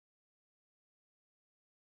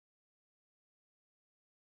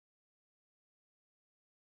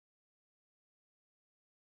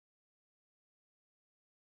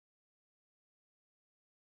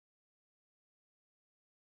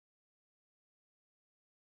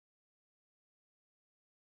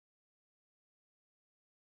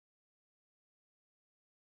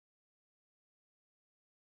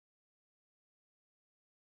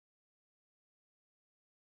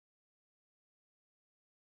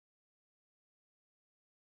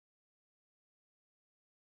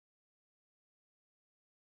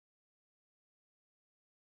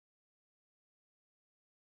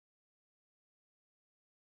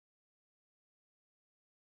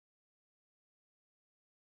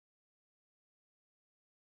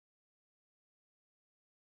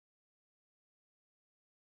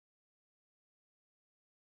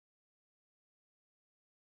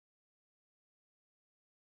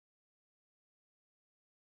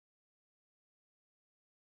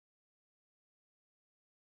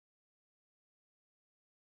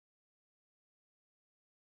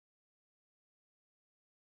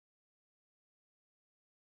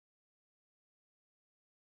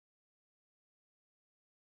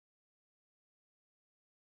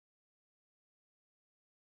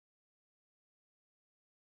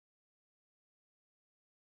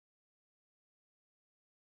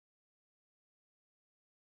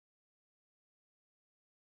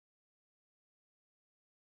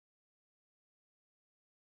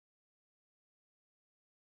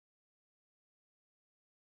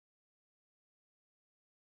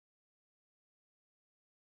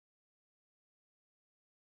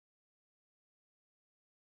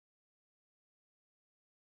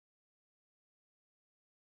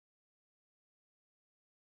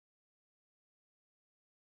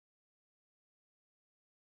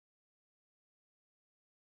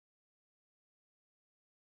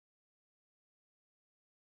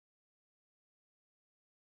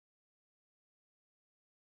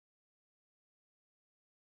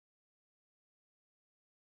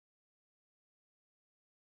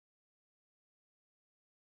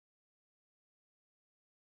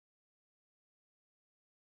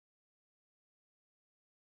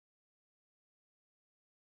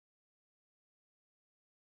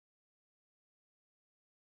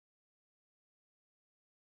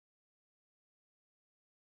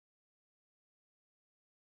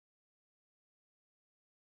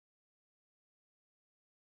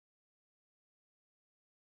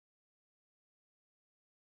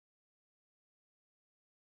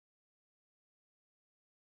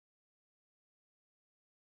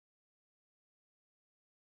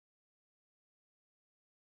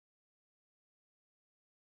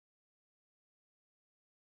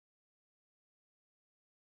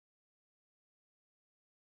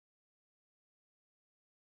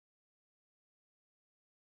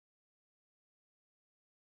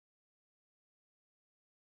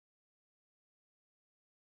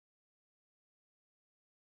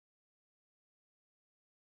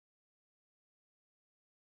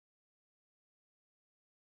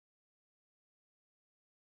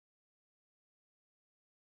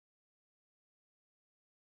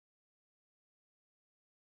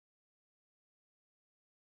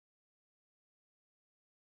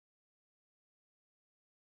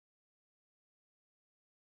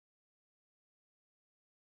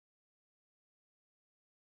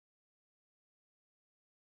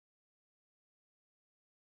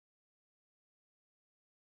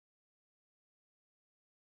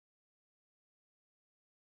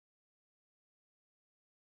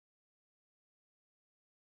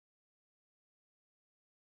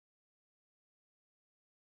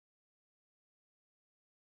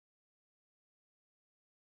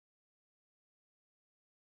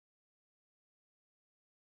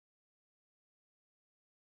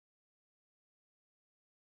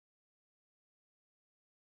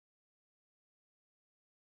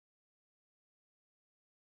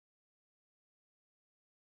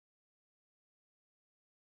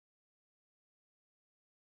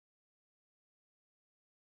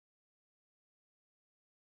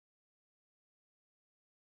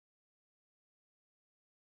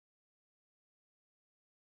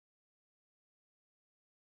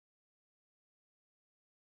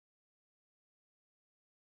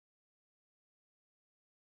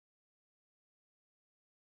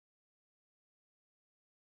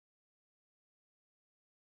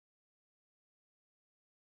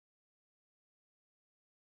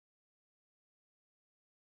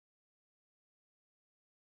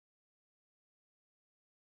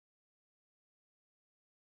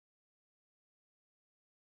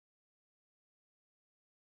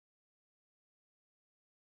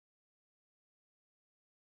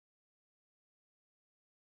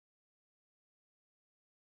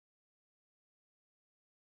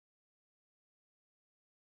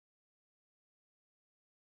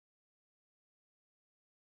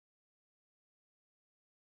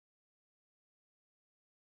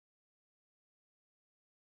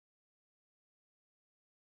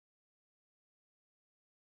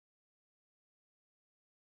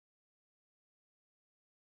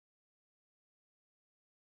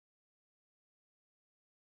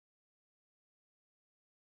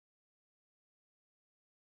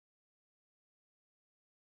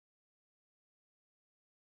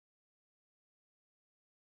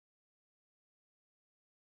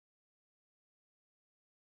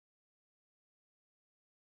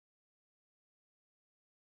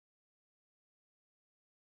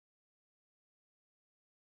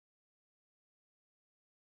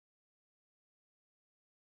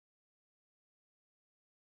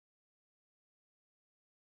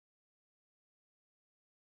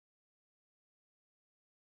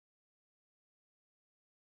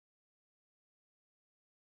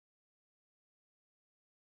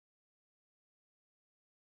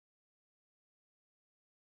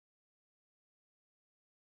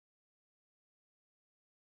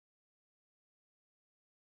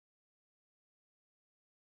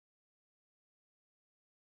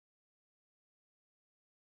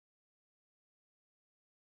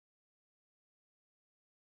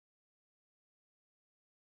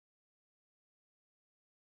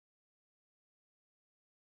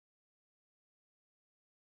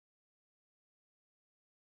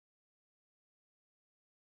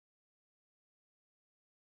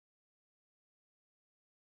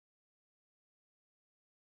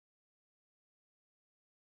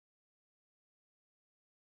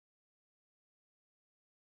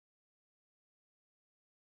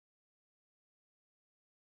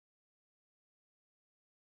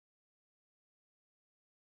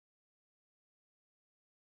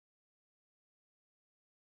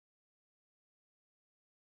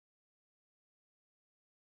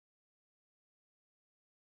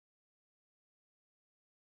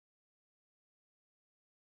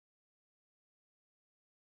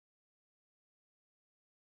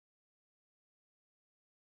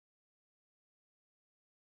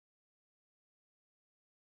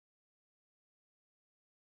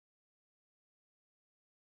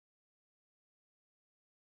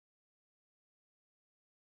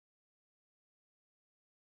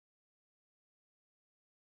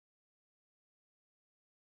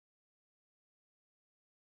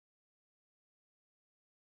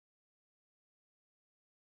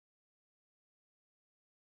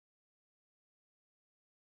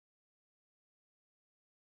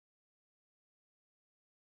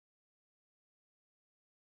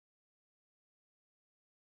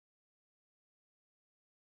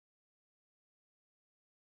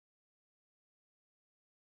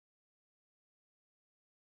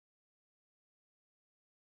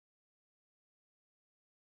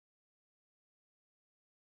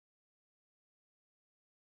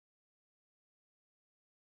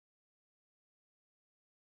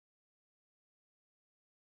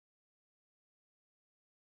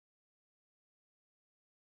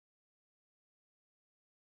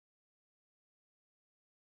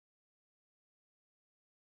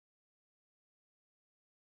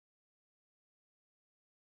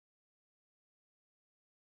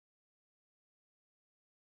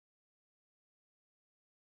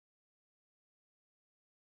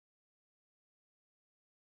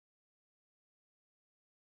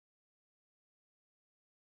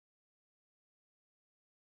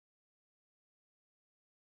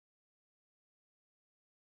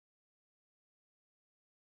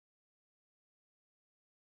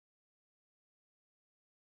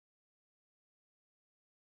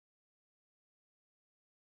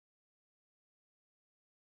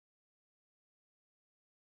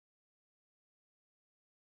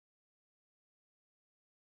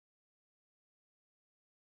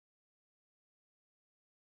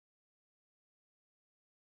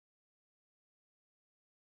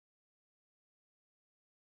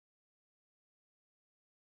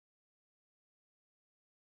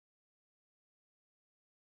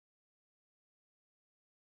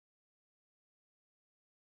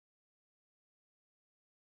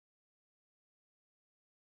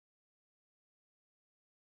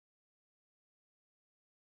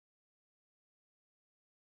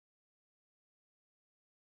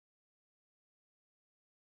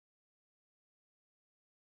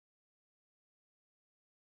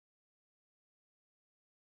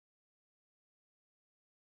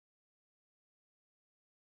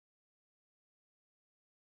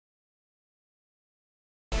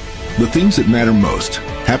The things that matter most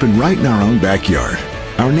happen right in our own backyard.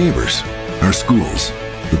 Our neighbors, our schools,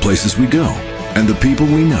 the places we go, and the people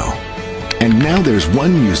we know. And now there's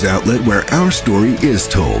one news outlet where our story is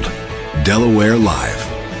told. Delaware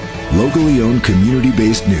Live. Locally owned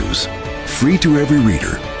community-based news. Free to every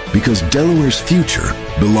reader, because Delaware's future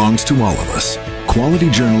belongs to all of us. Quality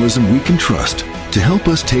journalism we can trust to help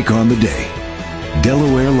us take on the day.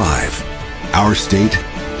 Delaware Live. Our state,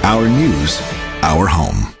 our news, our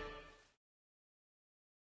home.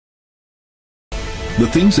 The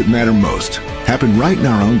things that matter most happen right in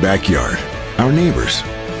our own backyard. Our neighbors,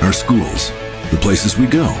 our schools, the places we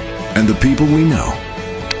go, and the people we know.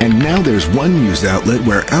 And now there's one news outlet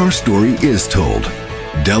where our story is told.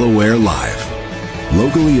 Delaware Live.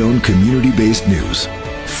 Locally owned community-based news.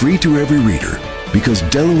 Free to every reader, because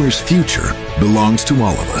Delaware's future belongs to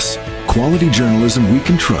all of us. Quality journalism we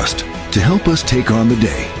can trust to help us take on the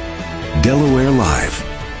day. Delaware Live.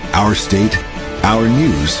 Our state, our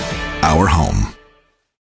news, our home.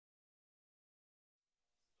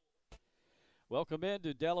 Welcome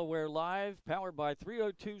into Delaware Live, powered by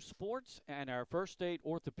 302 Sports and our First State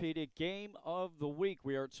Orthopedic Game of the Week.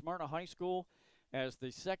 We are at Smyrna High School as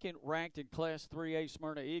the second-ranked in Class 3A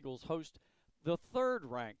Smyrna Eagles host the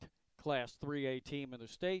third-ranked Class 3A team in the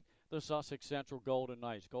state, the Sussex Central Golden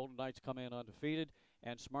Knights. Golden Knights come in undefeated,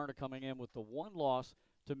 and Smyrna coming in with the one loss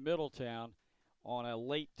to Middletown on a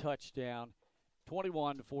late touchdown.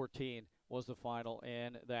 21-14 was the final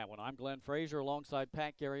in that one. I'm Glenn Frazier alongside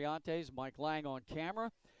Pat Garriantes, Mike Lang on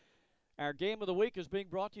camera. Our game of the week is being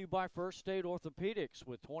brought to you by First State Orthopedics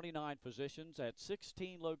with 29 physicians at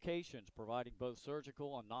 16 locations providing both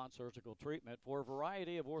surgical and non-surgical treatment for a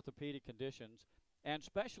variety of orthopedic conditions and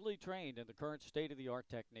specially trained in the current state-of-the-art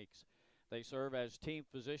techniques. They serve as team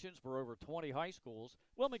physicians for over 20 high schools,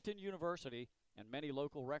 Wilmington University, and many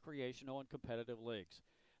local recreational and competitive leagues.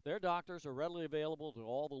 Their doctors are readily available to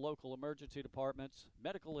all the local emergency departments,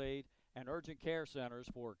 medical aid, and urgent care centers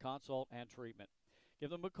for consult and treatment. Give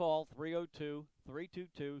them a call,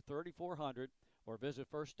 302-322-3400, or visit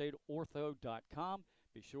firststateortho.com.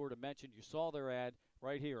 Be sure to mention you saw their ad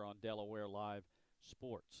right here on Delaware Live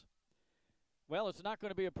Sports. Well, it's not going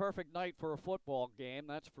to be a perfect night for a football game,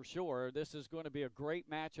 that's for sure. This is going to be a great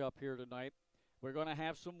matchup here tonight. We're going to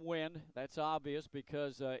have some wind. That's obvious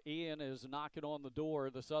because Ian is knocking on the door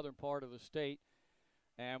of the southern part of the state.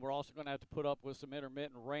 And we're also going to have to put up with some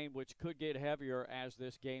intermittent rain, which could get heavier as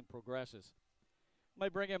this game progresses. I may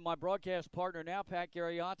bring in my broadcast partner now, Pat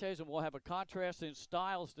Garriantes, and we'll have a contrast in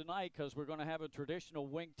styles tonight because we're going to have a traditional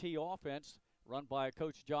wing T offense run by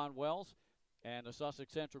Coach John Wells and the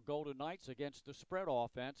Sussex Central Golden Knights against the spread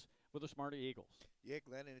offense with the Smyrna Eagles. Yeah,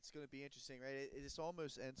 Glenn, and it's going to be interesting, right? This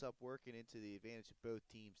almost ends up working into the advantage of both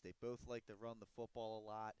teams. They both like to run the football a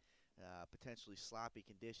lot, potentially sloppy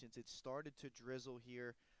conditions. It started to drizzle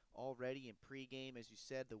here already in pregame. As you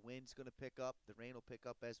said, the wind's going to pick up. The rain will pick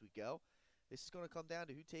up as we go. This is going to come down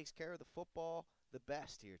to who takes care of the football the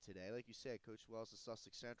best here today. Like you said, Coach Wells of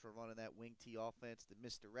Sussex Central running that wing T offense, the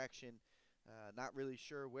misdirection. Not really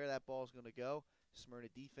sure where that ball is going to go. Smyrna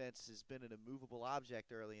defense has been an immovable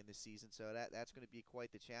object early in the season, so that's going to be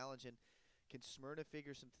quite the challenge. And can Smyrna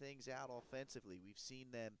figure some things out offensively? We've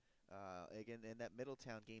seen them, again, in that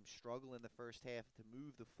Middletown game, struggle in the first half to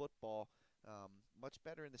move the football much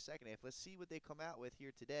better in the second half. Let's see what they come out with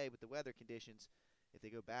here today with the weather conditions, if they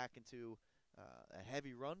go back into a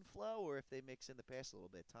heavy run flow or if they mix in the pass a little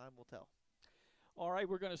bit. Time will tell. All right,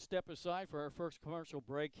 we're going to step aside for our first commercial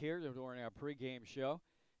break here during our pregame show.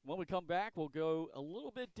 When we come back, we'll go a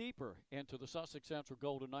little bit deeper into the Sussex Central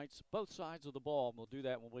Golden Knights, both sides of the ball, and we'll do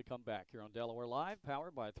that when we come back here on Delaware Live,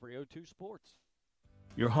 powered by 302 Sports.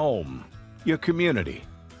 Your home, your community.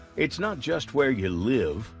 It's not just where you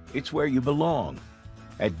live, it's where you belong.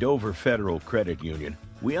 At Dover Federal Credit Union,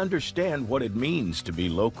 we understand what it means to be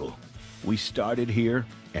local. We started here,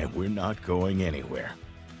 and we're not going anywhere.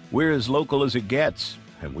 We're as local as it gets,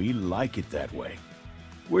 and we like it that way.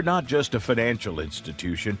 We're not just a financial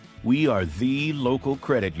institution. We are the local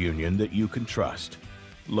credit union that you can trust.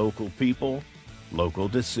 Local people, local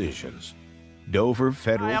decisions. Dover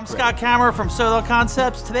Federal Hi, I'm Credit. Scott Kammerer from Soto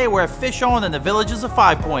Concepts. Today we're at Fish On in the Villages of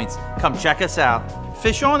 5 Points. Come check us out.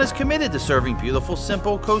 Fish On is committed to serving beautiful,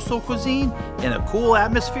 simple coastal cuisine in a cool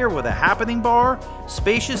atmosphere with a happening bar,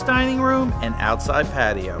 spacious dining room, and outside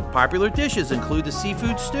patio. Popular dishes include the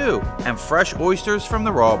seafood stew and fresh oysters from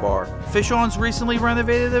the Raw Bar. Fish On's recently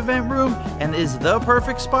renovated event room and is the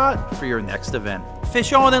perfect spot for your next event.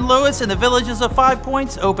 Fish On in Lewis in the Villages of 5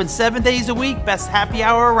 Points, open 7 days a week, best happy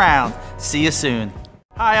hour around. See you soon.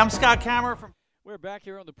 Hi, I'm Scott Kammerer from... We're back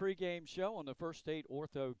here on the pregame show on the First State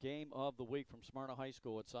Ortho game of the week from Smyrna High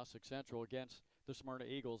School at Sussex Central against the Smyrna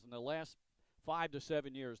Eagles. In the last 5 to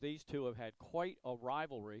 7 years, these two have had quite a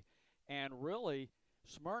rivalry, and really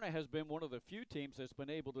Smyrna has been one of the few teams that's been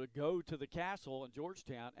able to go to the Castle in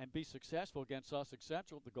Georgetown and be successful against Sussex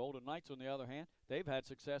Central. The Golden Knights, on the other hand, they've had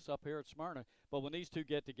success up here at Smyrna. But when these two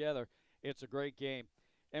get together, it's a great game.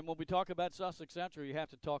 And when we talk about Sussex Central, you have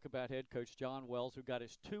to talk about head coach John Wells, who got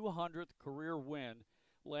his 200th career win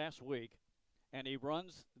last week. And he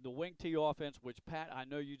runs the wing T offense, which, Pat, I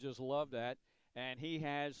know you just love that. And he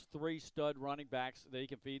has 3 stud running backs that he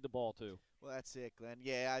can feed the ball to. Well, that's it, Glenn.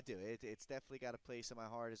 Yeah, I do. It's definitely got a place in my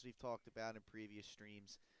heart, as we've talked about in previous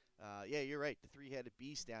streams. Yeah, you're right. The 3-headed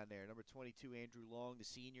beast down there. Number 22, Andrew Long, the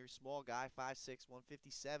senior. Small guy, 5'6",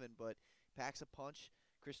 157, but packs a punch.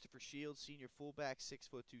 Christopher Shields, senior fullback,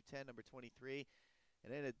 6'2", 210, number 23.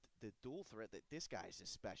 And then the dual threat, that this guy's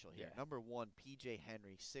just special here. Yeah. Number 1, P.J.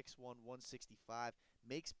 Henry, 6'1", 165,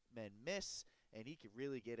 makes men miss, and he can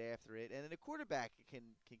really get after it. And then the quarterback can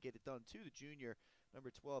get it done, too. The junior,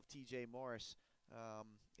 number 12, T.J. Morris.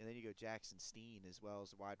 And then you go Jackson Steen as well as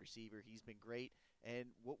the wide receiver. He's been great. And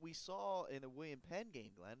what we saw in the William Penn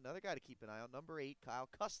game, Glenn, another guy to keep an eye on, number 8, Kyle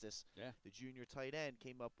Custis, the junior tight end,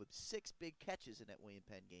 came up with 6 big catches in that William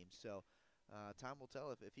Penn game. So time will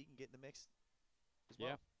tell if he can get in the mix as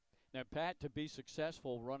well. Now, Pat, to be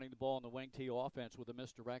successful running the ball in the wing T offense with a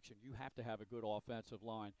misdirection, you have to have a good offensive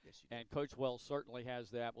line. Yes, you do. And Coach Wells certainly has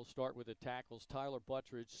that. We'll start with the tackles. Tyler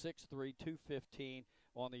Buttridge, 6'3", 215.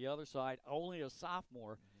 On the other side, only a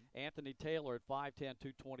sophomore, Anthony Taylor at 5'10",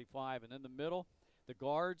 225. And in the middle, the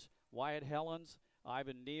guards, Wyatt Helens,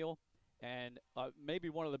 Ivan Neal, and maybe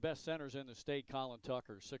one of the best centers in the state, Colin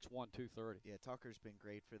Tucker, 6'1", 230. Yeah, Tucker's been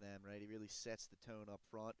great for them, right? He really sets the tone up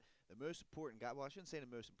front. The most important guy, well, I shouldn't say the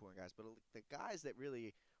most important guys, but the guys that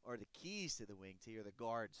really are the keys to the wing T are the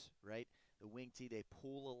guards, right? The wing T, they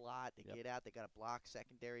pull a lot. They get out. They got to block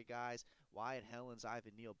secondary guys. Wyatt Helens,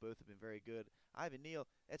 Ivan Neal, both have been very good. Ivan Neal,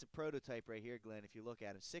 that's a prototype right here, Glenn, if you look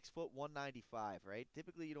at him. 6 foot, 195, right?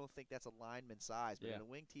 Typically, you don't think that's a lineman size, but in a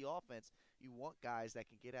wing T offense, you want guys that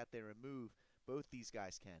can get out there and move. Both these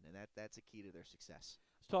guys can, and that's a key to their success.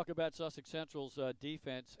 Let's talk about Sussex Central's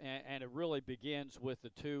defense, and it really begins with the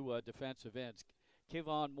 2 defensive ends.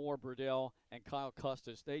 Kevon Moore-Burdell and Kyle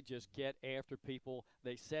Custis, they just get after people.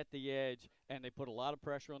 They set the edge, and they put a lot of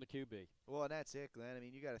pressure on the QB. Well, and that's it, Glenn. I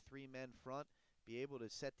mean, you got a 3-man front. Be able to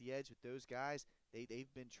set the edge with those guys.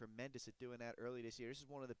 They've been tremendous at doing that early this year. This is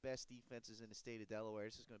one of the best defenses in the state of Delaware.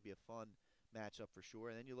 This is going to be a fun matchup for sure.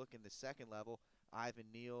 And then you look in the second level, Ivan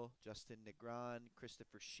Neal, Justin Negron,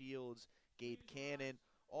 Christopher Shields, Gabe Cannon.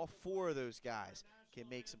 All 4 of those guys can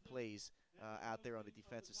make some plays out there on the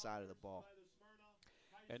defensive side of the ball.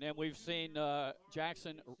 And then we've seen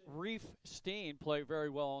Jackson Reef Steen play very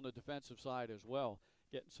well on the defensive side as well,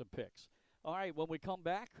 getting some picks. All right, when we come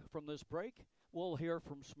back from this break, we'll hear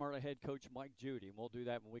from Smyrna head coach Mike Judy, and we'll do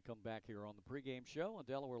that when we come back here on the pregame show on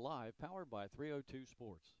Delaware Live, powered by 302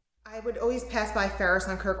 Sports. I would always pass by Ferris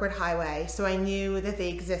on Kirkwood Highway, so I knew that they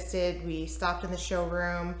existed. We stopped in the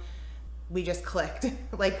showroom. We just clicked,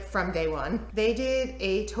 like from day one. They did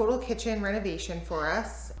a total kitchen renovation for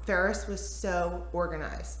us. Ferris was so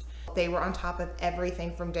organized. They were on top of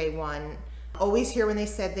everything from day one. Always here when they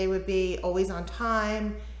said they would be, always on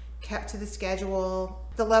time, kept to the schedule.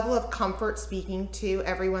 The level of comfort speaking to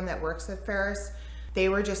everyone that works at Ferris, they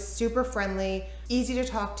were just super friendly, easy to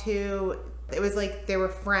talk to. It was like they were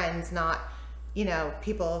friends, not, you know,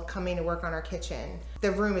 people coming to work on our kitchen.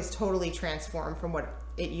 The room is totally transformed from what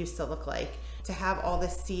it used to look like. To have all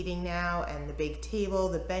this seating now and the big table,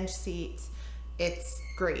 the bench seats, it's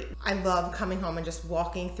great. I love coming home and just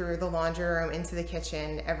walking through the laundry room into the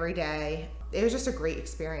kitchen every day. It was just a great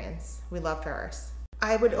experience. We love Ferris.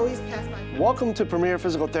 I would always pass by. Welcome to Premier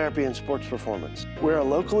Physical Therapy and Sports Performance. We're a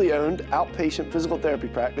locally owned outpatient physical therapy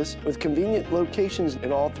practice with convenient locations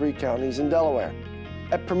in all 3 counties in Delaware.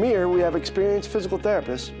 At Premier, we have experienced physical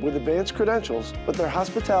therapists with advanced credentials, but their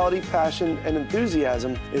hospitality, passion, and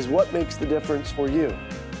enthusiasm is what makes the difference for you.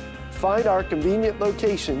 Find our convenient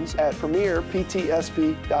locations at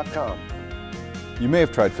premierptsp.com. You may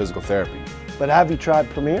have tried physical therapy, but have you tried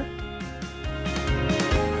Premier?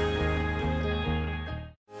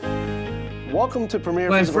 Welcome to Premier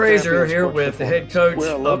Glenn Physical Fraser Therapy here and with the head coach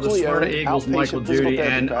of the Smyrna Eagles, Michael Judy,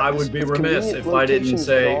 and I would be remiss if I didn't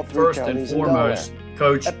say, first and foremost,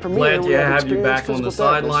 Coach, glad to have you back on the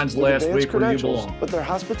sidelines last week where you belong.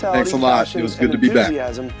 Thanks a lot. It was good to be back.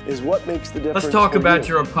 Let's talk about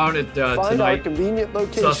your opponent tonight,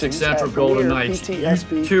 Sussex Central Golden Knights.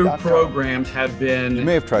 You 2 programs have been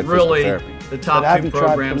really the top 2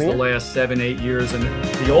 programs the last 7-8 years, and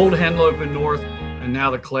the old Henlopen North and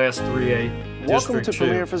now the Class 3A District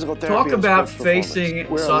 2. Talk about facing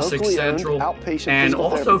Sussex Central and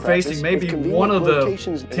also facing maybe one of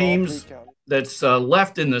the teams that's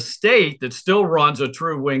left in the state that still runs a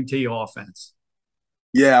true wing T offense.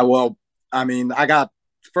 Yeah, well, I mean,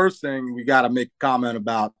 first thing we got to make a comment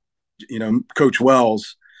about, Coach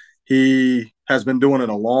Wells. He has been doing it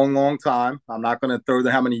a long, long time. I'm not going to throw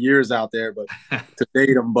how many years out there, but to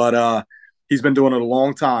date him, but he's been doing it a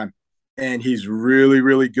long time, and he's really,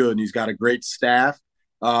 really good. And he's got a great staff.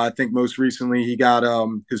 I think most recently he got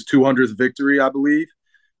his 200th victory, I believe.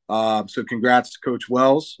 So congrats to Coach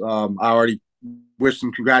Wells. I already wished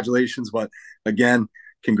him congratulations, but again,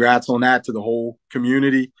 congrats on that to the whole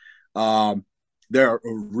community. They're a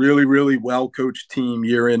really, really well-coached team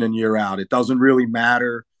year in and year out. It doesn't really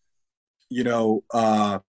matter,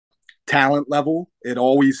 talent level. It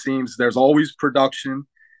always seems there's always production.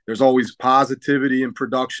 There's always positivity in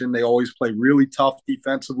production. They always play really tough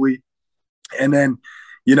defensively. And then,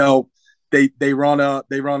 they run a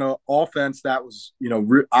offense that was,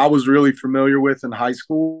 I was really familiar with in high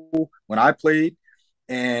school when I played.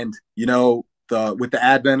 And, with the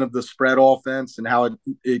advent of the spread offense and how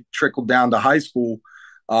it trickled down to high school,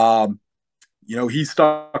 he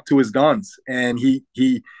stuck to his guns, and he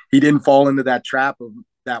didn't fall into that trap of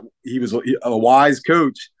that. He was a wise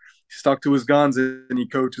coach. He stuck to his guns, and he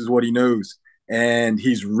coaches what he knows. And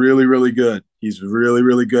he's really, really good. He's really,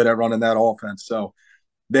 really good at running that offense. So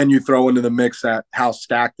then you throw into the mix at how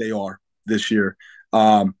stacked they are this year.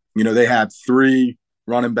 They have 3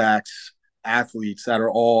 running backs, athletes that are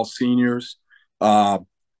all seniors. The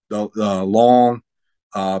Long,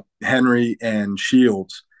 Henry, and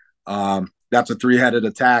Shields. That's a 3-headed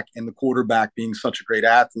attack, and the quarterback being such a great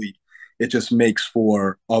athlete, it just makes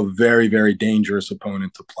for a very, very dangerous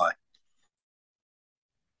opponent to play.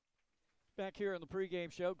 Back here on the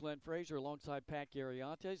pregame show, Glenn Fraser alongside Pat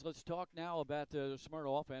Gariantes. Let's talk now about the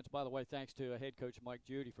Smyrna offense. By the way, thanks to head coach Mike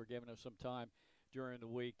Judy for giving us some time during the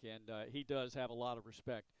week, and he does have a lot of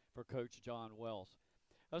respect for Coach John Wells.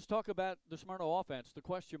 Let's talk about the Smyrna offense. The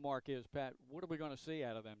question mark is, Pat, what are we going to see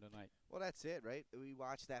out of them tonight? Well, that's it, right? We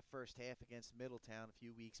watched that first half against Middletown a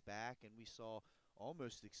few weeks back, and we saw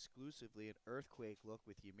almost exclusively an earthquake look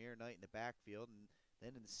with Ymir Knight in the backfield. And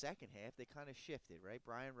then in the second half, they kind of shifted, right?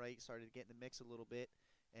 Brian Wright started to get in the mix a little bit.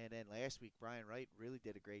 And then last week, Brian Wright really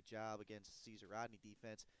did a great job against Caesar Rodney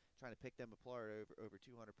defense, trying to pick them apart over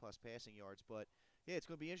 200-plus passing yards. But, yeah, it's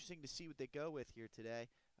going to be interesting to see what they go with here today.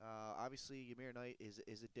 Obviously, Ymir Knight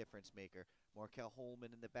is a difference maker. Markel Holman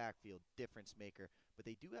in the backfield, difference maker. But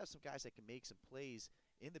they do have some guys that can make some plays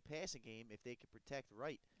in the passing game if they can protect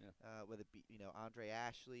Wright, whether it be Andre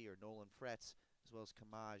Ashley or Nolan Fretz, as well as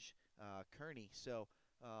Kamaj Kearney. So,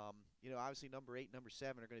 obviously number 8, number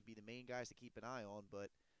 7 are going to be the main guys to keep an eye on. But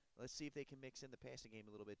let's see if they can mix in the passing game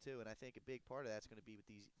a little bit too. And I think a big part of that's going to be with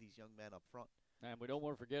these young men up front. And we don't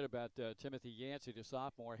want to forget about Timothy Yancey, the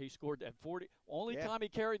sophomore. He scored that only time he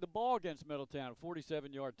carried the ball against Middletown, a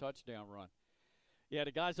 47-yard touchdown run. Yeah,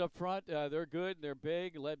 the guys up front, they're good. They're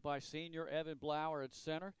big, led by senior Evan Blauer at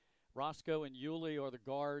center. Roscoe and Yulee are the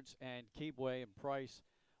guards, and Keebway and Price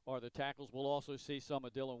are the tackles. We'll also see some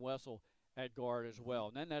of Dylan Wessel at guard as well.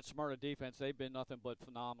 And then that Smyrna defense, they've been nothing but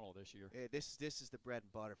phenomenal this year. Yeah, this is the bread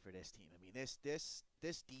and butter for this team. I mean, this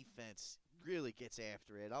defense really gets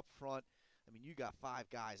after it. Up front, I mean, you got 5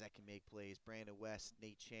 guys that can make plays. Brandon West,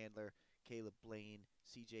 Nate Chandler, Caleb Blaine,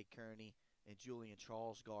 C.J. Kearney, and Julian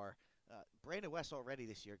Charlesgar. Brandon West already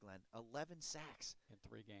this year, Glenn, 11 sacks. In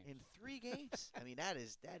 3 games. In 3 games? I mean, that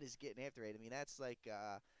is getting after it. I mean, that's like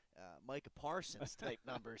Micah Parsons type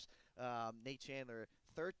numbers. Nate Chandler,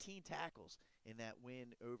 13 tackles in that win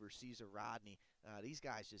over Caesar Rodney. These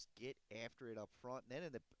guys just get after it up front. And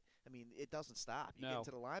then it doesn't stop. You get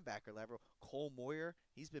to the linebacker level. Cole Moyer,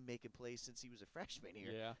 he's been making plays since he was a freshman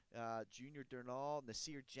here. Yeah. Junior Dernal,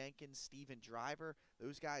 Nasir Jenkins, Steven Driver,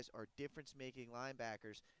 those guys are difference-making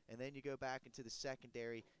linebackers. And then you go back into the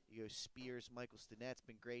secondary. You go Spears, Michael Stinnett's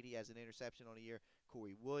been great. He has an interception on a year.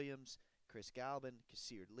 Corey Williams, Chris Galvin,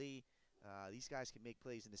 Kassir Lee. These guys can make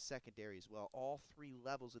plays in the secondary as well. All 3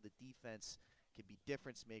 levels of the defense can be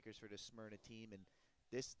difference makers for the Smyrna team, and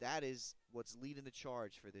that is what's leading the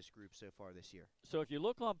charge for this group so far this year. So if you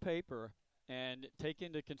look on paper and take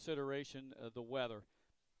into consideration the weather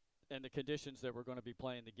and the conditions that we're going to be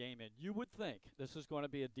playing the game in, you would think this is going to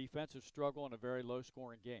be a defensive struggle and a very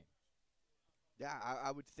low-scoring game. Yeah,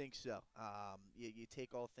 I would think so. You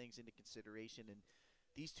take all things into consideration, and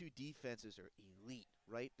these 2 defenses are elite,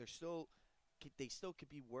 right? They're still they still could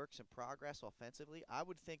be works in progress offensively. I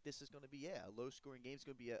would think this is going to be a low-scoring game. It's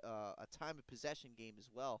going to be a time of possession game as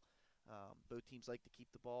well. Both teams like to keep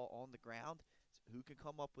the ball on the ground. Who can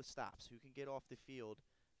come up with stops? Who can get off the field?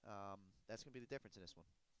 That's going to be the difference in this one.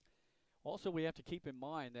 Also, we have to keep in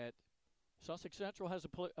mind that Sussex Central has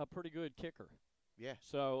a pretty good kicker. Yeah.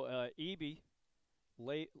 So Eby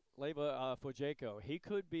Leva Fojeko, he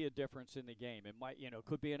could be a difference in the game. It might,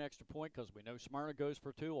 could be an extra point because we know Smyrna goes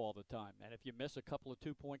for 2 all the time. And if you miss a couple of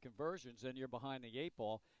 2-point conversions, then you're behind the 8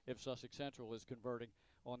 ball if Sussex Central is converting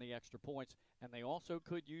on the extra points. And they also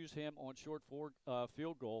could use him on short forward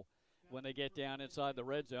field goal when they get down inside the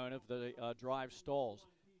red zone if the drive stalls.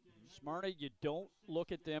 Smyrna, you don't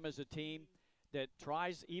look at them as a team that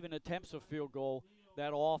tries even attempts a field goal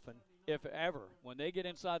that often. If ever. When they get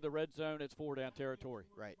inside the red zone, it's 4-down territory.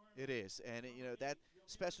 Right, it is. And, that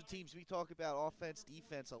special teams, we talk about offense,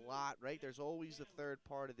 defense a lot, right? There's always a third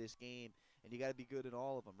part of this game, and you got to be good in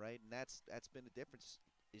all of them, right? And that's been the difference.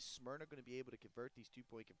 Is Smyrna going to be able to convert these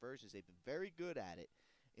 2-point conversions? They've been very good at it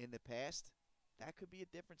in the past. That could be a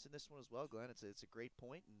difference in this one as well, Glenn. It's a great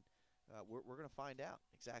point, and we're going to find out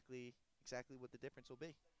exactly what the difference will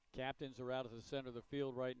be. Captains are out of the center of the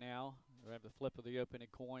field right now. We have the flip of the opening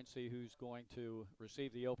coin, see who's going to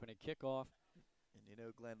receive the opening kickoff.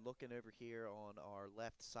 And, Glenn, looking over here on our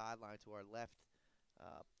left sideline to our left,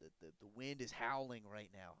 the wind is howling right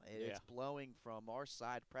now. It's blowing from our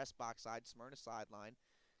side, press box side, Smyrna sideline,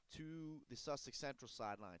 to the Sussex Central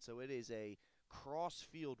sideline. So it is a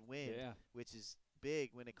cross-field wind, which is big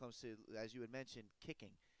when it comes to, as you had mentioned,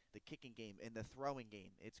 the kicking game and the throwing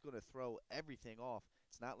game. It's going to throw everything off.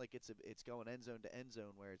 It's not like it's going end zone to end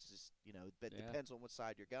zone where it's just, it depends on what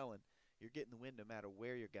side you're going. You're getting the wind no matter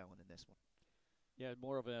where you're going in this one. Yeah,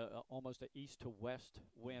 more of almost an east to west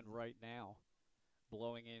wind right now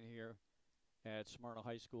blowing in here at Smyrna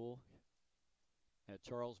High School at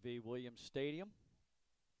Charles V. Williams Stadium.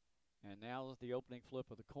 And now the opening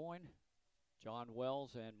flip of the coin. John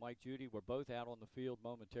Wells and Mike Judy were both out on the field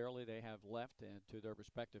momentarily. They have left and to their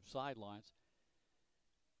respective sidelines.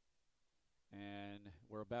 And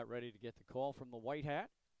we're about ready to get the call from the White Hat.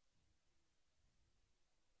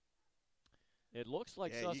 It looks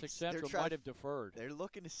like Sussex Central might have deferred. They're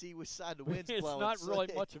looking to see which side the wind's it's blowing. It's not really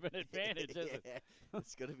much of an advantage, is it?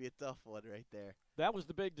 It's going to be a tough one right there. That was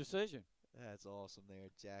the big decision. That's awesome there.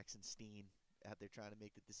 Jackson Steen out there trying to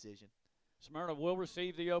make the decision. Smyrna will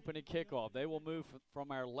receive the opening kickoff. They will move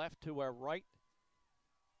from our left to our right.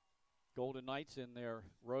 Golden Knights in their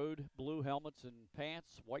road blue helmets and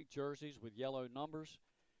pants, white jerseys with yellow numbers.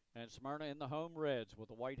 And Smyrna in the home reds with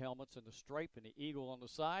the white helmets and the stripe and the eagle on the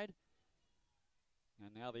side. And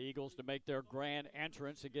now the Eagles to make their grand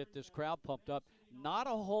entrance and get this crowd pumped up. Not a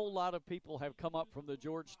whole lot of people have come up from the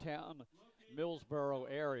Georgetown, Millsboro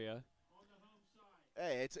area.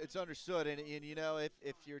 Hey, it's understood, and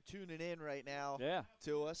if you're tuning in right now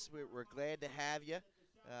to us, we're glad to have you.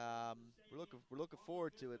 We're looking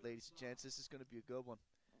forward to it, ladies and gents. This is going to be a good one,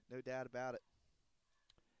 no doubt about it.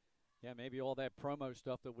 Yeah, maybe all that promo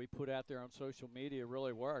stuff that we put out there on social media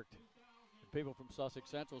really worked. And people from Sussex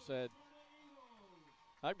Central said,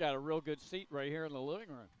 "I've got a real good seat right here in the living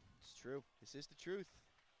room." It's true. This is the truth.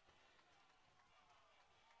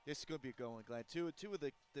 This is going to be a good one, Glenn. Two of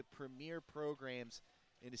the premier programs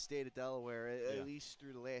in the state of Delaware, at least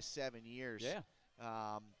through the last 7 years.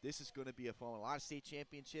 Yeah. This is going to be a fun one. A lot of state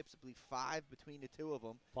championships, I believe 5 between the two of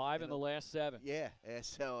them. 5 in the last 7. Yeah.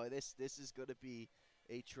 So this is going to be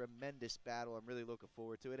a tremendous battle. I'm really looking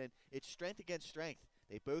forward to it. And it's strength against strength.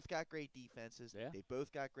 They both got great defenses. Yeah. They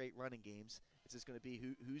both got great running games. It's just going to be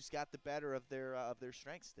who's got the better of their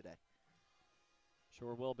strengths today.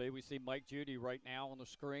 Sure will be. We see Mike Judy right now on the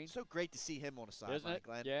screen. So great to see him on the sideline,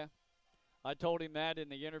 Glenn. Yeah. I told him that in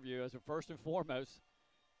the interview as a first and foremost.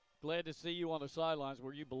 Glad to see you on the sidelines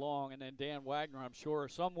where you belong. And then Dan Wagner, I'm sure,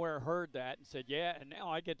 somewhere heard that and said, yeah, and now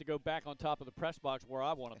I get to go back on top of the press box where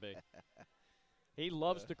I want to be. He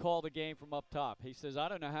loves to call the game from up top. He says, I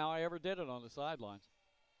don't know how I ever did it on the sidelines.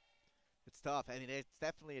 It's tough. I mean, it's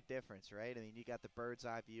definitely a difference, right? I mean, you got the bird's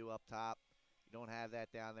eye view up top. You don't have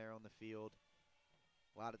that down there on the field.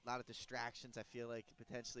 A lot of distractions, I feel like,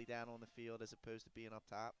 potentially down on the field as opposed to being up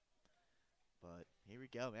top. But here we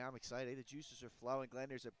go, man. I'm excited. The juices are flowing. Glenn,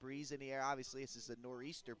 there's a breeze in the air. Obviously, this is a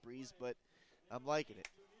nor'easter breeze, but I'm liking it.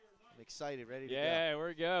 I'm excited, ready to go. Yeah, here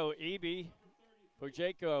we go. Eby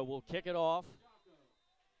Fojeko will kick it off.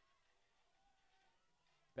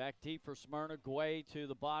 Back deep for Smyrna. Guay to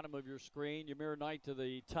the bottom of your screen. Ymir Knight to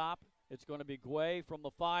the top. It's going to be Guay from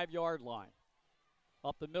the 5-yard line.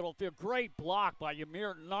 Up the middle field. Great block by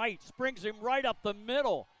Ymir Knight. Springs him right up the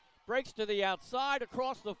middle. Breaks to the outside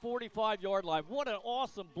across the 45-yard line. What an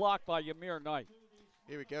awesome block by Ymir Knight.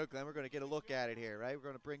 Here we go, Glenn. We're going to get a look at it here, right? We're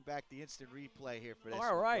going to bring back the instant replay here for this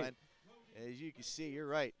All one, right. Glenn. As you can see, you're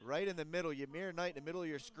right. Right in the middle, Ymir Knight in the middle of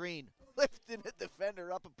your screen, lifting the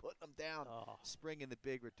defender up and putting him down. Oh. Springing the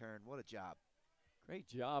big return. What a job. Great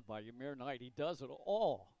job by Ymir Knight. He does it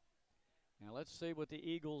all. Now let's see what the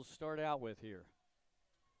Eagles start out with here.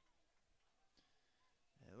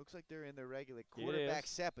 It looks like they're in their regular quarterback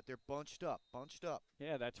set, but they're bunched up.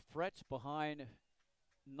 Yeah, that's Fretz behind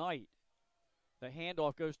Knight. The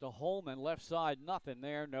handoff goes to Holman, left side, nothing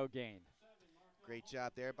there, no gain. Great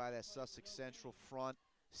job there by that Sussex Central front,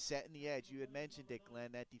 setting the edge. You had mentioned it,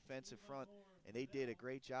 Glenn, that defensive front, and they did a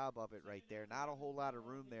great job of it right there. Not a whole lot of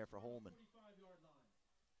room there for Holman.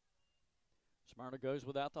 Smyrna goes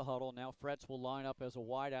without the huddle. Now Fretz will line up as a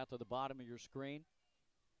wide out to the bottom of your screen.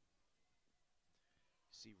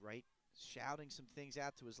 See Wright shouting some things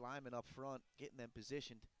out to his linemen up front, getting them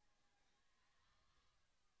positioned.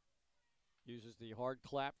 Uses the hard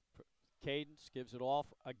clap cadence, gives it off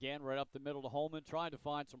again right up the middle to Holman, trying to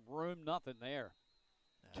find some room, nothing there.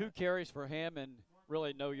 2 carries for him and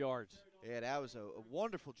really no yards. Yeah, that was a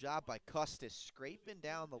wonderful job by Custis, scraping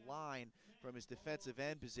down the line from his defensive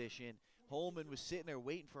end position. Holman was sitting there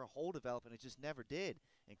waiting for a hole develop, and it just never did.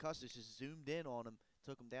 And Custis just zoomed in on him,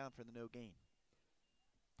 took him down for the no gain.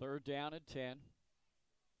 3rd down and 10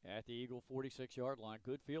 at the Eagle 46-yard line.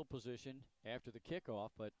 Good field position after the kickoff,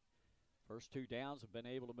 but first 2 downs have been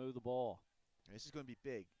able to move the ball. This is going to be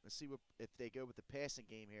big. Let's see if they go with the passing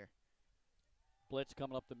game here. Blitz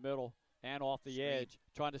coming up the middle and off the edge,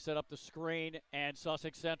 trying to set up the screen, and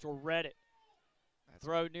Sussex Central read it.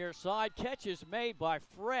 Throw near side, catch is made by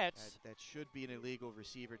Fretz. That should be an illegal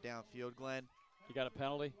receiver downfield, Glenn. You got a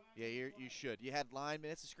penalty? Yeah, you should. You had linemen.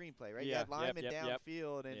 It's a screenplay, right? Yeah, you had linemen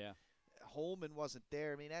downfield, and yeah. Holman wasn't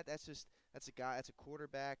there. I mean, that's a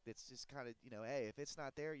quarterback that's just kind of, hey, if it's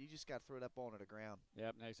not there, you just got to throw that ball into the ground.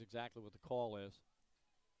 Yep, and that's exactly what the call is.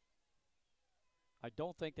 I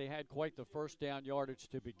don't think they had quite the first down yardage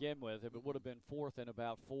to begin with. If it would have been 4th and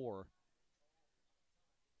about 4.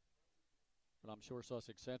 But I'm sure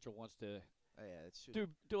Sussex Central wants to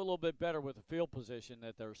do a little bit better with the field position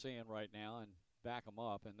that they're seeing right now and back them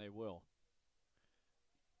up, and they will.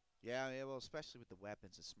 Yeah, well, especially with the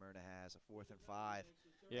weapons that Smyrna has, a 4th and 5.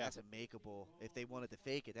 Yeah. That's a makeable. If they wanted to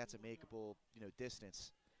fake it, that's a makeable,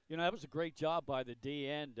 distance. That was a great job by the D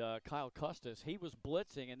end, Kyle Custis. He was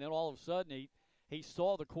blitzing, and then all of a sudden he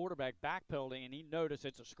saw the quarterback backpedaling, and he noticed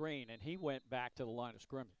it's a screen, and he went back to the line of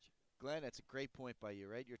scrimmage. Glenn, that's a great point by you,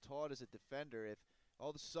 right? You're taught as a defender, if all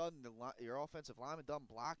of a sudden your offensive lineman doesn't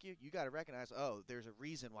block you, you got to recognize, oh, there's a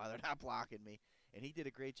reason why they're not blocking me. And he did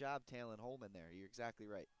a great job tailing Holman there. You're exactly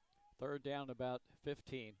right. 3rd down, about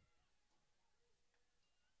 15.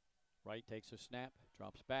 Wright takes a snap,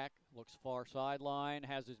 drops back, looks far sideline,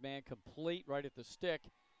 has his man complete right at the stick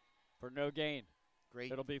for no gain.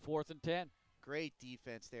 Great. It'll be 4th and 10. Great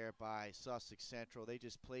defense there by Sussex Central. They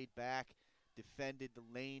just played back, defended the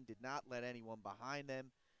lane, did not let anyone behind them.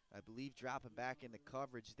 I believe dropping back into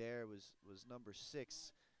coverage there was number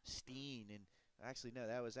 6, Steen. And actually, no,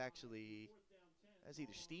 that was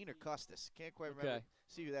either Steen or Custis. Can't quite remember,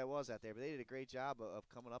 see who that was out there. But they did a great job of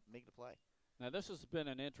coming up and making the play. Now, this has been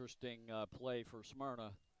an interesting play for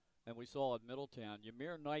Smyrna, and we saw at Middletown.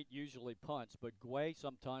 Ymir Knight usually punts, but Guay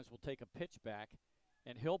sometimes will take a pitch back,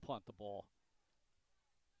 and he'll punt the ball.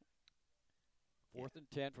 4th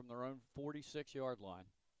and 10 from their own 46-yard line.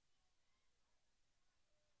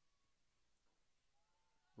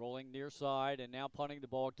 Rolling near side and now punting the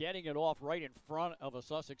ball, getting it off right in front of a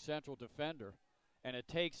Sussex Central defender. And it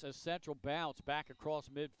takes a Central bounce back across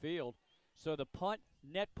midfield. So the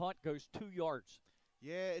net punt goes 2 yards.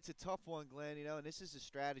 Yeah, it's a tough one, Glenn, and this is a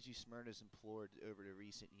strategy Smyrna's employed over the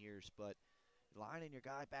recent years. But lining your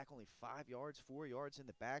guy back only 5 yards, 4 yards in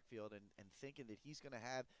the backfield and thinking that he's going to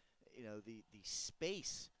have, the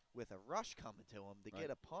space with a rush coming to him to get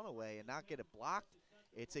a punt away and not get it blocked,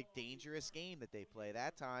 it's a dangerous game that they play.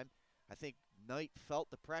 That time, I think Knight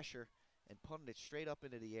felt the pressure and punted it straight up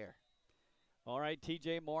into the air. All right,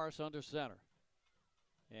 T.J. Morris under center.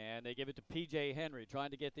 And they give it to P.J. Henry,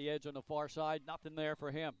 trying to get the edge on the far side. Nothing there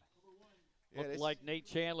for him. Yeah, Looked like Nate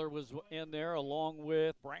Chandler was in there along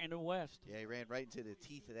with Brandon West. Yeah, he ran right into the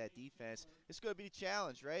teeth of that defense. It's going to be a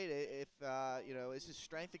challenge, right? If, this is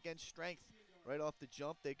strength against strength. Right off the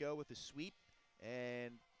jump, they go with the sweep.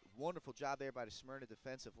 And wonderful job there by the Smyrna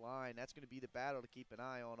defensive line. That's going to be the battle to keep an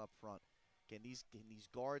eye on up front. Can these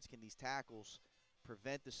guards, can these tackles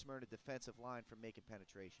prevent the Smyrna defensive line from making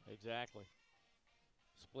penetration? Exactly.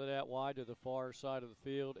 Split out wide to the far side of the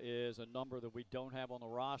field is a number that we don't have on the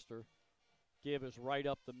roster. Give is right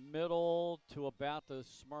up the middle to about the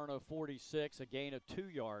Smyrna 46, a gain of 2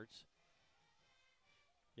 yards.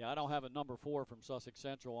 Yeah, I don't have a number 4 from Sussex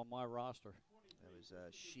Central on my roster. That was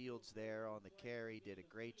Shields there on the carry. Did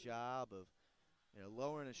a great job of,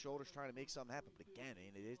 lowering his shoulders, trying to make something happen. But again,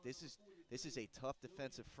 this is a tough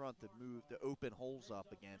defensive front to move, to open holes up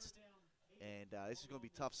against. And this is going to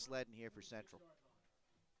be tough sledding here for Central.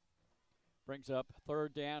 Brings up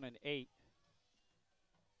 3rd down and 8.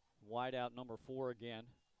 Wide out number 4 again.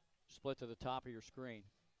 Split to the top of your screen.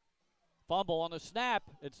 Fumble on the snap.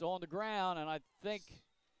 It's on the ground, and I think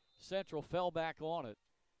Central fell back on it.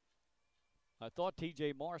 I thought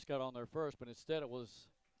T.J. Morris got on there first, but instead it was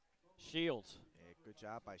Shields. Yeah, good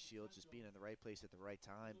job by Shields, just being in the right place at the right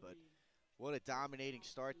time. But what a dominating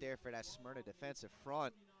start there for that Smyrna defensive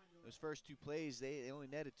front. Those first 2 plays, they only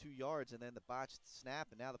netted 2 yards, and then the botched snap,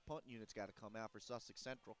 and now the punt unit's got to come out for Sussex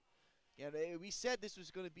Central. Yeah, we said this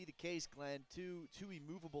was going to be the case, Glenn. Two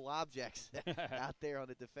immovable objects out there on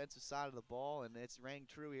the defensive side of the ball, and it's rang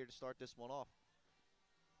true here to start this one off.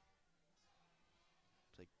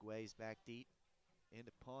 It's like Guay's back deep. In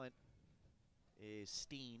the punt is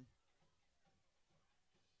Steen.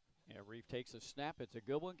 Yeah, Reeve takes a snap. It's a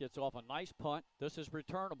good one. Gets off a nice punt. This is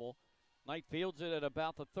returnable. Knight fields it at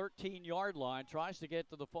about the 13-yard line. Tries to get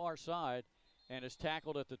to the far side and is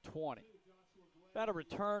tackled at the 20. About a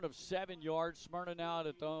return of 7 yards. Smyrna now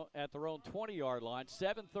at their own 20-yard line.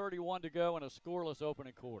 7:31 to go in a scoreless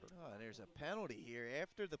opening quarter. Oh, and there's a penalty here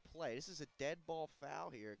after the play. This is a dead ball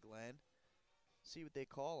foul here, Glenn. See what they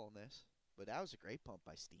call on this. But that was a great pump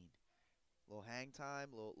by Steen. A little hang time,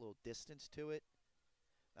 a little distance to it.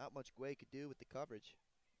 Not much Guay could do with the coverage.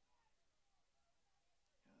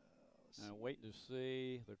 Waiting to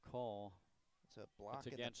see the call. It's a block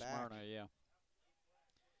it's against in the back. Smyrna, yeah.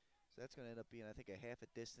 So that's going to end up being, I think, a half a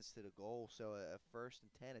distance to the goal. So a 1st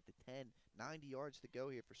and 10 at the 10. 90 yards to go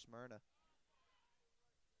here for Smyrna.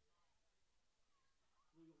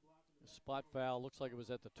 The spot foul looks like it was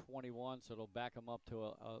at the 21, so it'll back them up to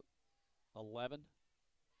a 11.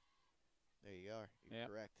 There you are. You're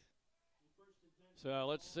correct. So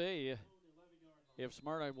let's see if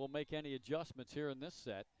Smyrna will make any adjustments here in this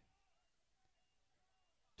set.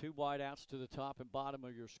 2 wide outs to the top and bottom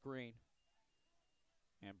of your screen.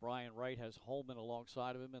 And Brian Wright has Holman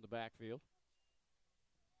alongside of him in the backfield.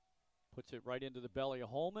 Puts it right into the belly of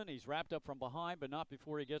Holman. He's wrapped up from behind, but not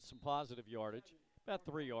before he gets some positive yardage. About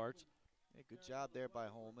 3 yards. Yeah, good job there by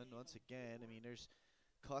Holman. Once again, I mean, there's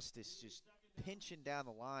Custis just pinching down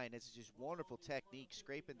the line. It's just wonderful technique,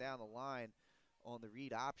 scraping down the line on the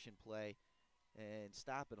read option play and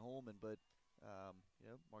stopping Holman. But,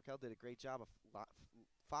 Markel did a great job of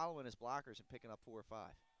following his blockers and picking up 4 or 5.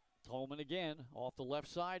 Holman again, off the left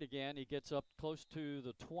side again. He gets up close to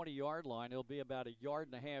the 20-yard line. He'll be about 1.5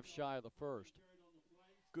 yards shy of the first.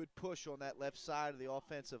 Good push on that left side of the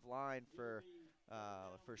offensive line for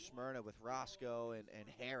Smyrna with Roscoe and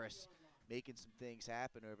Harris making some things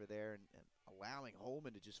happen over there and allowing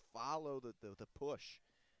Holman to just follow the push.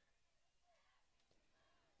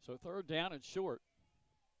 So 3rd down and short.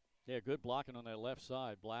 Yeah, good blocking on that left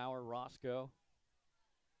side. Blauer, Roscoe.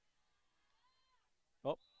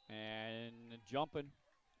 Oh, and jumping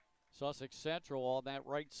Sussex Central on that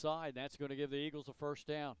right side. That's going to give the Eagles a 1st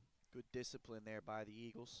down. Good discipline there by the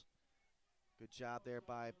Eagles. Good job there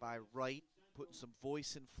by Wright, putting some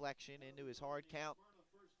voice inflection into his hard count.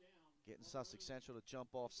 Getting Sussex Central to jump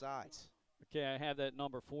off sides. Okay, I have that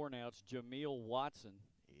number 4 now. It's Jameel Watson.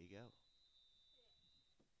 Here you go.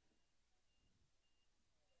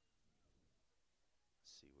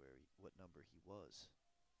 Let's see what number he was.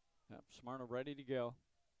 Yep, Smyrna ready to go.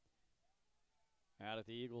 Out at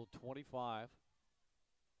the Eagle 25.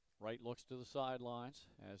 Wright looks to the sidelines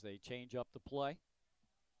as they change up the play.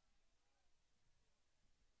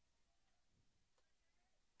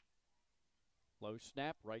 Low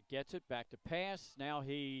snap, Wright gets it, back to pass. Now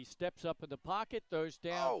he steps up in the pocket, throws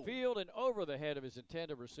downfield and over the head of his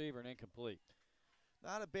intended receiver and incomplete.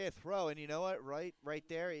 Not a bad throw, and you know what? Right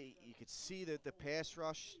there, you could see that the pass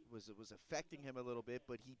rush was affecting him a little bit,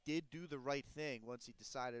 but he did do the right thing once he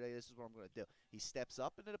decided, hey, this is what I'm going to do. He steps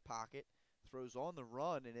up into the pocket, throws on the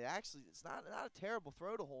run, and it's not a terrible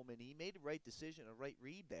throw to Holman. He made the right decision, a right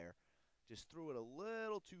read there. Just threw it a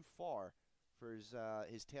little too far for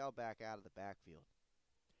his tailback out of the backfield.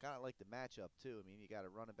 Kind of like the matchup too. I mean, you got a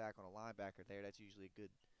running back on a linebacker there. That's usually a good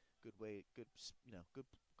way,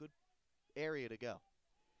 good area to go.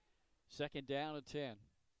 2nd down and 10.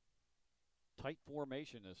 Tight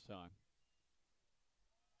formation this time.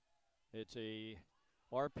 It's a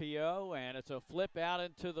RPO, and it's a flip out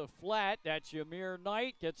into the flat. That's Ymir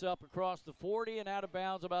Knight, gets up across the 40 and out of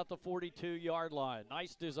bounds about the 42-yard line.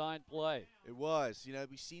 Nice design play. It was. You know,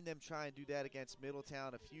 we've seen them try and do that against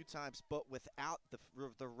Middletown a few times, but without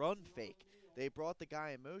the run fake. They brought the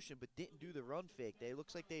guy in motion but didn't do the run fake. It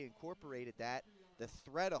looks like they incorporated that. The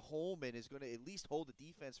threat of Holman is going to at least hold the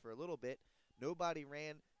defense for a little bit. Nobody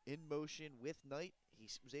ran in motion with Knight. He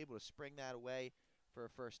was able to spring that away for a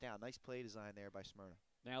first down. Nice play design there by Smyrna.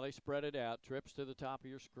 Now they spread it out. Trips to the top of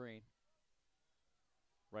your screen.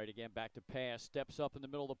 Right again, back to pass. Steps up in the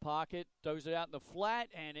middle of the pocket. Throws it out in the flat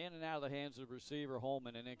and in and out of the hands of the receiver,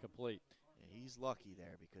 Holman, and incomplete. Yeah, he's lucky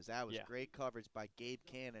there because that was great coverage by Gabe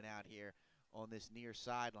Cannon out here on this near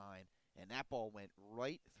sideline. And that ball went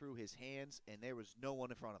right through his hands, and there was no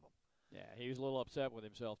one in front of him. Yeah, he was a little upset with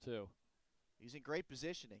himself, too. He's in great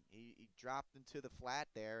positioning. He dropped into the flat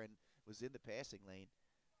there and was in the passing lane.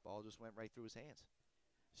 Ball just went right through his hands.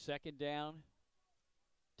 Second down,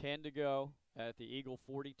 10 to go at the Eagle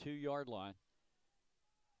 42-yard line.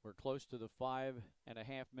 We're close to the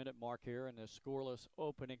 5.5-minute mark here in the scoreless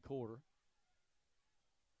opening quarter.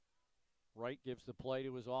 Wright gives the play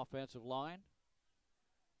to his offensive line.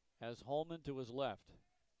 Has Holman to his left.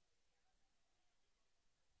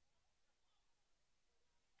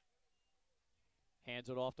 Hands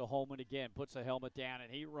it off to Holman again, puts the helmet down,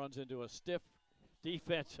 and he runs into a stiff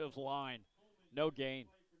defensive line. No gain.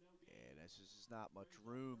 Yeah, that's just not much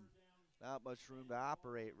room. Not much room to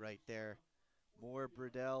operate right there. More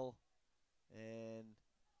Burdell, and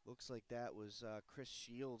looks like that was Chris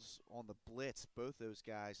Shields on the blitz. Both those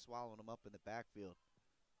guys swallowing him up in the backfield.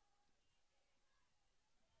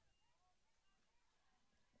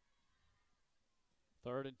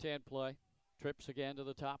 Third and 10 play. Trips again to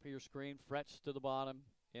the top of your screen. Frets to the bottom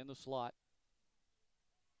in the slot.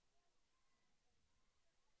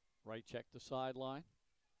 Right check the sideline.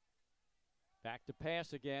 Back to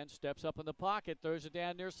pass again. Steps up in the pocket. Throws it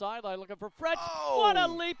down near sideline looking for Frets. Oh! What a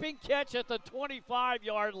leaping catch at the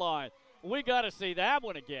 25-yard line. We got to see that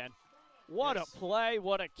one again. What a play.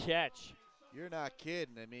 What a catch. You're not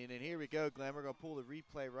kidding. I mean, and here we go, Glenn. We're going to pull the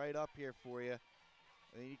replay right up here for you.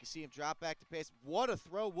 And you can see him drop back to pass. What a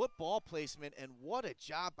throw, what ball placement, and what a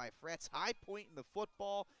job by Frets. High point in the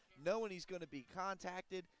football, knowing he's going to be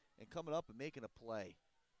contacted and coming up and making a play.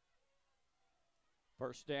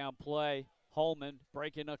 First down play. Holman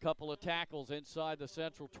breaking a couple of tackles inside the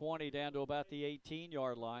Central 20 down to about the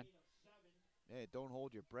 18-yard line. Yeah, don't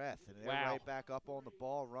hold your breath. And they're right back up on the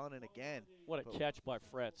ball, running again. What a catch by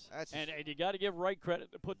Frets. And you got to give Wright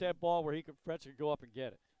credit to put that ball where Frets could go up and get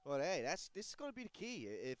it. Well, hey, this is going to be the key.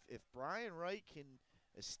 If Brian Wright can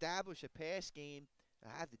establish a pass game,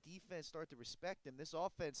 have the defense start to respect him, this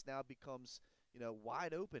offense now becomes,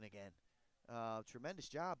 wide open again. Tremendous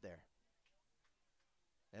job there.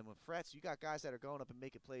 And when Frets, you got guys that are going up and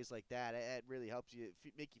making plays like that, it really helps you,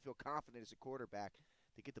 make you feel confident as a quarterback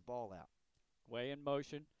to get the ball out. Way in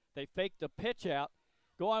motion. They fake the pitch out.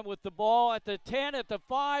 Going with the ball at the 10, at the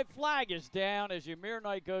 5. Flag is down as Ymir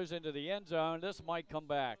Knight goes into the end zone. This might come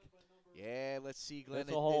back. Yeah, let's see, Glenn.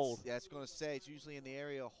 It's a hold. That's going to say it's usually in the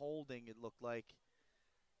area of holding, it looked like.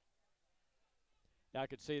 I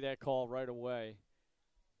could see that call right away.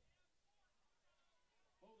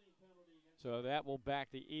 So that will back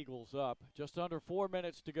the Eagles up. Just under 4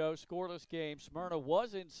 minutes to go, scoreless game. Smyrna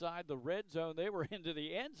was inside the red zone. They were into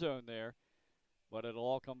the end zone there, but it'll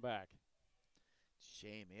all come back.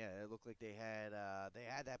 Shame, yeah. It looked like they had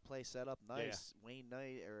that play set up nice. Yeah. Wayne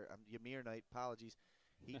Knight, or Ymir Knight, apologies.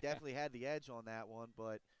 He definitely had the edge on that one,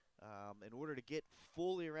 but in order to get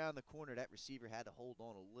fully around the corner, that receiver had to hold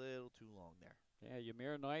on a little too long there. Yeah,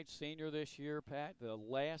 Ymir Knight, senior this year, Pat, the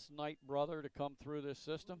last Knight brother to come through this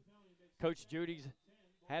system. Coach Judy's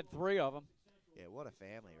had 3 of them. Yeah, what a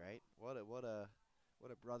family, right? What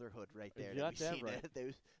a brotherhood right there. You got that right.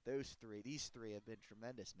 Those 3. These 3 have been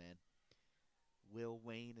tremendous, man. Will,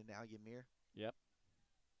 Wayne, and now Ymir. Yep.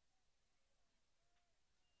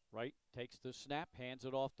 Wright takes the snap, hands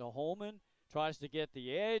it off to Holman, tries to get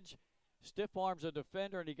the edge, stiff arms a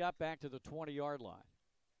defender, and he got back to the 20-yard line.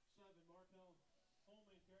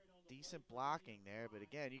 Decent blocking there, but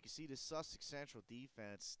again, you can see the Sussex Central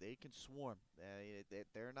defense. They can swarm.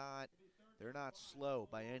 They're not slow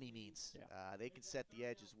by any means. Yeah. They can set the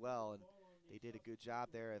edge as well, and they did a good job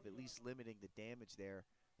there of at least limiting the damage there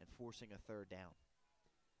and forcing a 3rd down.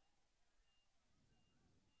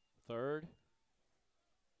 Third.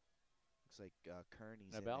 Looks like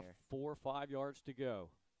Kearney's about in there. 4 or 5 yards to go.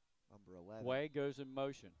 Number 11. Way goes in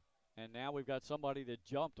motion. And now we've got somebody that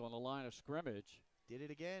jumped on the line of scrimmage. Did it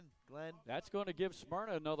again, Glenn. That's going to give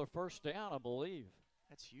Smyrna another first down, I believe.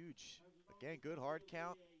 That's huge. A Again, good hard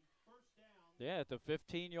count. Yeah, at the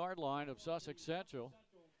 15-yard line of Sussex Central.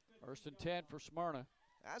 1st and 10 for Smyrna.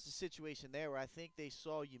 That's a situation there where I think they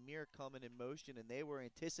saw Ymir coming in motion, and they were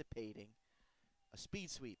anticipating a speed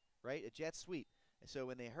sweep, right? A jet sweep. And so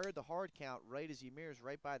when they heard the hard count right as Ymir's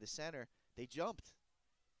right by the center, they jumped.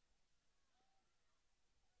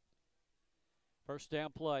 1st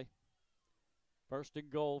down play. 1st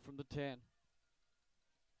and goal from the 10.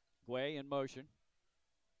 Guay in motion.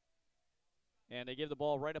 And they give the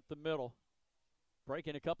ball right up the middle.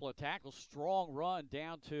 Breaking a couple of tackles. Strong run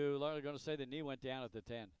down to, they're going to say the knee went down at the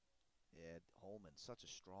 10. Yeah, Holman, such a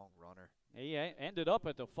strong runner. He ended up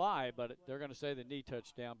at the 5, but they're going to say the knee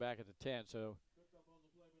touched down back at the 10. So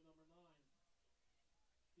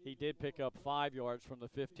he did pick up 5 yards from the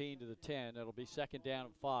 15 to the 10. It'll be 2nd down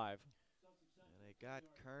and 5. And they got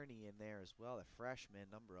Kearney in there as well, the freshman,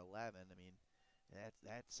 number 11. I mean,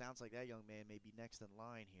 that sounds like that young man may be next in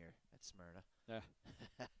line here at Smyrna.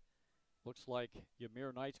 Yeah. Looks like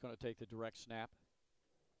Ymir Knight's going to take the direct snap.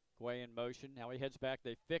 Guay in motion. Now he heads back.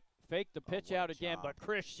 They fake the pitch out again, but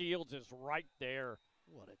Chris Shields is right there.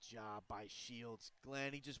 What a job by Shields.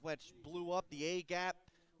 Glenn, he just blew up the A-gap,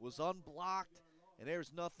 was unblocked, and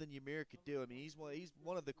there's nothing Ymir could do. I mean, he's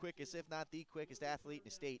one of the quickest, if not the quickest athlete in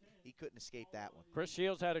the state. He couldn't escape that one. Chris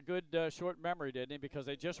Shields had a good short memory, didn't he? Because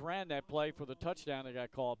they just ran that play for the touchdown that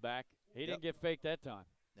got called back. He didn't get faked that time.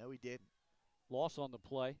 No, he didn't. Loss on the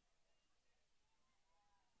play.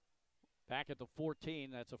 Back at the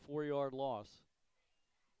 14, that's a 4-yard loss.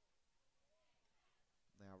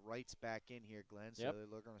 Now Wright's back in here, Glenn, so yep.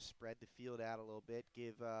 They're going to spread the field out a little bit,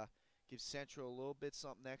 give Central a little bit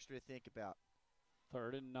something extra to think about.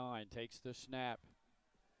 3rd and 9, takes the snap.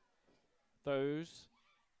 Throws,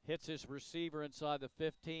 hits his receiver inside the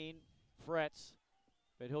 15, frets,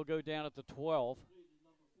 but he'll go down at the 12.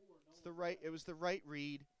 It was the right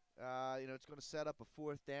read. It's going to set up a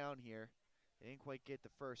 4th down here. They didn't quite get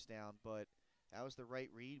the 1st down, but that was the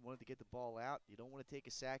right read. Wanted to get the ball out. You don't want to take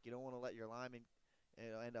a sack. You don't want to let your lineman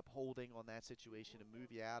end up holding on that situation and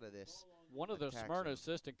move you out of this. One of the Smyrna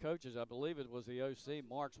assistant coaches, I believe it was the OC,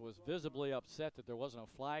 Marks, was visibly upset that there wasn't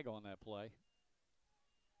a flag on that play.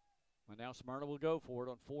 And now Smyrna will go for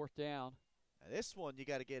it on 4th down. Now this one, you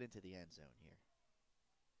got to get into the end zone here.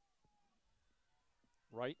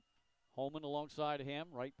 Right. Holman alongside of him.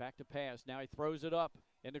 Right back to pass. Now he throws it up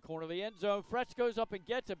in the corner of the end zone. Fretz goes up and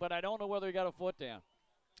gets it, but I don't know whether he got a foot down.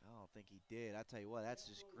 I don't think he did. I tell you what, that's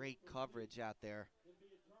just great coverage out there.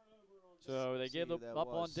 So they give up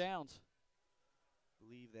on downs. I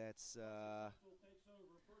believe that's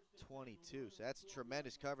 22. So that's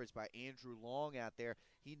tremendous coverage by Andrew Long out there.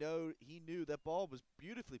 He knew that ball was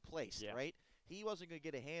beautifully placed, right? He wasn't going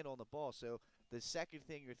to get a hand on the ball. So the second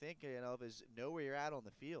thing you're thinking of is know where you're at on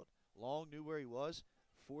the field. Long knew where he was,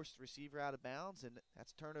 forced the receiver out of bounds, and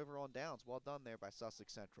that's turnover on downs. Well done there by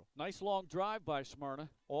Sussex Central. Nice long drive by Smyrna.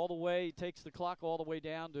 All the way, takes the clock all the way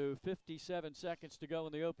down to 57 seconds to go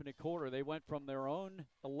in the opening quarter. They went from their own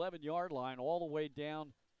 11-yard line all the way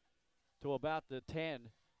down to about the 10,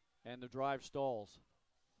 and the drive stalls.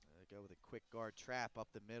 They go with a quick guard trap up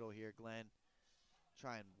the middle here, Glenn.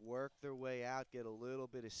 Try and work their way out, get a little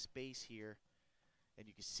bit of space here. And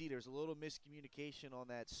you can see there's a little miscommunication on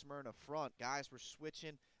that Smyrna front. Guys were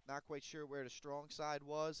switching, not quite sure where the strong side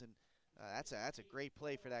was, and that's a great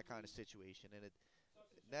play for that kind of situation, and it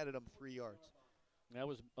netted them 3 yards. That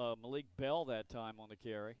was Malik Bell that time on the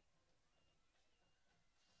carry.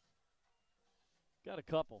 Got a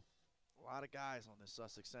couple. A lot of guys on this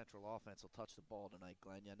Sussex Central offense will touch the ball tonight,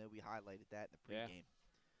 Glenn. I know we highlighted that in the pregame.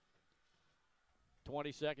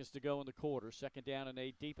 20 seconds to go in the quarter. 2nd down and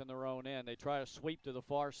 8 deep in their own end. They try to sweep to the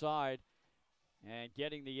far side, and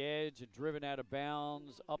getting the edge and driven out of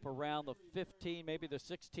bounds up around the 15, maybe the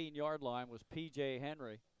 16-yard line was P.J.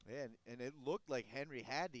 Henry. Yeah, and it looked like Henry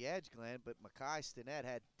had the edge, Glenn, but Makai Stinnett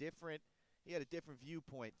had a different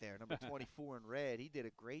viewpoint there. Number 24 in red. He did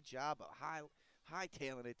a great job of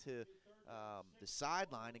hightailing it to the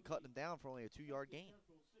sideline and cutting him down for only a 2-yard gain.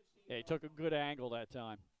 Yeah, he took a good angle that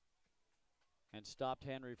time and stopped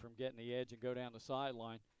Henry from getting the edge and go down the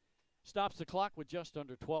sideline. Stops the clock with just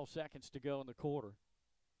under 12 seconds to go in the quarter.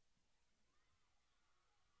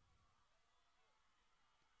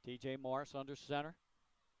 TJ Morris under center,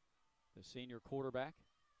 the senior quarterback.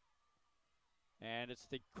 And it's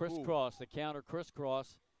the crisscross, the counter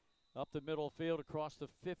crisscross up the middle of the field across the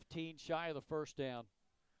 15, shy of the 1st down.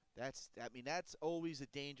 That's always a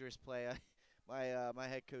dangerous play. My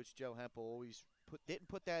head coach Joe Hempel always didn't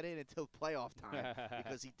put that in until playoff time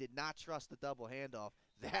because he did not trust the double handoff.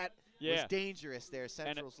 That was dangerous there.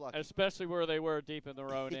 Central's lucky. Especially where they were deep in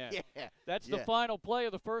their own end. That's the Yeah. final play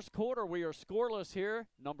of the first quarter. We are scoreless here.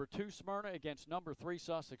 Number 2 Smyrna against number 3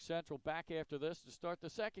 Sussex Central. Back after this to start the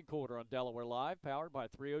second quarter on Delaware Live, powered by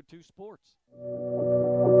 302 Sports.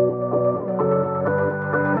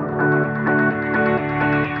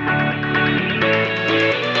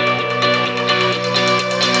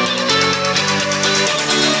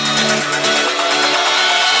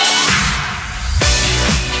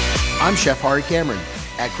 I'm Chef Hari Cameron.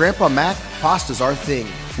 At Grandpa Mac, pasta's our thing.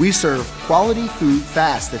 We serve quality food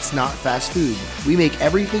fast that's not fast food. We make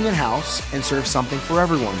everything in-house and serve something for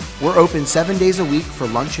everyone. We're open 7 days a week for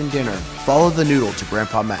lunch and dinner. Follow the noodle to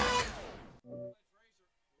Grandpa Mac.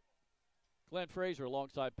 Glenn Fraser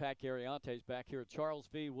alongside Pat Gariantes back here at Charles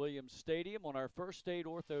V. Williams Stadium on our First State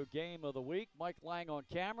Ortho game of the week. Mike Lang on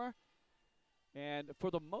camera. And for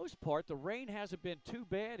the most part, the rain hasn't been too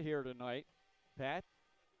bad here tonight, Pat.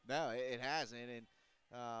 No, it hasn't, and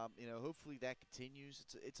hopefully that continues.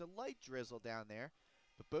 It's a light drizzle down there,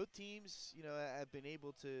 but both teams, have been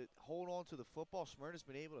able to hold on to the football. Smyrna's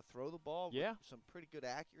been able to throw the ball with some pretty good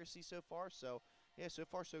accuracy so far. So, so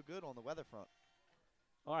far so good on the weather front.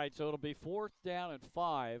 All right, so it'll be 4th down and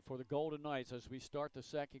 5 for the Golden Knights as we start the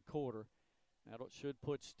second quarter. That should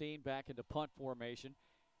put Steen back into punt formation,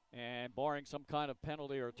 and barring some kind of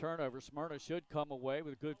penalty or turnover, Smyrna should come away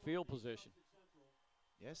with good field position.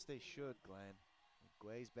 Yes, they should, Glenn.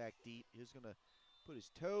 Guay's back deep. He's going to put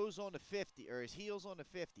his toes on the 50, or his heels on the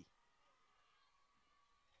 50.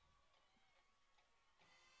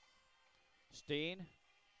 Steen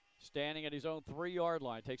standing at his own 3-yard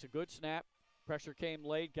line. Takes a good snap. Pressure came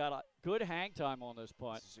late. Got a good hang time on this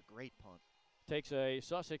punt. This is a great punt. Takes a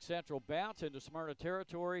Sussex Central bounce into Smyrna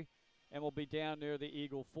territory and will be down near the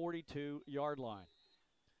Eagle 42-yard line.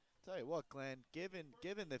 Tell you what, Glenn, given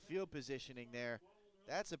the field positioning there,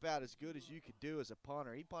 that's about as good as you could do as a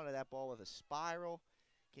punter. He punted that ball with a spiral,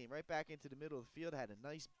 came right back into the middle of the field, had a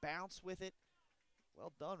nice bounce with it.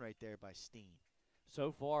 Well done right there by Steen.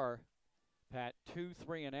 So far, Pat, 2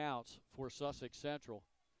 3-and-outs for Sussex Central.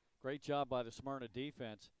 Great job by the Smyrna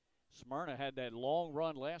defense. Smyrna had that long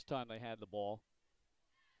run last time they had the ball,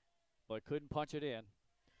 but couldn't punch it in.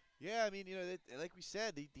 Yeah, I mean, like we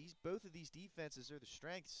said, both of these defenses are the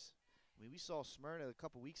strengths. I mean, we saw Smyrna a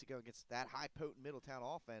couple weeks ago against that high potent Middletown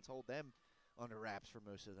offense hold them under wraps for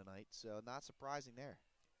most of the night, so not surprising there.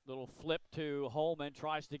 Little flip to Holman,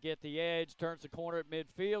 tries to get the edge, turns the corner at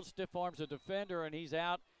midfield, stiff arms a defender, and he's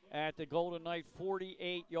out at the Golden Knight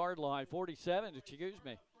 48-yard line, 47, excuse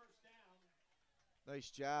me.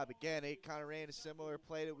 Nice job. Again, they kind of ran a similar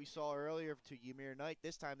play that we saw earlier to Ymir Knight.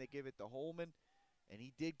 This time they give it to Holman, and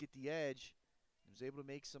he did get the edge. He was able to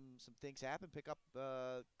make some things happen, pick up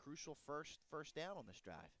crucial first down on this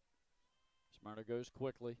drive. Smyrna goes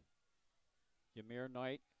quickly. Ymir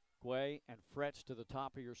Knight, Guay, and Fretz to the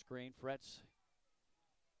top of your screen. Fretz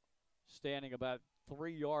standing about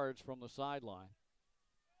 3 yards from the sideline.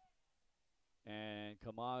 And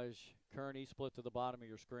Kamaj Kearney split to the bottom of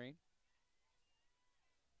your screen.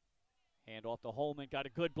 Hand off to Holman, got a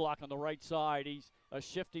good block on the right side. He's a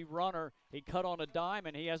shifty runner. He cut on a dime,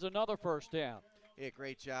 and he has another first down. Yeah,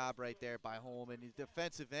 great job right there by Holman. His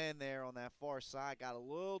defensive end there on that far side got a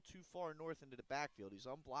little too far north into the backfield. He's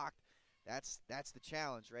unblocked. That's the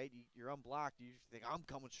challenge, right? You're unblocked. You think, I'm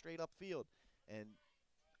coming straight upfield. And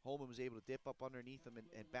Holman was able to dip up underneath him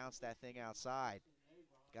and bounce that thing outside.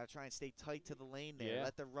 Got to try and stay tight to the lane there. Yeah.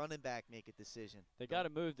 Let the running back make a decision. They got to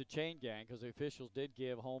move the chain gang because the officials did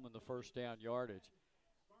give Holman the first down yardage.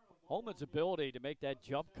 Holman's ability to make that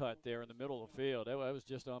jump cut there in the middle of the field, that was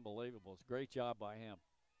just unbelievable. It's a great job by him.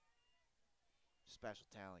 Special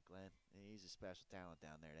talent, Glenn. He's a special talent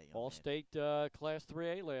down there, that young All-State Class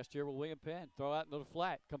 3A last year with William Penn. Throw out into the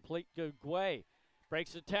flat. Complete to Guay.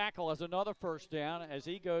 Breaks the tackle, has another first down as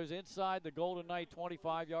he goes inside the Golden Knight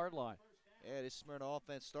 25-yard line. Yeah, this Smyrna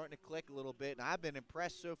offense starting to click a little bit, and I've been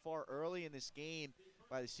impressed so far early in this game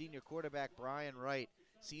by the senior quarterback, Brian Wright.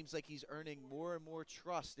 Seems like he's earning more and more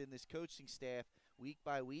trust in this coaching staff week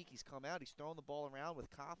by week. He's come out, he's throwing the ball around with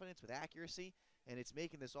confidence, with accuracy, and it's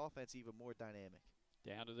making this offense even more dynamic.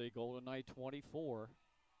 Down to the Golden Knight 24.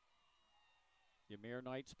 Ymir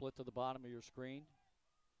Knight split to the bottom of your screen.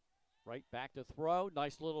 Right back to throw.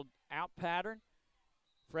 Nice little out pattern.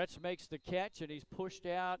 Fretz makes the catch, and he's pushed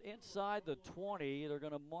out inside the 20. They're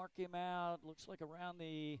going to mark him out, looks like around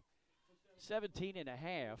the 17 and a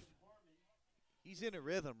half. He's in a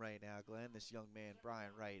rhythm right now, Glenn, this young man, Brian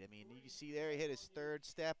Wright. I mean, you can see there he hit his third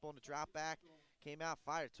step on the drop back, came out,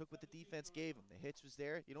 fired, took what the defense gave him. The hitch was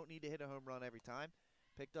there. You don't need to hit a home run every time.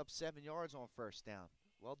 Picked up 7 yards on first down.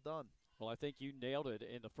 Well done. Well, I think you nailed it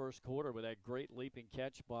in the first quarter with that great leaping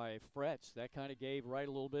catch by Fretz. That kind of gave Wright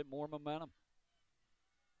a little bit more momentum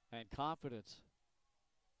and confidence.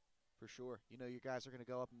 For sure. You know your guys are going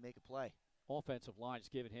to go up and make a play. Offensive line is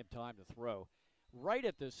giving him time to throw. Right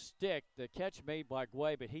at the stick, the catch made by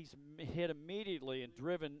Guay, but he's hit immediately and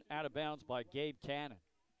driven out of bounds by Gabe Cannon.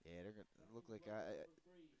 Yeah, they're going to look like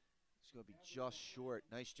it's going to be just short.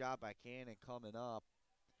 Nice job by Cannon coming up.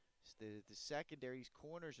 The secondary's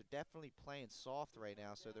corners are definitely playing soft right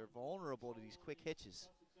now, so they're vulnerable to these quick hitches.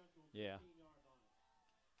 Yeah.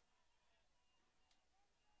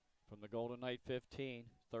 From the Golden Knight 15,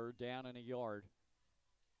 3rd down and a yard.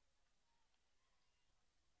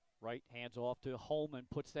 Wright hands off to Holman,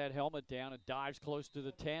 puts that helmet down and dives close to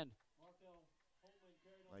the 10.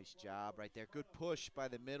 Nice job right there. Good push by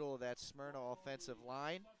the middle of that Smyrna offensive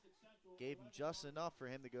line. Gave him just enough for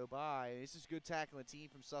him to go by. This is good tackling team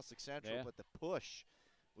from Sussex Central, but the push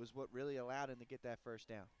was what really allowed him to get that first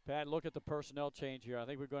down. Pat, look at the personnel change here. I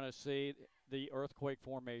think we're going to see the earthquake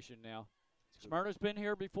formation now. Smyrna's been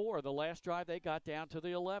here before. The last drive they got down to the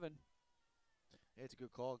 11. Yeah, it's a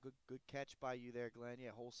good call. Good catch by you there, Glenn.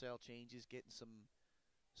 Yeah, wholesale changes, getting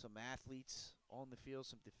some athletes on the field,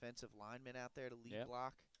 some defensive linemen out there to lead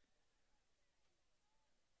block.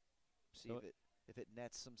 See if it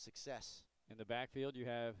nets some success. In the backfield, you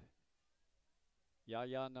have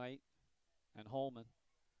Yaya Knight and Holman.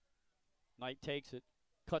 Knight takes it,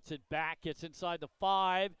 cuts it back, gets inside the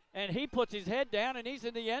 5, and he puts his head down, and he's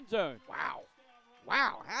in the end zone. Wow.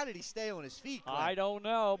 Wow, how did he stay on his feet, Glenn? I don't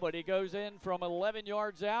know, but he goes in from 11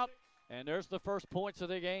 yards out, and there's the first points of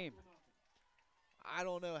the game. I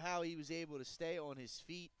don't know how he was able to stay on his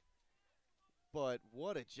feet, but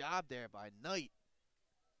what a job there by Knight.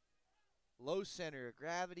 Low center of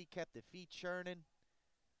gravity, kept the feet churning,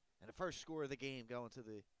 and the first score of the game going to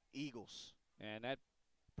the Eagles. And that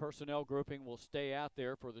personnel grouping will stay out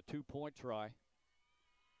there for the 2-point try.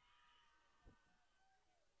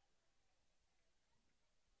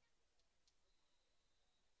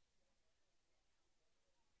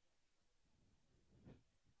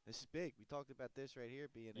 This is big. We talked about this right here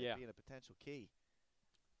being a potential key.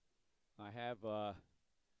 I have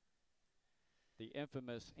the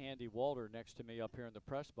infamous Andy Walter next to me up here in the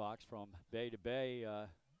press box from Bay to Bay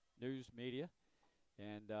News Media.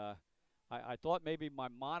 And I thought maybe my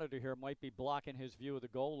monitor here might be blocking his view of the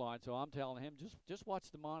goal line, so I'm telling him, just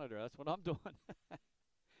watch the monitor. That's what I'm doing.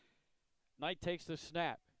 Knight takes the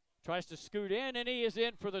snap, tries to scoot in, and he is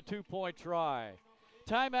in for the 2-point try.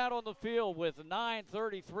 Timeout on the field with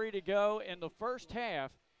 9:33 to go in the first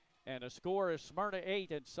half, and the score is Smyrna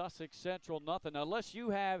 8 and Sussex Central nothing. Unless you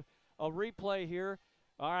have a replay here.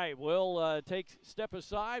 All right, we'll step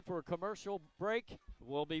aside for a commercial break.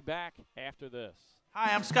 We'll be back after this.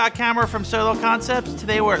 Hi, I'm Scott Kammerer from Solo Concepts.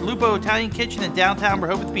 Today we're at Lupo Italian Kitchen in downtown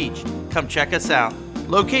Rehoboth Beach. Come check us out.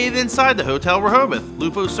 Located inside the Hotel Rehoboth,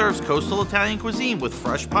 Lupo serves coastal Italian cuisine with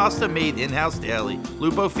fresh pasta made in-house daily.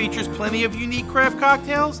 Lupo features plenty of unique craft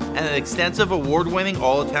cocktails and an extensive award-winning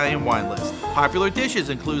all-Italian wine list. Popular dishes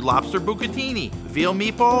include lobster bucatini, veal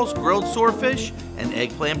meatballs, grilled swordfish, and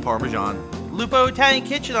eggplant parmesan. Lupo Italian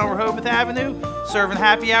Kitchen on Rehoboth Avenue, serving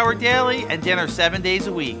happy hour daily and dinner 7 days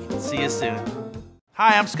a week. See you soon.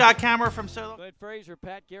 Hi, I'm Scott Kammerer from Solo. Glenn Fraser,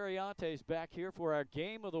 Pat Garriante is back here for our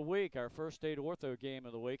game of the week, our First State Ortho game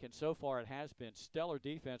of the week, and so far it has been stellar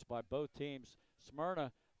defense by both teams.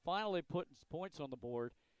 Smyrna finally putting points on the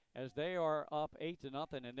board as they are up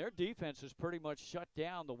 8-0, and their defense has pretty much shut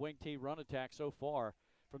down the wing T run attack so far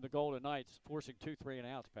from the Golden Knights, forcing 2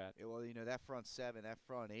 3-and-outs, Pat. Yeah, well, you know, that front 7, that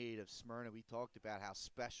front 8 of Smyrna, we talked about how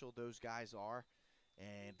special those guys are,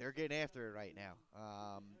 and they're getting after it right now.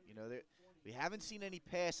 You know, we haven't seen any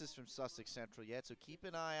passes from Sussex Central yet, so keep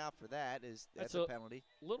an eye out for that. That's a penalty.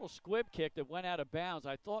 Little squib kick that went out of bounds.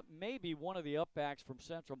 I thought maybe one of the upbacks from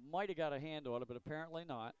Central might have got a hand on it, but apparently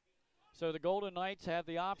not. So the Golden Knights have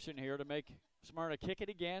the option here to make Smyrna kick it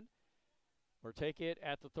again or take it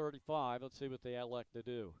at the 35. Let's see what they elect to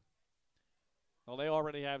do. Well, they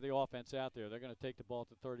already have the offense out there. They're going to take the ball at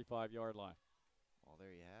the 35-yard line. Well, there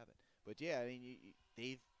you have it. But, yeah, I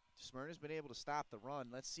mean, Smyrna's been able to stop the run.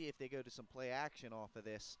 Let's see if they go to some play action off of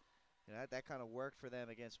this. You know, that kind of worked for them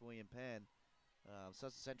against William Penn.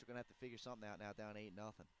 Sussex Central going to have to figure something out now, down 8-0.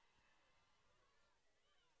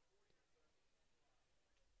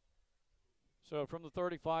 So from the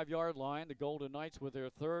 35-yard line, the Golden Knights with their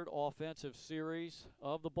 3rd offensive series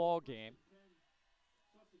of the ball game.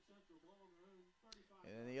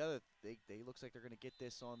 And then the other, they looks like they're going to get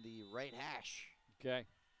this on the right hash. Okay.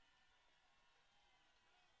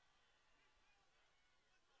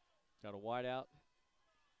 Got a wide out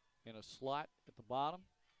in a slot at the bottom.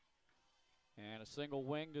 And a single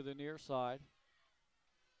wing to the near side.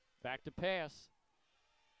 Back to pass.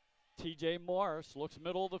 T.J. Morris looks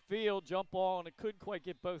middle of the field, jump ball, and it couldn't quite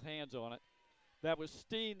get both hands on it. That was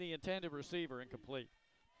Steen, the intended receiver, incomplete.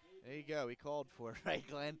 There you go. He called for it, right,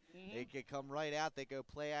 Glenn? They could come right out. They go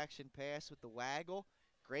play action pass with the waggle.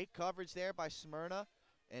 Great coverage there by Smyrna.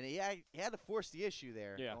 And he had to force the issue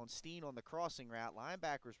there on Steen on the crossing route.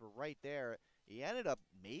 Linebackers were right there. He ended up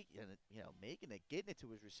making it, getting it to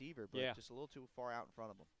his receiver, but just a little too far out in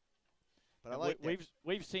front of him. But I like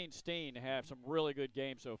we've seen Steen have some really good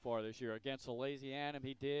games so far this year. Against Louisiana,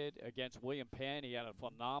 he did. Against William Penn, he had a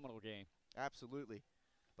phenomenal game. Absolutely.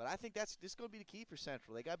 But I think this is going to be the key for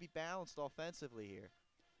Central. They got to be balanced offensively here.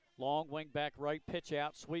 Long wing back right, pitch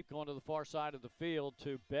out, sweep going to the far side of the field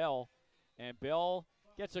to Bell. And Bell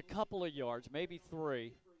gets a couple of yards, maybe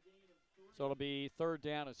 3. So it'll be 3rd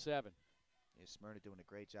down and 7. Yeah, Smyrna doing a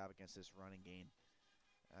great job against this running game.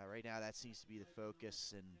 Right now that seems to be the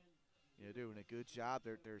focus, and doing a good job.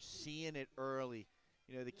 They're seeing it early.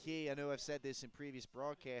 The key, I know I've said this in previous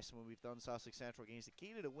broadcasts when we've done Sussex Central games, the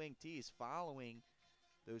key to the wing T is following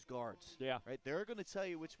those guards. Yeah. Right? They're going to tell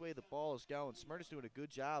you which way the ball is going. Smyrna's doing a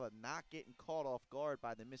good job of not getting caught off guard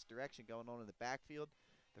by the misdirection going on in the backfield.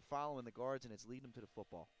 They're following the guards, and it's leading them to the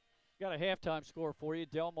football. Got a halftime score for you.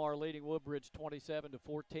 Delmar leading Woodbridge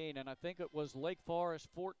 27-14, and I think it was Lake Forest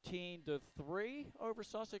 14-3 over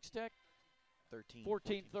Sussex Tech.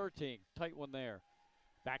 14-13. Tight one there.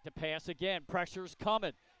 Back to pass again. Pressure's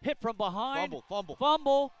coming. Hit from behind.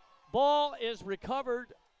 Fumble. Ball is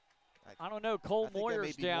recovered. I don't know. Cole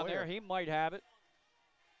Moyer's down there. He might have it.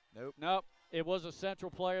 Nope. It was a Central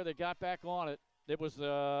player that got back on it. It was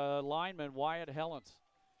the lineman, Wyatt Hellens.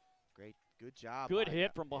 Good job. Good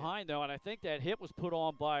hit from behind, though, and I think that hit was put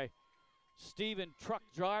on by Stephen Truck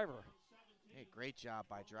Driver. Hey, great job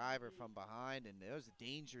by Driver from behind, and there was a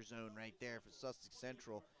danger zone right there for Sussex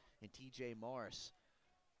Central and T.J. Morris.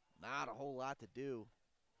 Not a whole lot to do.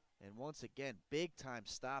 And once again, big-time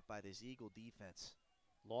stop by this Eagle defense.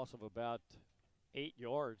 Loss of about 8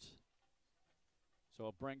 yards. So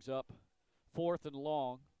it brings up 4th and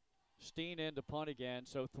long. Steen in to punt again.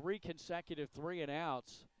 So 3 consecutive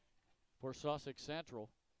 3-and-outs for Sussex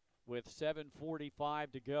Central with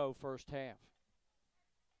 7:45 to go first half.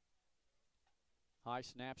 High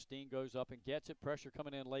snap, Steen goes up and gets it. Pressure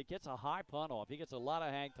coming in late. Gets a high punt off. He gets a lot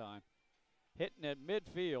of hang time. Hitting at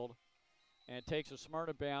midfield and takes a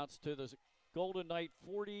Smyrna bounce to the Golden Knight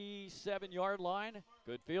 47-yard line.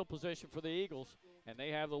 Good field position for the Eagles, and they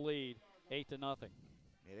have the lead 8-0.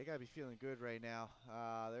 Yeah, they got to be feeling good right now.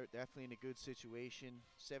 They're definitely in a good situation.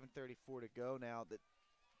 7:34 to go now. That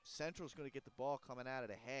Central's going to get the ball coming out of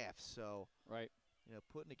the half, so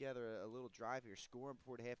putting together a little drive here, scoring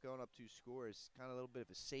before the half, going up 2 scores, kind of a little bit of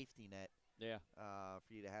a safety net.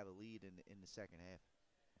 For you to have a lead in the second half.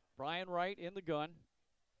 Brian Wright in the gun,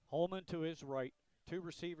 Holman to his right. 2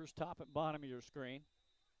 receivers top and bottom of your screen.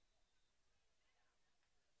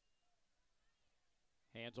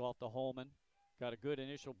 Hands off to Holman. Got a good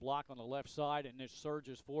initial block on the left side, and this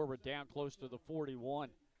surges forward down close to the 41.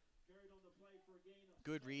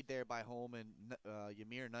 Good read there by Holman.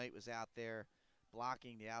 Ymir Knight was out there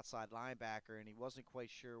blocking the outside linebacker, and he wasn't quite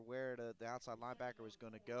sure where the outside linebacker was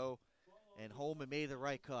going to go. And Holman made the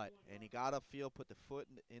right cut, and he got upfield, put the foot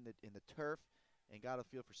in the turf, and got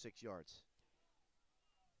upfield for 6 yards.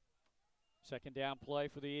 Second down play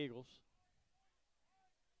for the Eagles.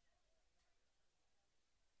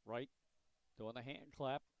 Wright doing the hand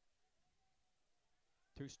clap.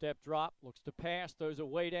 2-step drop, looks to pass, throws it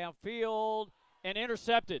way downfield, and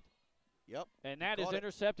intercepted. Yep. And that is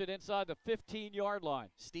intercepted inside the 15-yard line.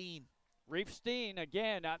 Steen. Reef Steen,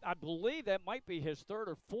 again, I believe that might be his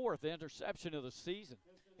 3rd or 4th interception of the season.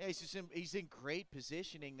 Yeah, he's in great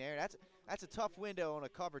positioning there. That's a tough window on a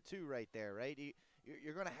cover 2 right there, right?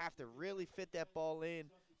 You're going to have to really fit that ball in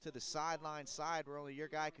to the sideline side where only your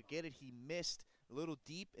guy could get it. He missed a little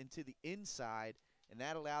deep into the inside, and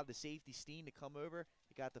that allowed the safety Steen to come over.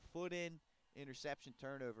 He got the foot in, interception,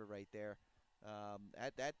 turnover right there.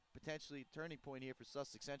 At that potentially turning point here for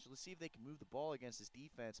Sussex Central. Let's see if they can move the ball against this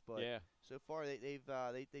defense. But so far they've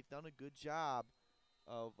done a good job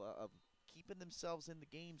of keeping themselves in the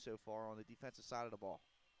game so far on the defensive side of the ball.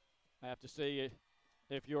 I have to say,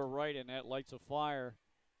 if you're right, and that lights a fire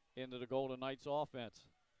into the Golden Knights offense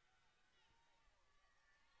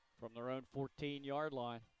from their own 14-yard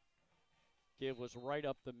line. Give was right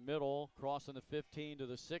up the middle, crossing the 15 to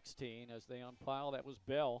the 16 as they unpile. That was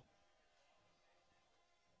Bell.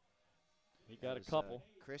 He got a couple.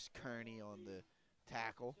 Chris Kearney on the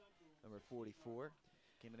tackle, number 44.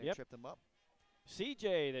 came in and tripped him up.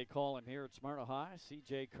 CJ, they call him here at Smyrna High,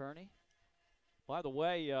 CJ Kearney. By the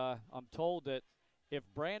way, I'm told that if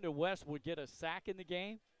Brandon West would get a sack in the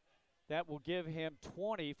game, that will give him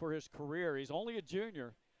 20 for his career. He's only a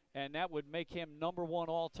junior, and that would make him #1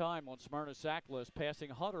 all-time on Smyrna's sack list, passing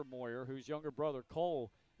Hunter Moyer, whose younger brother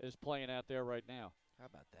Cole is playing out there right now. How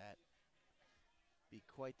about that? Be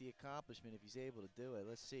quite the accomplishment if he's able to do it.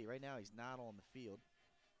 Let's see. Right now he's not on the field.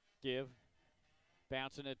 Give.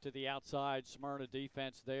 Bouncing it to the outside. Smyrna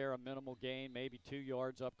defense there, a minimal gain, maybe 2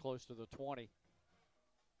 yards up close to the 20.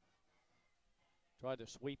 Tried to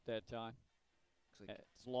sweep that time. Looks like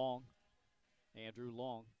it's Long. Andrew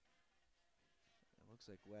Long. It looks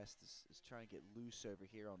like West is trying to get loose over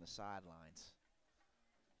here on the sidelines.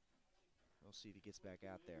 We'll see if he gets back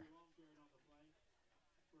out there.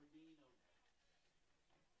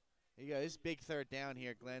 Here you go. This big 3rd down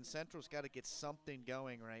here, Glenn. Central's got to get something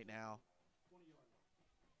going right now.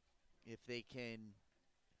 If they can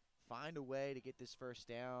find a way to get this 1st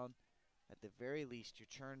down, at the very least, you're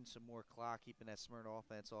churning some more clock, keeping that Smyrna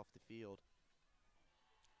offense off the field.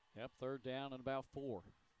 Yep, 3rd down and about 4.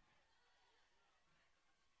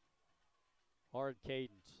 Hard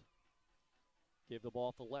cadence. Give the ball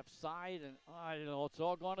off the left side, and it's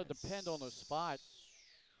all going to depend on the spot.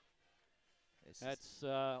 That's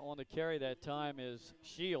on the carry that time is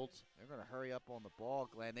Shields. They're going to hurry up on the ball,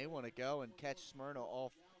 Glenn. They want to go and catch Smyrna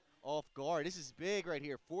off guard. This is big right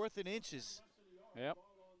here. 4th and inches. Yep.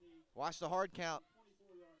 Watch the hard count.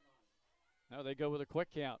 Now they go with a quick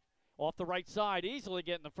count. Off the right side, easily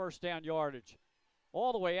getting the 1st down yardage.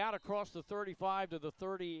 All the way out across the 35 to the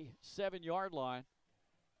 37-yard line.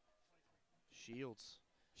 Shields.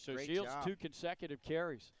 So Shields, 2 consecutive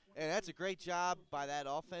carries. And that's a great job by that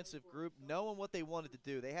offensive group, knowing what they wanted to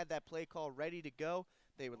do. They had that play call ready to go.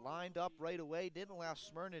 They were lined up right away. Didn't allow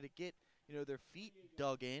Smyrna to get, their feet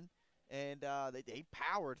dug in. And they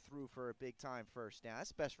powered through for a big-time 1st down. That's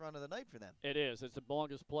the best run of the night for them. It is. It's the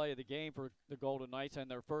longest play of the game for the Golden Knights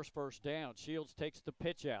and their first 1st down. Shields takes the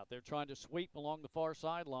pitch out. They're trying to sweep along the far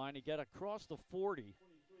sideline. He get across the 40,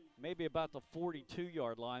 maybe about the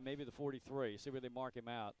 42-yard line, maybe the 43. See where they mark him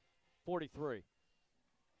out. 43.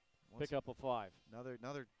 Pick up a 5.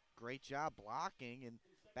 Another great job blocking and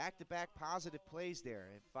back-to-back positive plays there.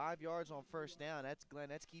 And 5 yards on 1st down. That's, Glenn,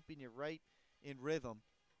 that's keeping you right in rhythm.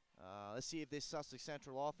 Let's see if this Sussex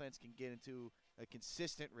Central offense can get into a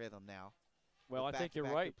consistent rhythm now. Well, I think you're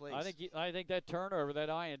right. I think that turnover, that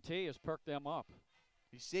INT, has perked them up.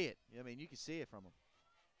 You see it. I mean, you can see it from them.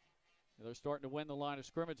 They're starting to win the line of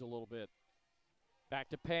scrimmage a little bit. Back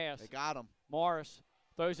to pass. They got him. Morris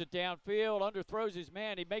throws it downfield, underthrows his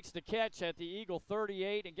man. He makes the catch at the Eagle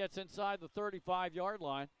 38 and gets inside the 35-yard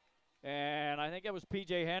line. And I think it was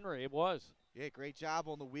P.J. Henry. It was. Yeah, great job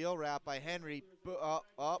on the wheel route by Henry.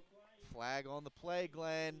 Up. Flag on the play,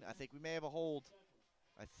 Glenn. I think we may have a hold.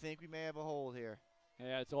 Here.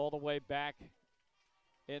 Yeah, it's all the way back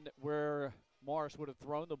in where Morris would have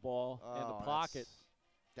thrown the ball in the pocket.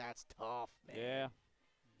 That's tough, man. Yeah.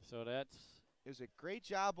 So it was a great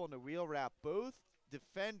job on the wheel route. Both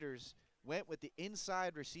defenders went with the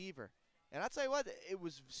inside receiver. And I'll tell you what, it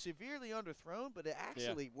was severely underthrown, but it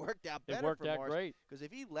actually worked out better for Morris. It worked out great. Because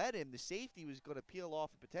if he let him, the safety was going to peel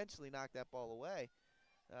off and potentially knock that ball away.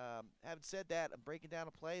 Having said that, I'm breaking down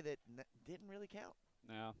a play that didn't really count.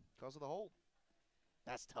 No. Because of the hold.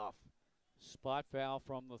 That's tough. Spot foul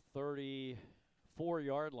from the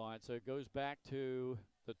 34-yard line, so it goes back to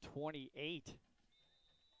the 28.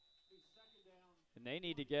 And they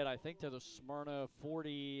need to get, I think, to the Smyrna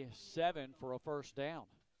 47 for a 1st down.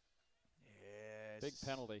 Yes. Big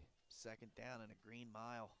penalty. 2nd down and a green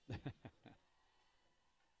mile.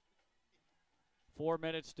 4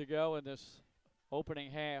 minutes to go in this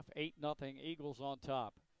opening half. 8-0 Eagles on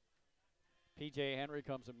top. P.J. Henry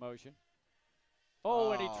comes in motion.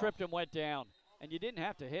 Oh, and he tripped and went down. And you didn't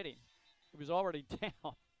have to hit him. He was already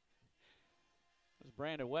down. There's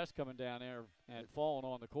Brandon West coming down there and falling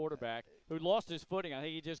on the quarterback, who lost his footing. I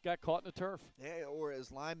think he just got caught in the turf. Yeah, or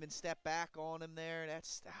his lineman stepped back on him there.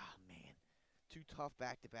 That's, man, 2 tough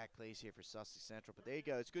back-to-back plays here for Sussex Central. But there you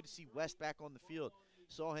go. It's good to see West back on the field.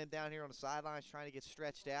 Saw him down here on the sidelines trying to get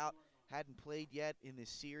stretched out. Hadn't played yet in this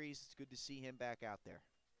series. It's good to see him back out there.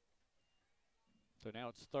 So now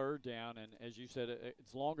it's 3rd down, and as you said,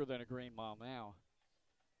 it's longer than a green mile now.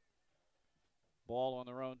 Ball on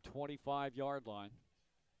their own 25-yard line.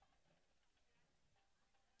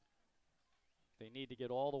 They need to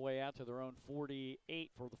get all the way out to their own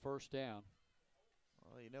 48 for the 1st down.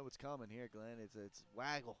 Well, you know what's coming here, Glenn. It's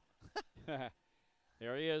waggle.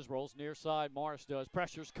 There he is, rolls near side. Morris does.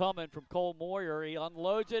 Pressure's coming from Cole Moyer. He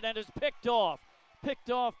unloads it and is picked off picked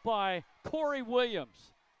off by Corey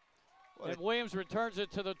Williams. And Williams returns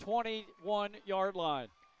it to the 21-yard line.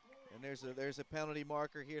 And there's a penalty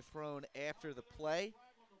marker here thrown after the play.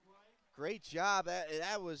 Great job.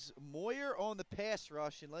 That was Moyer on the pass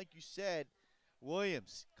rush, and like you said,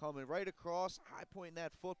 Williams coming right across, high pointing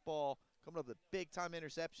that football, coming up with a big-time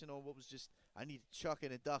interception on what was just, I need to chuck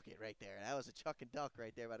it and duck it right there. That was a chuck and duck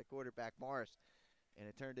right there by the quarterback, Morris, and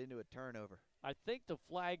it turned into a turnover. I think the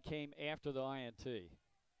flag came after the INT.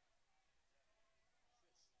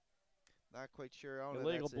 Not quite sure. I don't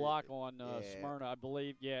Illegal know block on Smyrna, I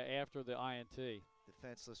believe, after the INT.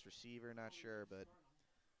 Defenseless receiver, not sure, but.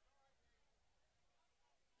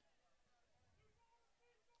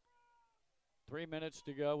 3 minutes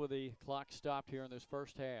to go with the clock stopped here in this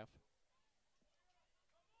first half.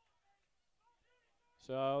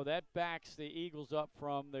 So that backs the Eagles up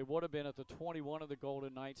from, they would have been at the 21 of the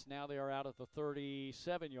Golden Knights. Now they are out at the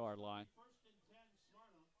 37-yard line.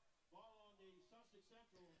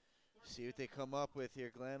 See what they come up with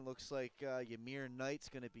here, Glenn. Looks like Ymir Knight's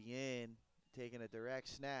going to be in, taking a direct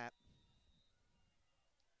snap.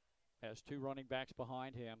 Has two running backs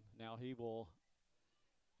behind him. Now he will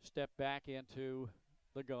step back into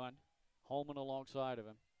the gun. Holman alongside of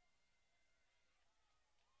him.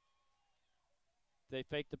 They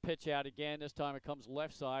fake the pitch out again. This time it comes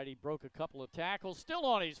left side. He broke a couple of tackles. Still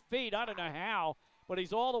on his feet. I don't know how, but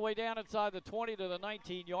he's all the way down inside the 20 to the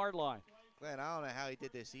 19-yard line. Glenn, I don't know how he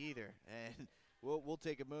did this either. And we'll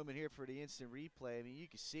take a moment here for the instant replay. I mean, you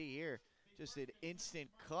can see here just an instant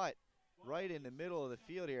cut right in the middle of the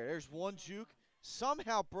field here. There's one juke.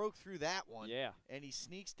 Somehow broke through that one. Yeah. And he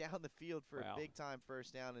sneaks down the field for a big-time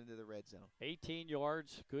first down into the red zone. 18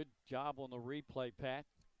 yards. Good job on the replay, Pat.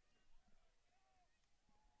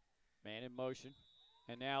 Man in motion.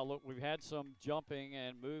 And now, look, we've had some jumping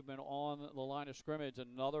and movement on the line of scrimmage.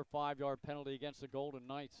 Another 5-yard penalty against the Golden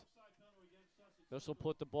Knights. This will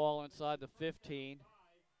put the ball inside the 15,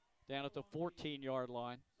 down at the 14-yard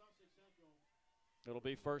line. It'll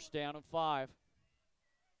be first down and 5.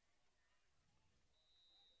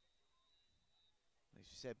 As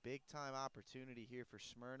you said, big-time opportunity here for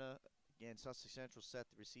Smyrna. Again, Sussex Central set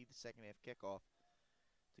to receive the second-half kickoff.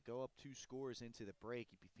 To go up 2 scores into the break,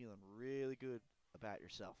 you'd be feeling really good about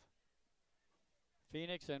yourself.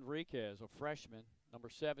 Phoenix Enriquez, a freshman, number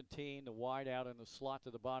 17, the wide out in the slot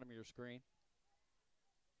to the bottom of your screen.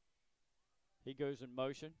 He goes in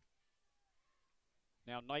motion.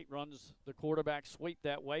 Now Knight runs the quarterback sweep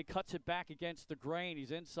that way, cuts it back against the grain.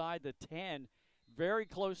 He's inside the 10, very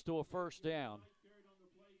close to a first down.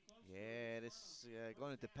 Yeah, this is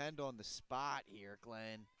going to depend on the spot here,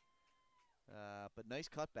 Glenn. But nice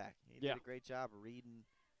cutback. He did a great job of reading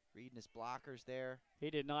his blockers there.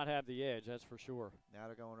 He did not have the edge, that's for sure. Now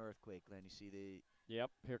they're going earthquake, Glenn. You see the.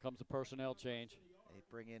 Yep, here comes the personnel change. They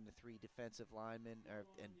bring in the 3 defensive linemen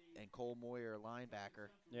and Cole Moyer, linebacker.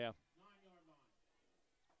 Yeah.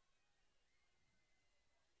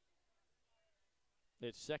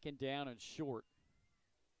 It's second down and short.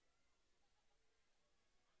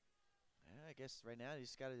 I guess right now you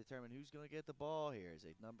just got to determine who's going to get the ball here. Is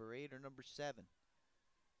it number 8 or number 7?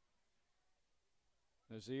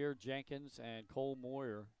 Nazir, Jenkins, and Cole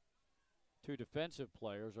Moyer, 2 defensive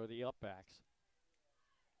players, are the upbacks.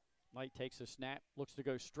 Knight takes a snap, looks to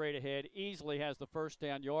go straight ahead, easily has the first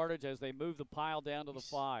down yardage as they move the pile down to the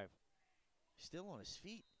 5. Still on his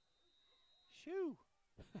feet. Shoo.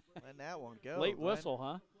 Let that one go. Late whistle,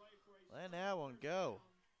 huh? Let that one go.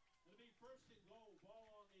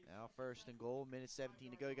 Now first and goal, minute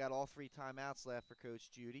 17 to go. You got all 3 timeouts left for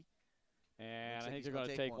Coach Judy. And I think they're going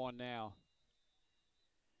to take one now.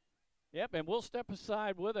 Yep, and we'll step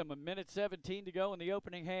aside with him. A minute 17 to go in the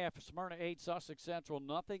opening half. Smyrna 8, Sussex Central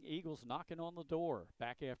nothing. Eagles knocking on the door.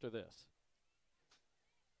 Back after this.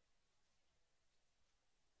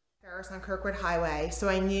 Ferris on Kirkwood Highway, so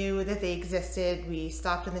I knew that they existed. We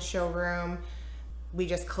stopped in the showroom. We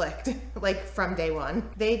just clicked, like from day one.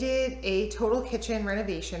 They did a total kitchen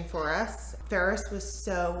renovation for us. Ferris was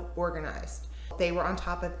so organized. They were on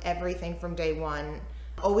top of everything from day one.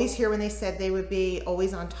 Always here when they said they would be,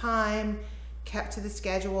 always on time, kept to the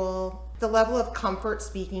schedule. The level of comfort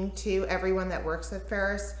speaking to everyone that works at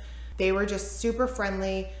Ferris, they were just super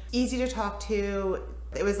friendly, easy to talk to.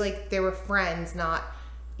 It was like they were friends, not,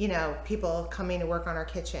 you know, people coming to work on our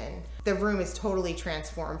kitchen. The room is totally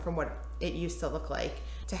transformed from what it used to look like.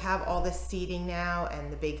 To have all this seating now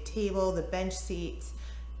and the big table, the bench seats,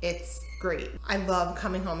 it's great. I love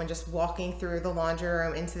coming home and just walking through the laundry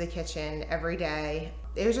room into the kitchen every day.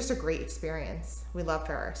 It was just a great experience. We love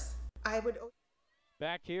Ferris.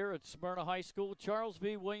 Back here at Smyrna High School, Charles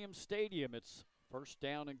V. Williams Stadium. It's First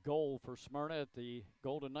down and goal for Smyrna at the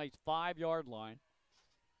Golden Knights 5-yard line.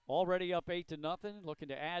 Already up 8-0, looking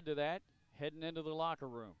to add to that, heading into the locker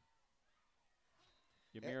room.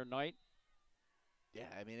 Ymir Knight. Yeah,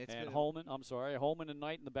 I mean, it's and Holman. I'm sorry, Holman and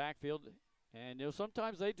Knight in the backfield, and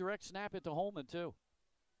sometimes they direct snap it to Holman too.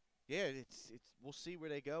 Yeah, it's we'll see where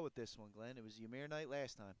they go with this one, Glenn. It was Ymir Knight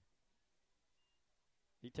last time.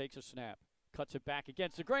 He takes a snap, cuts it back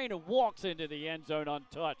against the grain, and walks into the end zone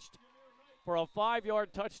untouched for a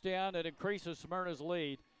 5-yard touchdown that increases Smyrna's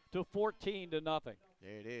lead to 14-0.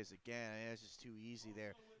 There it is again. I mean, that's just too easy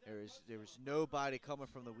there. There was nobody coming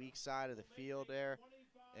from the weak side of the field there,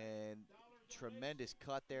 and tremendous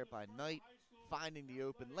cut there by Knight, finding the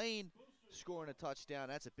open lane, scoring a touchdown.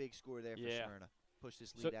 That's a big score there for Smyrna. Push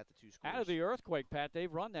this lead out to 2 scores. Out of the earthquake, Pat,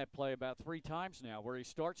 they've run that play about 3 times now, where he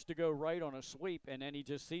starts to go right on a sweep, and then he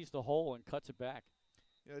just sees the hole and cuts it back.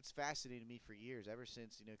 It's fascinating to me for years, ever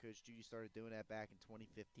since Coach Judy started doing that back in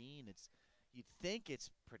 2015. You'd think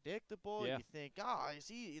it's predictable. Yeah. You think,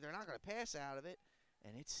 they're not going to pass out of it,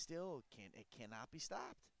 and it still cannot be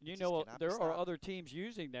stopped. There are other teams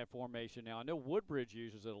using that formation now. I know Woodbridge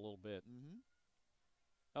uses it a little bit.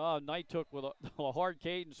 Knight took with a hard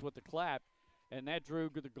cadence with the clap, and that drew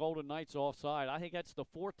the Golden Knights offside. I think that's the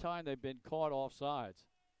 4th time they've been caught offsides.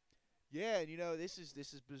 Yeah, and this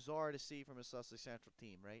is bizarre to see from a Sussex Central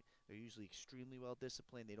team, right? They're usually extremely well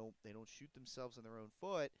disciplined. They don't shoot themselves in their own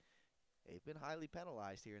foot. They've been highly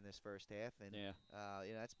penalized here in this first half, and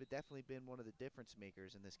that's definitely been one of the difference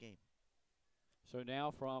makers in this game. So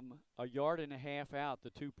now from a 1.5 yards out,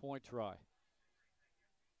 the 2-point try.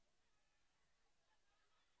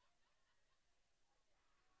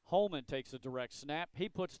 Holman takes a direct snap. He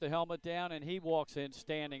puts the helmet down, and he walks in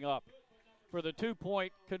standing up for the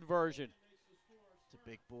 2-point conversion. It's a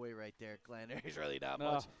big boy right there, Glenn. There's really not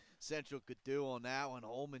much Central could do on that one.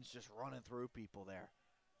 Holman's just running through people there.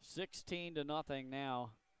 16-0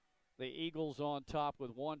 now. The Eagles on top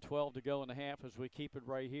with 1:12 to go in the half as we keep it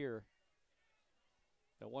right here.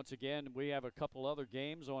 Now, once again, we have a couple other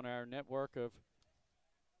games on our network of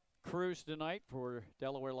crews tonight for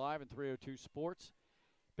Delaware Live and 302 Sports.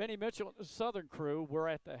 Benny Mitchell and the Southern crew were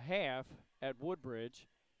at the half at Woodbridge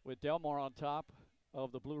with Delmar on top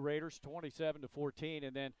of the Blue Raiders, 27-14.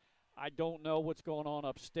 And then I don't know what's going on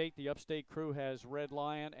upstate. The upstate crew has Red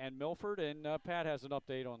Lion and Milford, and Pat has an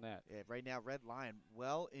update on that. Yeah, right now Red Lion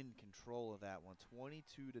well in control of that one,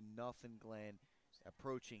 22-0, Glenn,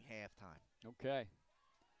 approaching halftime. Okay.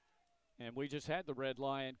 And we just had the Red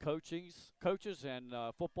Lion coaches and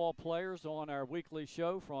football players on our weekly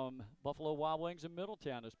show from Buffalo Wild Wings in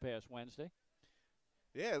Middletown this past Wednesday.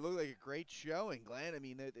 Yeah, it looked like a great showing, Glenn. I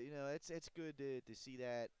mean, it's good to see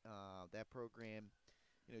that that program,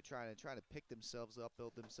 trying to pick themselves up,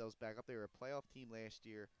 build themselves back up. They were a playoff team last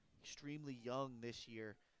year, extremely young this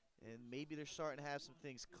year, and maybe they're starting to have some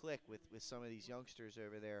things click with some of these youngsters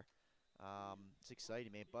over there. It's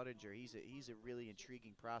exciting, man. Buttinger, he's a really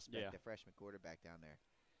intriguing prospect, the freshman quarterback down there.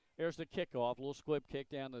 Here's the kickoff. Little squib kick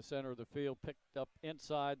down the center of the field, picked up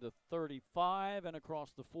inside the 35 and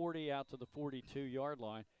across the 40 out to the 42-yard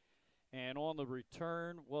line. And on the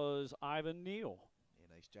return was Ivan Neal.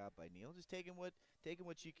 Yeah, nice job by Neal. Just taking what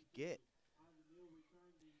you could get.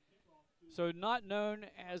 So not known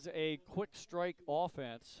as a quick strike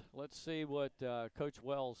offense. Let's see what Coach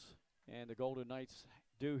Wells and the Golden Knights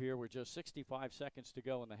do here with just 65 seconds to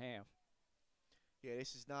go in the half. Yeah,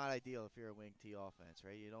 this is not ideal if you're a wing T offense,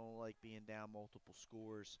 right? You don't like being down multiple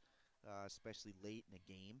scores, especially late in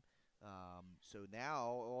the game. So now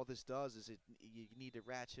all this does is you need to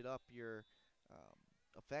ratchet up your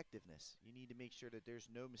effectiveness. You need to make sure that there's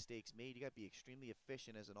no mistakes made. You got to be extremely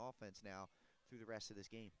efficient as an offense now through the rest of this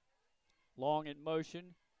game. Long in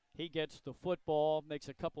motion. He gets the football, makes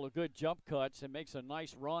a couple of good jump cuts, and makes a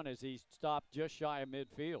nice run as he stopped just shy of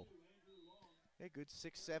midfield. A good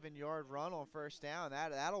 6-7 yard run on first down.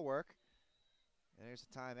 That'll work. And there's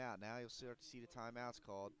a timeout. Now you'll start to see the timeouts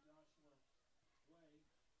called.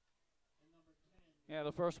 Yeah,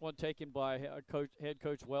 the first one taken by head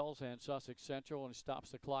coach Wells and Sussex Central, and stops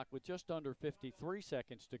the clock with just under 53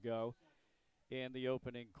 seconds to go in the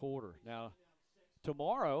opening quarter. Now,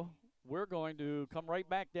 tomorrow we're going to come right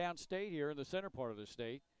back downstate here in the center part of the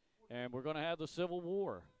state, and we're going to have the Civil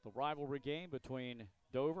War, the rivalry game between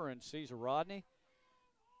Dover and Caesar Rodney.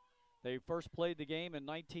 They first played the game in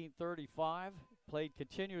 1935, played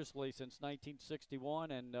continuously since 1961,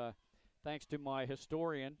 and thanks to my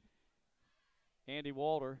historian, Andy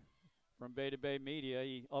Walter from Bay to Bay Media,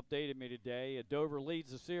 he updated me today. Dover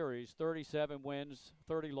leads the series, 37 wins,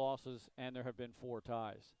 30 losses, and there have been 4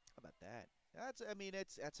 ties. How about that?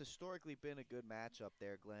 That's historically been a good matchup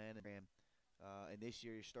there, Glenn. And And this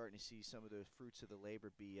year you're starting to see some of the fruits of the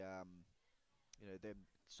labor be, them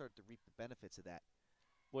start to reap the benefits of that.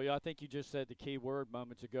 Well, yeah, I think you just said the key word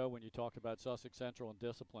moments ago when you talked about Sussex Central and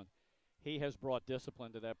discipline. He has brought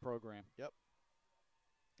discipline to that program. Yep.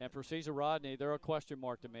 And for Caesar Rodney, they're a question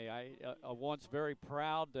mark to me. A once very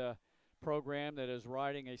proud program that is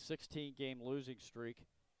riding a 16-game losing streak.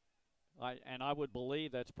 And I would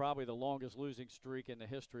believe that's probably the longest losing streak in the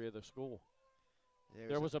history of the school.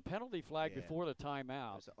 There was a penalty flag before the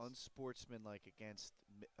timeout. It was unsportsmanlike against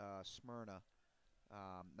Smyrna.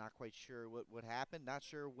 Not quite sure what happened. Not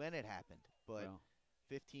sure when it happened. But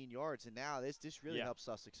 15 yards, and now this really helps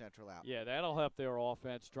Sussex Central out. Yeah, that'll help their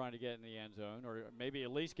offense trying to get in the end zone, or maybe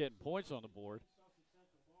at least getting points on the board.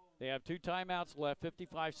 They have 2 timeouts left,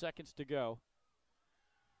 55 seconds to go.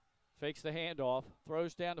 Fakes the handoff,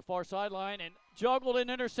 throws down the far sideline, and juggled and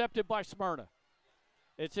intercepted by Smyrna.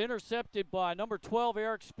 It's intercepted by number 12,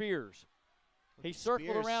 Eric Spears. He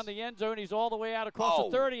circled around the end zone. He's all the way out across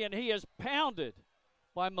the 30, and he is pounded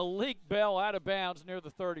by Malik Bell out of bounds near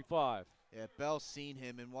the 35. Yeah, Bell's seen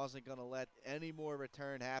him and wasn't going to let any more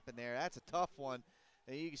return happen there. That's a tough one.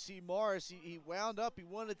 And you can see Morris, he wound up. He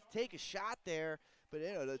wanted to take a shot there, but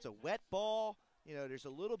it's a wet ball. There's a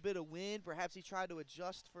little bit of wind. Perhaps he tried to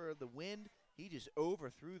adjust for the wind. He just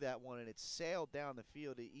overthrew that one, and it sailed down the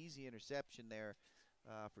field. An easy interception there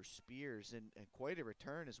for Spears, and quite a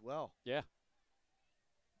return as well. Yeah.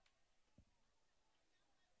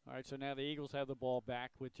 All right, so now the Eagles have the ball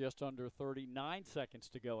back with just under 39 seconds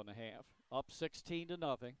to go in the half. Up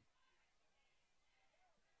 16-0.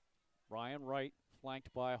 Ryan Wright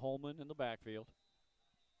flanked by Holman in the backfield.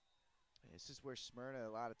 This is where Smyrna, a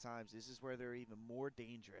lot of times, this is where they're even more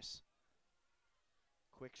dangerous.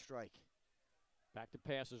 Quick strike. Back to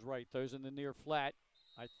pass is right. Throws in the near flat.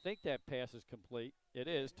 I think that pass is complete. It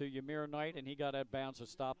is to Ymir Knight, and he got that bounce to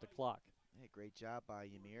stop the clock. Hey, great job by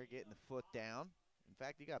Ymir getting the foot down. In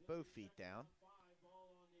fact, he got both feet down.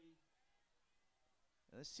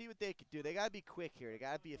 And let's see what they could do. They got to be quick here. They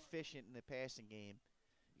got to be efficient in the passing game.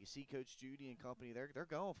 You see Coach Judy and company, they're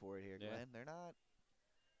going for it here, Glenn.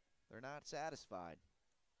 They're not satisfied.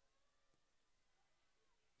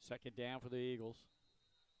 Second down for the Eagles.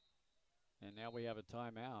 And now we have a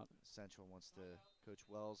timeout. Central wants to, Coach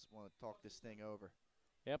Wells want to talk this thing over.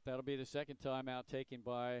 Yep, that'll be the second timeout taken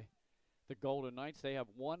by the Golden Knights. They have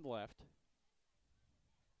 1 left.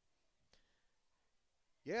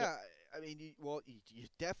 Yeah, I mean, you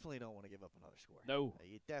definitely don't want to give up another score. No.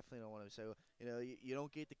 You definitely don't want to. So, you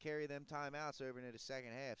don't get to carry them timeouts over into the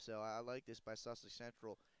second half. So I like this by Sussex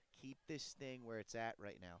Central. Keep this thing where it's at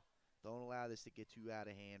right now. Don't allow this to get too out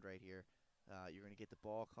of hand right here. You're going to get the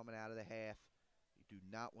ball coming out of the half. You do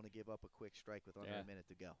not want to give up a quick strike with under a minute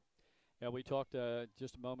to go. Yeah, we talked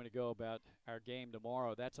just a moment ago about our game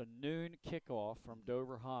tomorrow. That's a noon kickoff from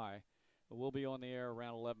Dover High. We'll be on the air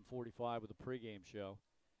around 11:45 with a pregame show.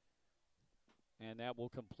 And that will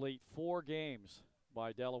complete 4 games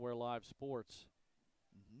by Delaware Live Sports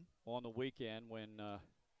on the weekend when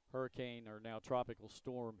Hurricane, or now Tropical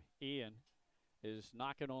Storm Ian, is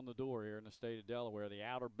knocking on the door here in the state of Delaware. The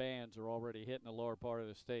outer bands are already hitting the lower part of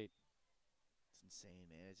the state. It's insane,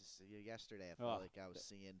 man. It's just yesterday I felt like I was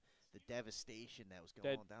seeing the devastation that was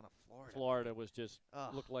going on down in Florida. Florida was just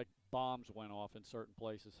looked like bombs went off in certain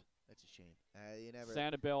places. That's a shame.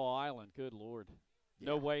 Sanibel Island, good Lord.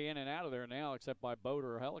 No way in and out of there now except by boat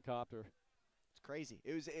or helicopter. It's crazy.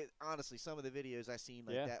 Honestly, some of the videos I seen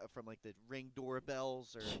that from like the Ring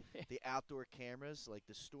doorbells or the outdoor cameras, like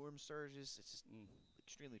the storm surges. It's just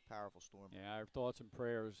extremely powerful storm. Yeah, our thoughts and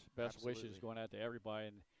prayers, best wishes going out to everybody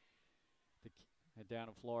down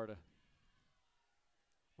in Florida.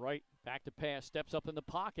 Right, back to pass, steps up in the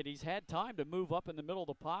pocket. He's had time to move up in the middle of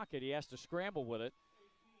the pocket. He has to scramble with it,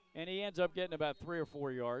 and he ends up getting about 3 or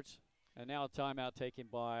 4 yards. And now a timeout taken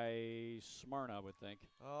by Smyrna, I would think.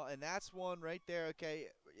 Oh, and that's one right there. Okay,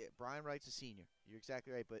 Brian Wright's a senior. You're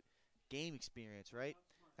exactly right, but game experience, right?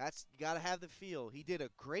 You got to have the feel. He did a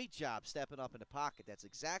great job stepping up in the pocket. That's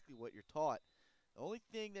exactly what you're taught. The only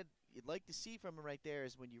thing that you'd like to see from him right there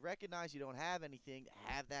is when you recognize you don't have anything,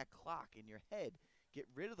 have that clock in your head. Get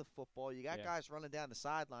rid of the football. You got guys running down the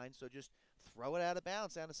sideline, so just throw it out of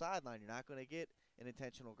bounds down the sideline. You're not going to get an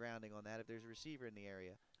intentional grounding on that if there's a receiver in the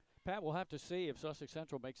area. Pat, we'll have to see if Sussex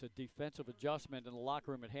Central makes a defensive adjustment in the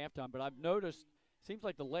locker room at halftime. But I've noticed, seems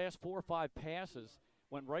like the last 4 or 5 passes,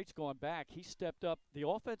 when Wright's gone back, he stepped up. The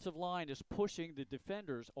offensive line is pushing the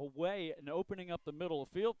defenders away and opening up the middle of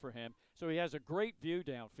the field for him, so he has a great view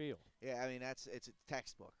downfield. Yeah, I mean, it's a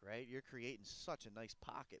textbook, right? You're creating such a nice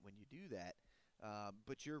pocket when you do that.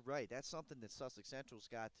 But you're right. That's something that Sussex Central's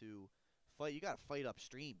got to fight. You got to fight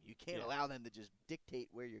upstream. You can't allow them to just dictate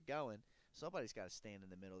where you're going. Somebody's got to stand in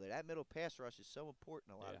the middle there. That middle pass rush is so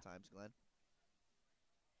important a lot of times, Glenn.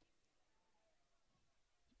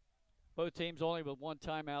 Both teams only with one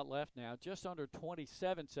timeout left now. Just under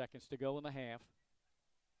 27 seconds to go in the half.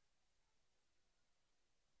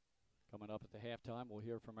 Coming up at the halftime, we'll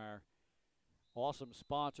hear from our awesome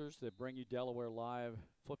sponsors that bring you Delaware Live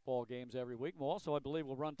football games every week. We'll also, I believe,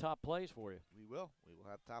 we'll run top plays for you. We will. We will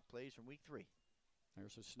have top plays from week 3.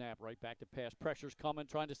 There's a snap right back to pass. Pressure's coming,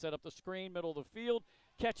 trying to set up the screen, middle of the field.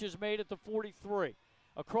 Catch is made at the 43.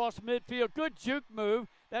 Across midfield, good juke move.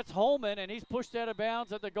 That's Holman, and he's pushed out of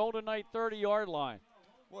bounds at the Golden Knight 30-yard line.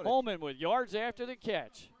 Holman with yards after the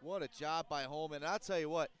catch. What a job by Holman. And I'll tell you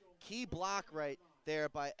what, key block right there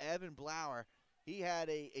by Evan Blauer. He had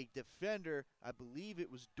a defender, I believe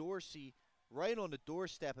it was Dorsey, right on the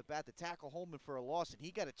doorstep about to tackle Holman for a loss, and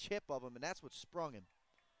he got a chip of him, and that's what sprung him.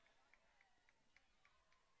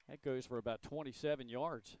 That goes for about 27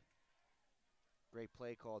 yards. Great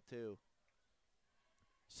play call, too.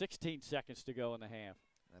 16 seconds to go in the half.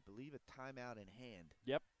 And I believe a timeout in hand.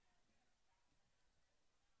 Yep.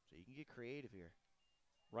 So you can get creative here.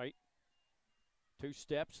 Right. 2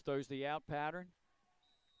 steps, throws the out pattern.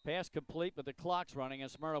 Pass complete, but the clock's running,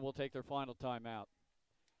 and Smyrna will take their final timeout.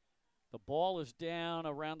 The ball is down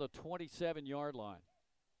around the 27-yard line.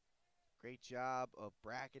 Great job of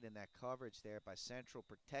bracketing that coverage there by Central,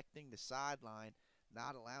 protecting the sideline,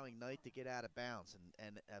 not allowing Knight to get out of bounds,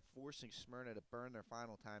 and forcing Smyrna to burn their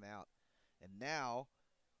final timeout. And now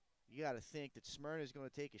you got to think that Smyrna is going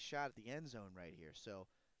to take a shot at the end zone right here. So,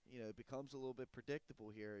 you know, it becomes a little bit predictable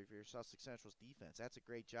here if you're Sussex Central's defense. That's a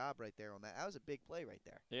great job right there on that. That was a big play right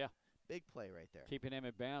there. Yeah. Big play right there. Keeping him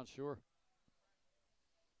in bounds, sure.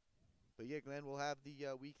 But, yeah, Glenn, we'll have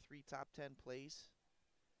the Week 3 top 10 plays.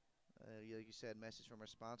 Like you said, message from our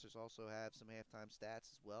sponsors. Also have some halftime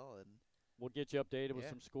stats as well. And we'll get you updated with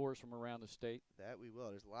some scores from around the state. That we will.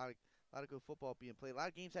 There's a lot of good football being played. A lot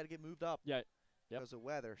of games had to get moved up because of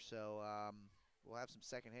weather. So we'll have some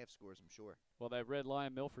second half scores, I'm sure. Well, that Red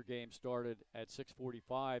Lion Milford game started at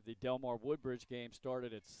 6:45. The Delmar Woodbridge game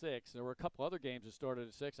started at 6. There were a couple other games that started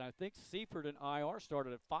at 6. And I think Seaford and IR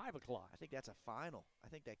started at 5 o'clock. I think that's a final. I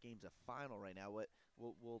think that game's a final right now.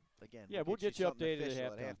 We'll again. Yeah, we'll get you updated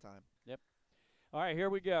at halftime. Yep. All right, here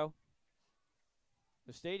we go.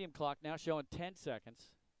 The stadium clock now showing 10 seconds.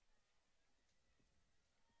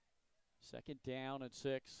 2nd down and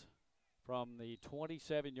 6 from the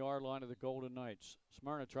 27-yard line of the Golden Knights.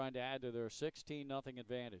 Smyrna trying to add to their 16-0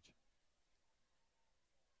 advantage.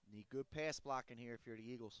 Need good pass blocking here if you're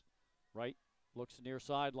the Eagles. Right. Looks near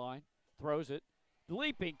sideline. Throws it.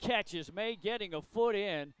 Leaping catch is made, getting a foot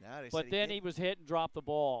in, but then he was hit and dropped the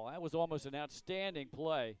ball. That was almost an outstanding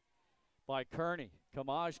play by Kearney,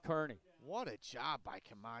 Kamaj Kearney. What a job by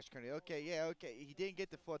Kamaj Kearney. Okay, yeah, okay. He didn't get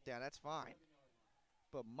the foot down. That's fine.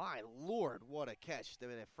 But, my Lord, what a catch. The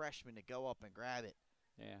freshman to go up and grab it.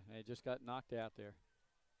 Yeah, they just got knocked out there.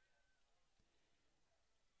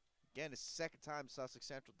 Again, it's the second time Sussex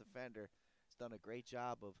Central defender has done a great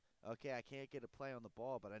job of, okay, I can't get a play on the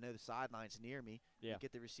ball, but I know the sideline's near me. Yeah.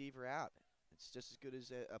 Get the receiver out. It's just as good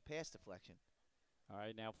as a pass deflection. All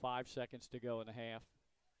right, now 5 seconds to go in the half.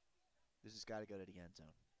 This has got to go to the end zone.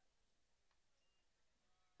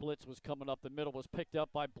 Blitz was coming up. The middle was picked up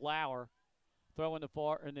by Blauer. Throwing the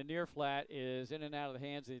far and the near flat is in and out of the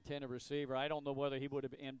hands of the intended receiver. I don't know whether he would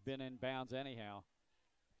have been in bounds anyhow.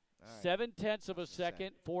 Right. 7/10 of a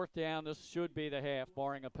second, 4th down. This should be the half,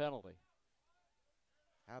 barring a penalty.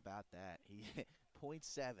 How about that?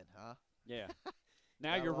 0.7, huh? Yeah.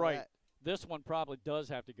 Now you're right. This one probably does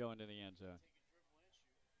have to go into the end zone.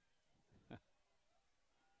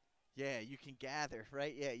 Yeah, you can gather,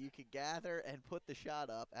 right? Yeah, you can gather and put the shot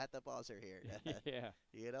up at the buzzer here. Yeah.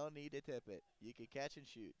 You don't need to tip it. You can catch and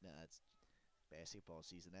shoot. No, it's basketball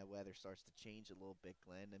season. That weather starts to change a little bit,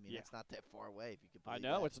 Glenn. I mean, it's not that far away, if you can believe I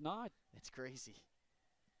know, that. it's not. It's crazy.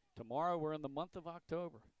 Tomorrow we're in the month of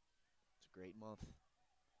October. It's a great month.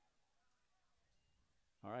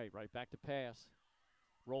 All right, right back to pass.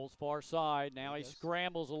 Rolls far side. Now he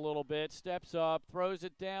scrambles a little bit, steps up, throws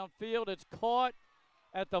it downfield. It's caught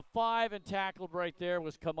at the 5 and tackled right there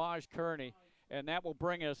was Kamaj Kearney. And that will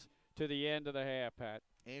bring us to the end of the half, Pat.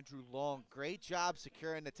 Andrew Long, great job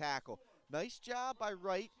securing the tackle. Nice job by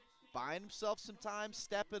Wright, buying himself some time,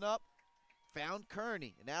 stepping up, found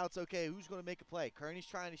Kearney. And now it's okay, who's going to make a play? Kearney's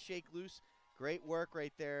trying to shake loose. Great work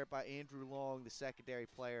right there by Andrew Long, the secondary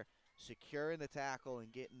player, securing the tackle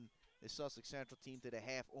and getting the Sussex Central team to the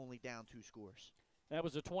half, only down 2 scores. That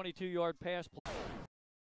was a 22-yard pass play.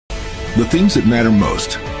 The things that matter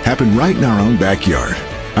most happen right in our own backyard.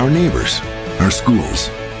 our neighbors, our schools,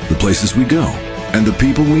 the places we go, and the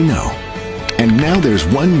people we know. And now there's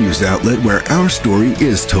one news outlet where our story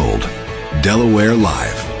is told. Delaware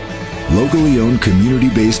Live. Locally owned,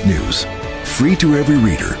 community-based news. Free to every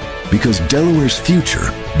reader, because Delaware's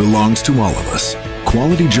future belongs to all of us.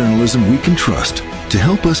 Quality journalism we can trust to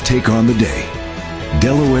help us take on the day.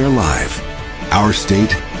 Delaware Live. Our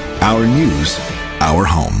state, our news, our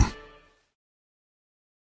home.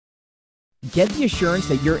 Get the assurance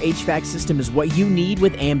that your HVAC system is what you need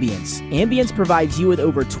with Ambience. Ambience provides you with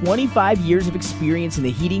over 25 years of experience in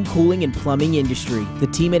the heating, cooling, and plumbing industry. The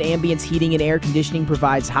team at Ambience Heating and Air Conditioning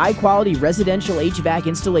provides high-quality residential HVAC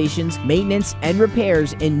installations, maintenance, and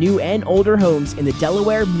repairs in new and older homes in the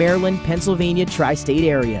Delaware, Maryland, Pennsylvania tri-state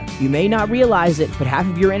area. You may not realize it, but half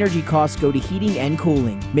of your energy costs go to heating and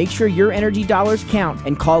cooling. Make sure your energy dollars count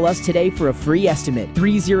and call us today for a free estimate.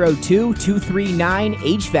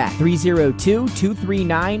 302-239-HVAC.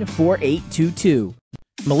 302-239-4822.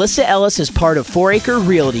 Melissa Ellis is part of 4 Acre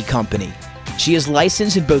Realty Company. She is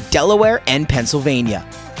licensed in both Delaware and Pennsylvania.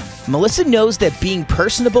 Melissa knows that being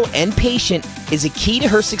personable and patient is a key to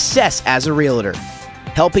her success as a realtor.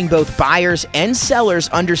 Helping both buyers and sellers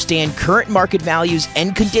understand current market values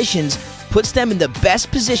and conditions puts them in the best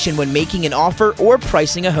position when making an offer or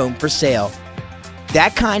pricing a home for sale.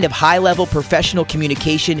 That kind of high-level professional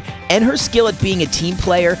communication and her skill at being a team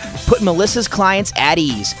player put Melissa's clients at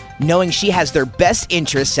ease, knowing she has their best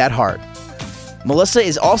interests at heart. Melissa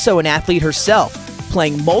is also an athlete herself,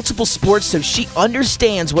 playing multiple sports, so she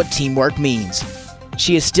understands what teamwork means.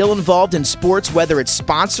 She is still involved in sports, whether it's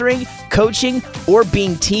sponsoring, coaching, or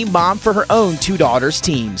being team mom for her own 2 daughters'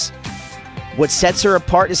 teams. What sets her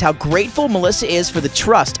apart is how grateful Melissa is for the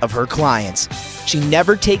trust of her clients. She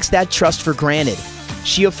never takes that trust for granted.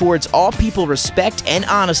 She affords all people respect and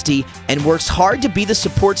honesty and works hard to be the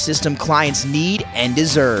support system clients need and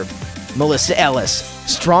deserve. Melissa Ellis.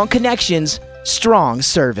 Strong connections, strong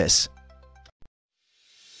service.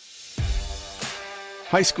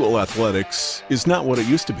 High school athletics is not what it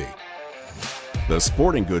used to be. The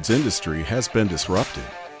sporting goods industry has been disrupted,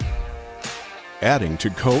 adding to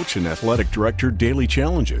coach and athletic director daily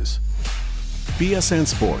challenges. BSN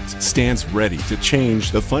Sports stands ready to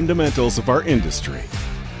change the fundamentals of our industry,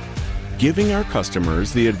 giving our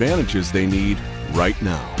customers the advantages they need right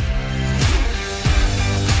now.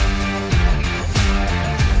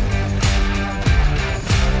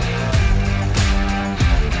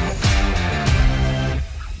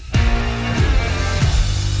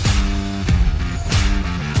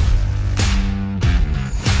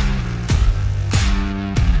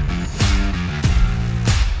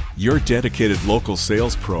 Your dedicated local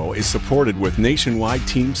sales pro is supported with nationwide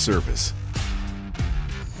team service,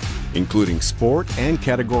 including sport and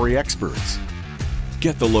category experts.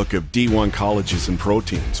 Get the look of D1 colleges and pro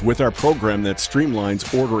teams with our program that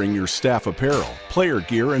streamlines ordering your staff apparel, player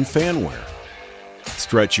gear, and fan wear.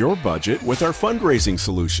 Stretch your budget with our fundraising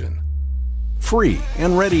solution. Free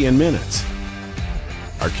and ready in minutes.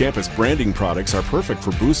 Our campus branding products are perfect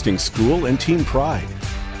for boosting school and team pride.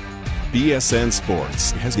 BSN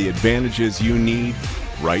Sports has the advantages you need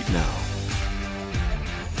right now.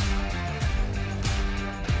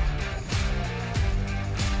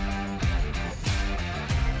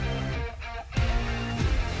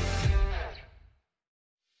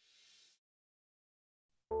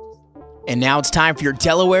 And now it's time for your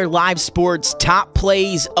Delaware Live Sports Top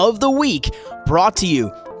Plays of the Week, brought to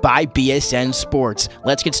you by BSN Sports.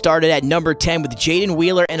 Let's get started at number 10 with Jaden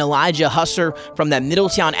Wheeler and Elijah Husser from that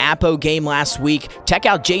Middletown-Apo game last week. Check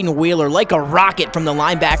out Jaden Wheeler like a rocket from the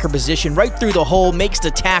linebacker position, right through the hole, makes the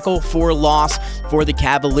tackle for loss for the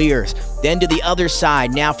Cavaliers. Then to the other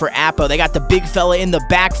side, now for Apo, they got the big fella in the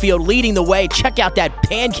backfield leading the way. Check out that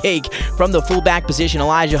pancake from the fullback position.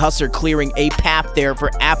 Elijah Husser clearing a path there for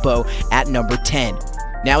Apo at number 10.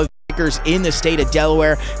 Now in the state of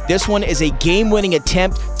Delaware. This one is a game-winning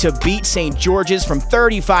attempt to beat St. George's from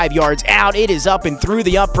 35 yards out. It is up and through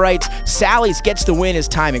the uprights. Sally's gets the win as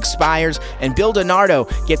time expires, and Bill DiNardo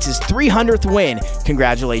gets his 300th win.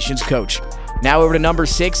 Congratulations, Coach. Now over to number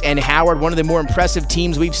 6 and Howard, one of the more impressive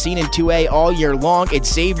teams we've seen in 2A all year long.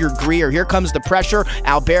 It's Xavier Greer. Here comes the pressure.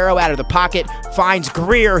 Albero out of the pocket finds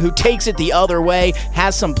Greer, who takes it the other way,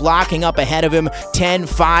 has some blocking up ahead of him.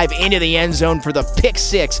 10-5 into the end zone for the pick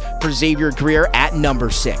 6 for Xavier Greer at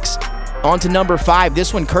number 6. On to number 5,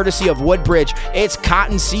 this one courtesy of Woodbridge. It's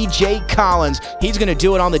Cotton C.J. Collins. He's going to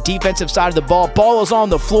do it on the defensive side of the ball. Ball is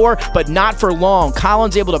on the floor, but not for long.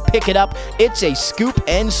 Collins able to pick it up. It's a scoop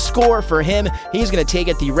and score for him. He's going to take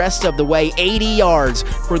it the rest of the way, 80 yards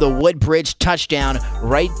for the Woodbridge touchdown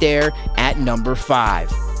right there at number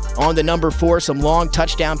 5. On to number 4, some long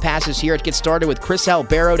touchdown passes here. It gets started with Chris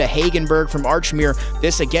Albero to Hagenberg from Archmere.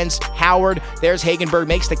 This against Howard. There's Hagenberg,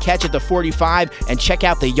 makes the catch at the 45, and check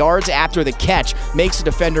out the yards after the catch. Makes the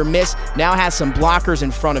defender miss, now has some blockers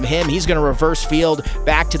in front of him. He's going to reverse field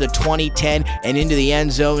back to the 20-10, and into the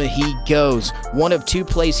end zone he goes. One of 2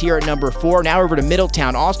 plays here at number 4. Now over to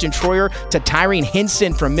Middletown. Austin Troyer to Tyrene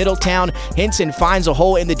Hinson from Middletown. Hinson finds a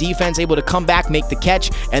hole in the defense, able to come back, make the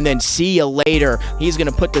catch, and then see you later. He's going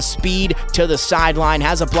to put the speed to the sideline,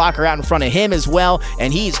 has a blocker out in front of him as well,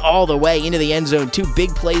 and he's all the way into the end zone. 2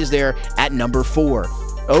 big plays there at number 4.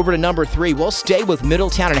 Over to number 3, we'll stay with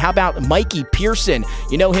Middletown, and how about Mikey Pearson?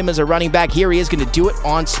 You know him as a running back. Here he is going to do it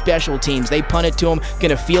on special teams. They punt it to him, going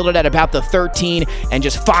to field it at about the 13, and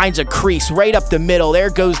just finds a crease right up the middle. There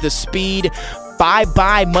goes the speed.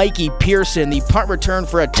 Bye-bye, Mikey Pearson. The punt return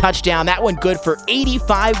for a touchdown. That one good for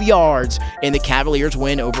 85 yards, and the Cavaliers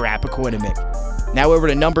win over Appoquinimink. Now over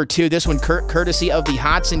to number 2, this one courtesy of the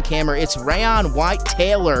Hodson camera. It's Rayon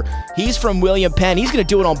White-Taylor. He's from William Penn. He's going to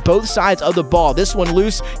do it on both sides of the ball. This one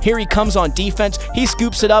loose. Here he comes on defense. He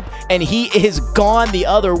scoops it up, and he is gone the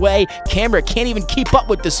other way. Camera can't even keep up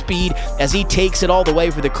with the speed as he takes it all the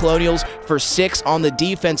way for the Colonials for 6 on the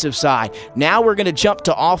defensive side. Now we're going to jump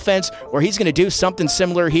to offense, where he's going to do something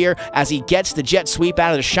similar here as he gets the jet sweep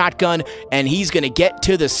out of the shotgun, and he's going to get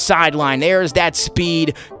to the sideline. There's that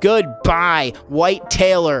speed. Goodbye,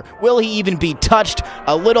 White-Taylor. Will he even be touched?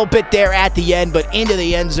 A little bit there at the end, but into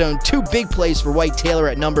the end zone. 2 big plays for White-Taylor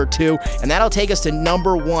at number 2, and that'll take us to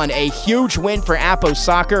number 1. A huge win for Appo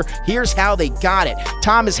Soccer. Here's how they got it.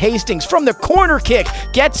 Thomas Hastings from the corner kick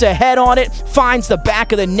gets ahead on it, finds the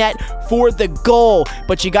back of the net for the goal,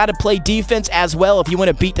 but you got to play defense as well if you want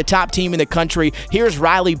to beat the top team in the country. Here's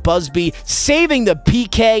Riley Busby saving the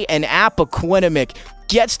PK, and Appoquinimink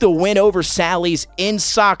gets the win over Sally's in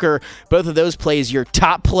soccer. Both of those plays, your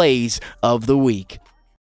top plays of the week.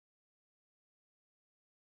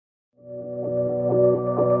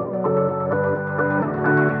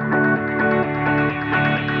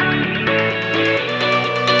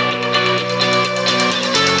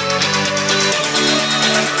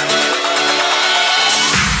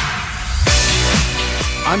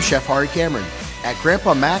 I'm Chef Hari Cameron. At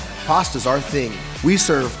Grandpa Mac, pasta's our thing. We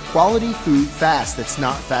serve quality food fast that's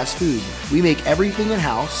not fast food. We make everything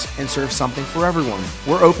in-house and serve something for everyone.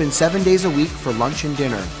 We're open 7 days a week for lunch and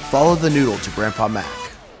dinner. Follow the noodle to Grandpa Mac.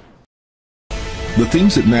 The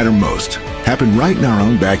things that matter most happen right in our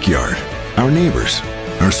own backyard. Our neighbors,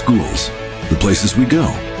 our schools, the places we go,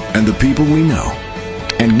 and the people we know.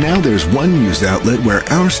 And now there's one news outlet where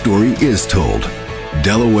our story is told.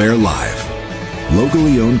 Delaware Live.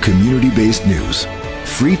 Locally owned, community-based news.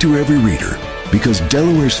 Free to every reader, because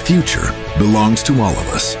Delaware's future belongs to all of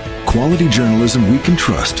us. Quality journalism we can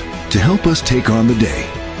trust to help us take on the day.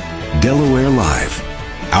 Delaware Live.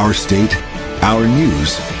 Our state, our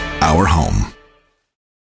news, our home.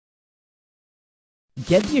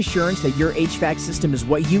 Get the assurance that your HVAC system is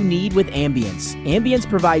what you need with Ambience. Ambience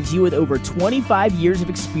provides you with over 25 years of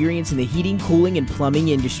experience in the heating, cooling, and plumbing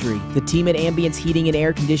industry. The team at Ambience Heating and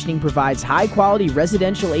Air Conditioning provides high-quality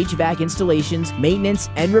residential HVAC installations, maintenance,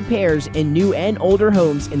 and repairs in new and older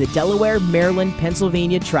homes in the Delaware, Maryland,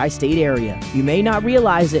 Pennsylvania tri-state area. You may not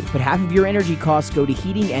realize it, but half of your energy costs go to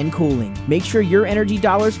heating and cooling. Make sure your energy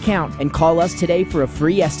dollars count and call us today for a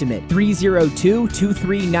free estimate.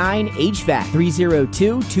 302-239-HVAC.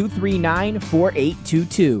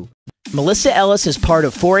 302-239-4822. Melissa Ellis is part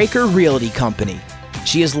of 4 Acre Realty Company.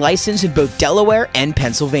 She is licensed in both Delaware and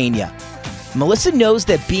Pennsylvania. Melissa knows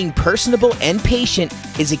that being personable and patient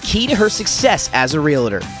is a key to her success as a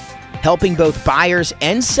realtor. Helping both buyers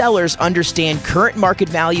and sellers understand current market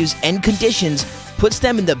values and conditions puts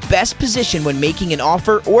them in the best position when making an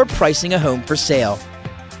offer or pricing a home for sale.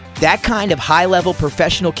 That kind of high-level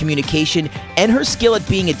professional communication and her skill at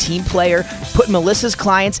being a team player put Melissa's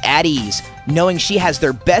clients at ease, knowing she has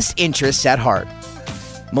their best interests at heart.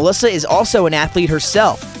 Melissa is also an athlete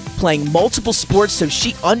herself, playing multiple sports, so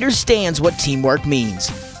she understands what teamwork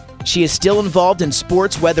means. She is still involved in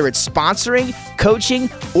sports, whether it's sponsoring,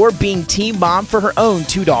 coaching, or being team mom for her own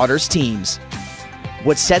 2 daughters' teams.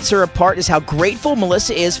 What sets her apart is how grateful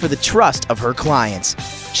Melissa is for the trust of her clients.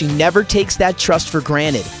 She never takes that trust for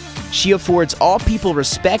granted. She affords all people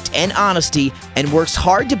respect and honesty and works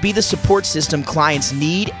hard to be the support system clients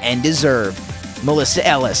need and deserve. Melissa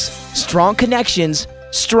Ellis. Strong connections,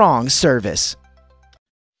 strong service.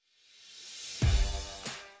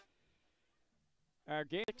 Our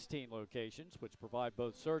 16 locations, which provide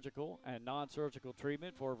both surgical and non-surgical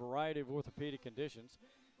treatment for a variety of orthopedic conditions.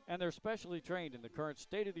 and they're specially trained in the current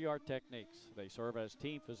state-of-the-art techniques. They serve as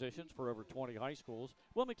team physicians for over 20 high schools,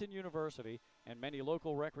 Wilmington University, and many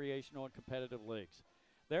local recreational and competitive leagues.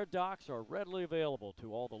 Their docs are readily available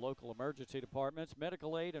to all the local emergency departments,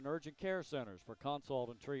 medical aid, and urgent care centers for consult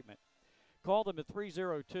and treatment. Call them at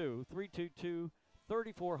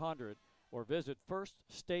 302-322-3400 or visit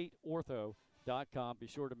firststateortho.com. Be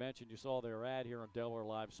sure to mention you saw their ad here on Delaware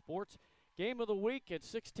Live Sports. Game of the week at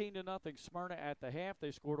 16-0 Smyrna at the half.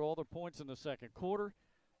 They scored all their points in the second quarter.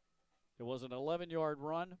 It was an 11-yard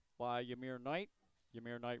run by Ymir Knight.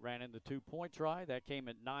 Ymir Knight ran in the 2-point try. That came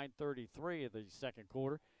at 9:33 of the second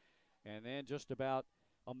quarter. And then just about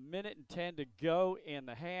a minute and 10 to go in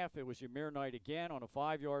the half. It was Ymir Knight again on a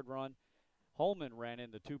 5-yard run. Holman ran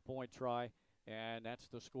in the 2-point try, and that's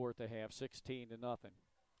the score at the half, 16-0.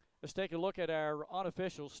 Let's take a look at our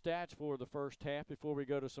unofficial stats for the first half before we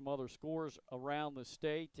go to some other scores around the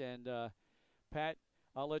state. And, Pat,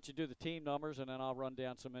 I'll let you do the team numbers, and then I'll run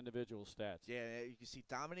down some individual stats. Yeah, you can see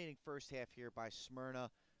dominating first half here by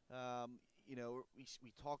Smyrna. You know,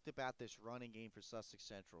 we talked about this running game for Sussex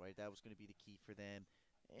Central, right? That was going to be the key for them.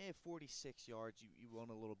 46 yards, you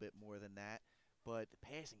want a little bit more than that. But the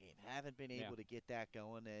passing game, haven't been able to get that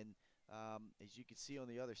going. And as you can see on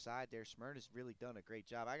the other side there, Smyrna's really done a great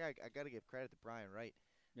job. I got to give credit to Brian Wright.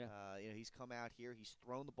 Yeah. You know, he's come out here. He's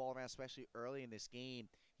thrown the ball around, especially early in this game.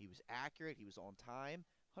 He was accurate. He was on time.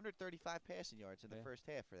 135 passing yards in the first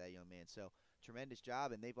half for that young man. So, tremendous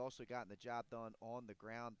job. And they've also gotten the job done on the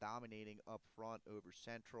ground, dominating up front over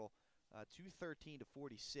Central. 213 to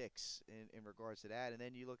 46 in regards to that. And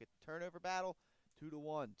then you look at the turnover battle.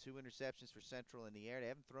 2-1, 2 interceptions for Central in the air. They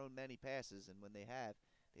haven't thrown many passes, and when they have,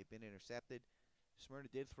 they've been intercepted. Smyrna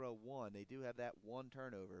did throw one. They do have that one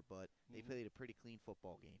turnover, but they played a pretty clean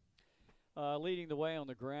football game. Leading the way on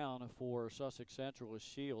the ground for Sussex Central is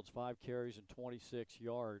Shields, 5 carries and 26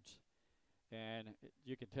 yards. And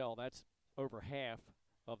you can tell that's over half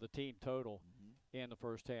of the team total in the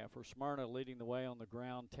first half. For Smyrna, leading the way on the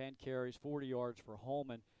ground, 10 carries, 40 yards for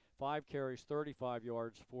Holman. 5 carries, 35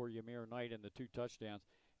 yards for Ymir Knight and the 2 touchdowns.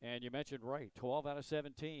 And you mentioned Wright, 12 out of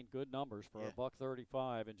 17, good numbers for a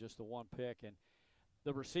 $135 and just the 1 pick. And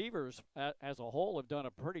the receivers as a whole have done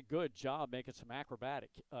a pretty good job making some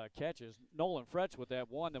acrobatic catches. Nolan Fretz with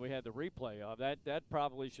that one that we had the replay of. That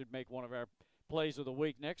probably should make one of our plays of the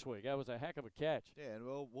week next week. That was a heck of a catch. Yeah, and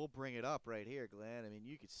we'll bring it up right here, Glenn. I mean,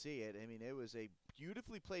 you could see it. I mean, it was a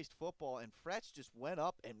beautifully placed football, and Fretz just went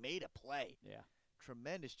up and made a play. Yeah.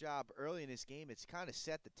 Tremendous job early in this game. It's kind of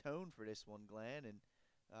set the tone for this one, Glenn. And,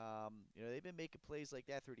 you know, they've been making plays like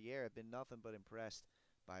that through the air. I've been nothing but impressed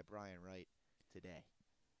by Brian Wright today.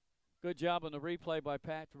 Good job on the replay by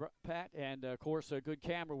Pat, and, of course, good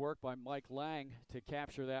camera work by Mike Lang to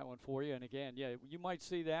capture that one for you. And, again, yeah, you might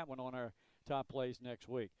see that one on our top plays next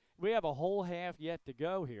week. We have a whole half yet to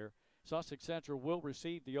go here. Sussex Central will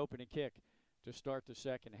receive the opening kick to start the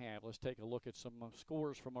second half. Let's take a look at some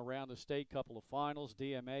scores from around the state. Couple of finals.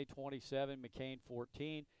 DMA 27, McCain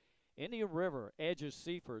 14. Indian River edges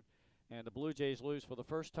Seaford, and the Blue Jays lose for the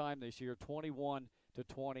first time this year, 21-20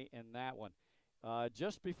 in that one.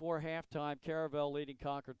 Just before halftime, Caravel leading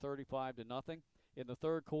Concord 35-0. In the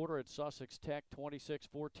third quarter, it's Sussex Tech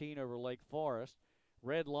 26-14 over Lake Forest.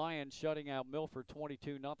 Red Lions shutting out Milford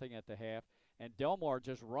 22-0 at the half. And Delmar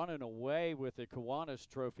just running away with the Kiwanis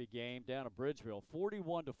Trophy game down at Bridgeville,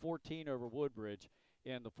 41-14 over Woodbridge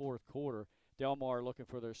in the fourth quarter. Delmar looking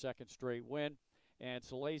for their second straight win. And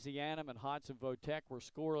Salesianum and Hodson Votech were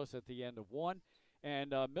scoreless at the end of one.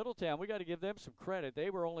 And Middletown, we got to give them some credit.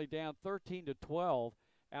 They were only down 13-12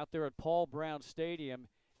 out there at Paul Brown Stadium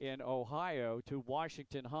in Ohio to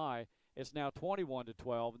Washington High. It's now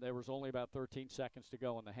 21-12. There was only about 13 seconds to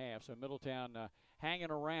go in the half. So Middletown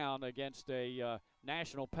hanging around against a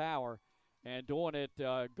national power and doing it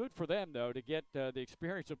good for them, though, to get the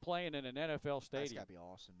experience of playing in an NFL stadium. That's got to be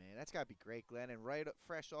awesome, man. That's got to be great, Glenn. And right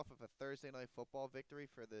fresh off of a Thursday night football victory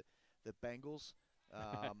for the Bengals.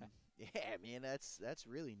 Yeah, man, that's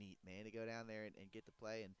really neat, man, to go down there and get to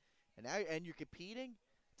play. And now you're competing.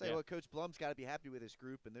 Tell you what, Coach Blum's got to be happy with his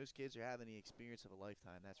group, and those kids are having the experience of a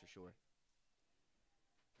lifetime, that's for sure.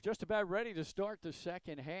 Just about ready to start the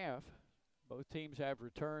second half. Both teams have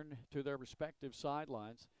returned to their respective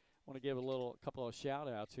sidelines. I want to give a couple of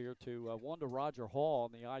shout-outs here to one to Roger Hall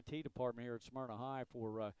in the IT department here at Smyrna High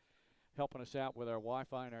for helping us out with our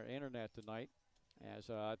Wi-Fi and our internet tonight. As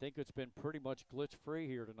I think it's been pretty much glitch-free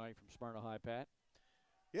here tonight from Smyrna High, Pat.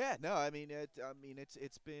 Yeah, no,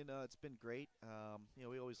 it's been great. You know,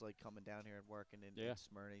 we always like coming down here and working in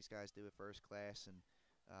Smyrna. These guys do it first class, and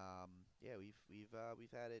yeah, we've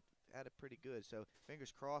had it pretty good. So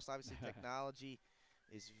fingers crossed. Obviously, technology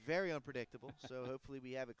is very unpredictable. So hopefully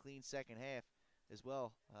we have a clean second half as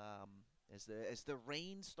well. As the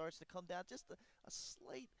rain starts to come down, just a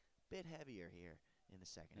slight bit heavier here in the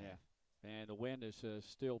second half. And the wind is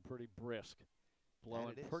still pretty brisk,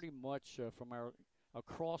 blowing pretty much from a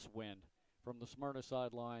crosswind from the Smyrna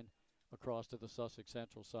sideline across to the Sussex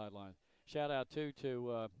Central sideline. Shout out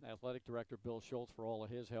to Athletic Director Bill Schultz for all of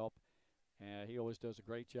his help. He always does a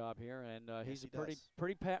great job here, and he's a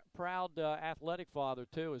pretty proud athletic father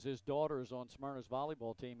too, as his daughter is on Smyrna's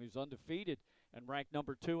volleyball team, who's undefeated and ranked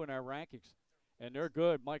number 2 in our rankings. And they're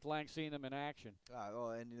good. Mike Lang's seen them in action.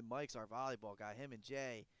 And Mike's our volleyball guy. Him and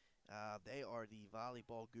Jay, they are the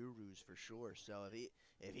volleyball gurus for sure. So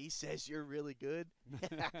if he says you're really good,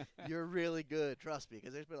 you're really good. Trust me,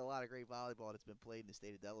 because there's been a lot of great volleyball that's been played in the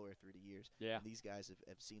state of Delaware through the years. Yeah. And these guys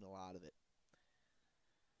have seen a lot of it.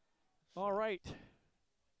 All right.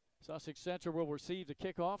 Sussex Central will receive the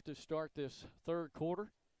kickoff to start this third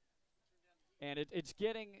quarter. And it's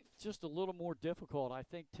getting just a little more difficult, I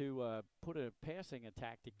think, to put a passing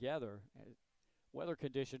attack together. Weather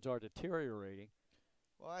conditions are deteriorating.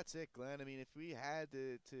 Well, that's it, Glenn. I mean, if we had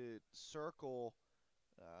to circle,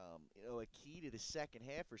 a key to the second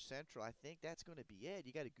half for Central, I think that's going to be it.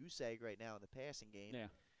 You got a goose egg right now in the passing game. Yeah.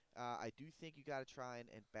 I do think you got to try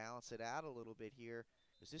and balance it out a little bit here,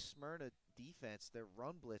 because this Smyrna defense, their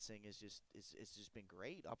run blitzing is just been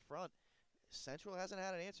great up front. Central hasn't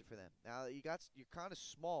had an answer for them. Now you're kind of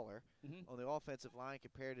smaller on the offensive line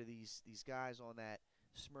compared to these guys on that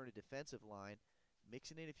Smyrna defensive line.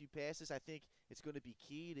 Mixing in a few passes, I think it's going to be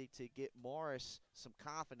key to get Morris some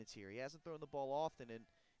confidence here. He hasn't thrown the ball often, and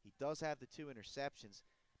he does have the 2 interceptions.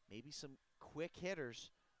 Maybe some quick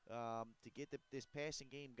hitters to get this passing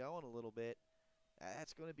game going a little bit.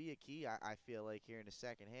 That's going to be a key, I feel like, here in the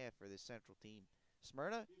second half for this Central team.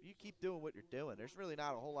 Smyrna, you keep doing what you're doing. There's really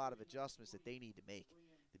not a whole lot of adjustments that they need to make,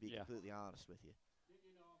 to be completely honest with you.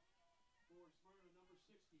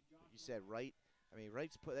 You said Wright. I mean,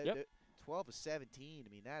 Wright's put 12 of 17.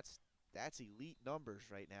 I mean, that's elite numbers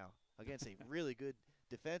right now against a really good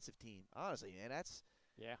defensive team. Honestly, man,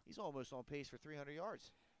 he's almost on pace for 300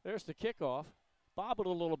 yards. There's the kickoff. Bobbled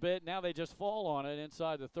a little bit. Now they just fall on it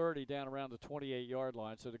inside the 30 down around the 28-yard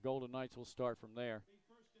line, so the Golden Knights will start from there.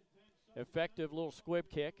 Effective little squib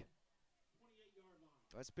kick.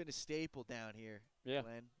 That's been a staple down here,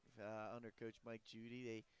 Glenn, under Coach Mike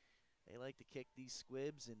Judy. They like to kick these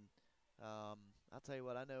squibs, and I'll tell you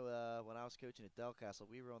what, I know when I was coaching at Delcastle,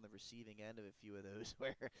 we were on the receiving end of a few of those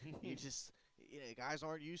where guys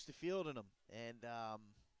aren't used to fielding them, and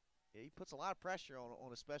he puts a lot of pressure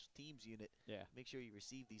on a special teams unit. Yeah. Make sure you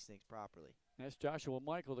receive these things properly. That's Joshua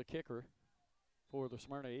Michael, the kicker for the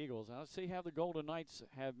Smyrna Eagles. Now let's see how the Golden Knights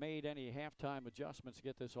have made any halftime adjustments to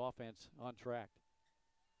get this offense on track.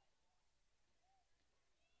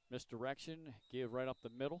 Misdirection, give right up the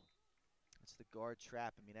middle. That's the guard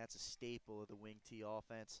trap. I mean, that's a staple of the wing T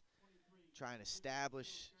offense. Try and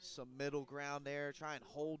establish some middle ground there. Try and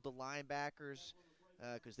hold the linebackers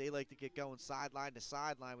because they like to get going sideline to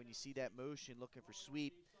sideline when you see that motion looking for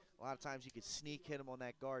sweep. A lot of times you could sneak hit them on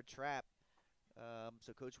that guard trap.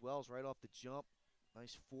 So Coach Wells right off the jump,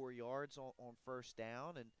 nice 4 yards on first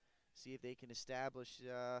down, and see if they can establish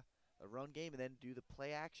a run game and then do the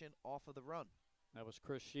play action off of the run. That was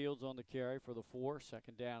Chris Shields on the carry for the 4,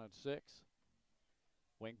 second down and 6.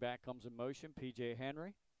 Wing back comes in motion, P.J.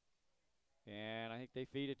 Henry. And I think they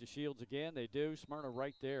feed it to Shields again. They do. Smyrna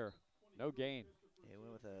right there. No gain. Yeah,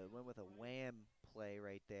 went with a wham play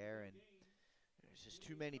right there, and there's just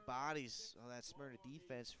too many bodies on that Smyrna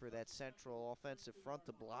defense for that Central offensive front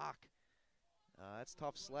to block. That's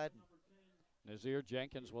tough sledding. Nazir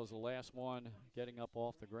Jenkins was the last one getting up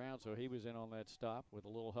off the ground, so he was in on that stop with a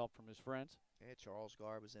little help from his friends. Yeah, Charles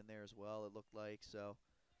Garr was in there as well, it looked like. So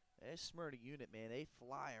this Smyrna unit, man, they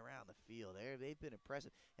fly around the field. They've been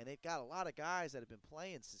impressive. And they've got a lot of guys that have been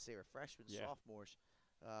playing since they were freshmen, sophomores.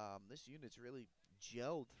 This unit's really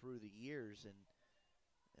gelled through the years, and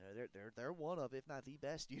they're one of, if not the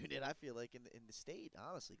best unit, I feel like, in the state,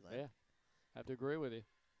 honestly, Glenn. Yeah, have to agree with you.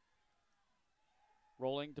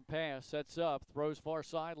 Rolling to pass, sets up, throws far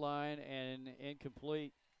sideline, and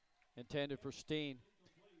incomplete, intended for Steen.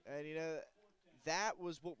 And, that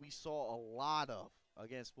was what we saw a lot of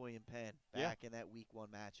against William Penn back in that week 1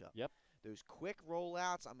 matchup. Yep. Those quick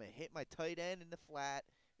rollouts, I'm going to hit my tight end in the flat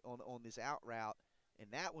on this out route, and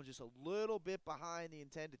that one just a little bit behind the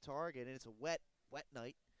intended target, and it's a wet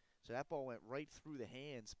night, so that ball went right through the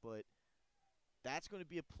hands. But that's going to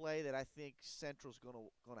be a play that I think Central's going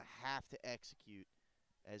to have to execute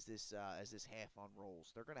as this half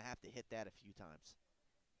unrolls. They're going to have to hit that a few times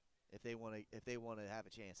if they want to have a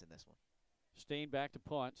chance in this one. Steen back to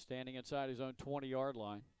punt, standing inside his own 20-yard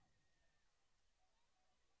line.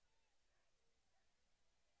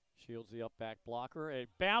 Shields the up back blocker. It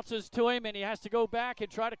bounces to him, and he has to go back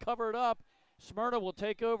and try to cover it up. Smyrna will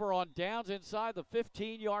take over on downs inside the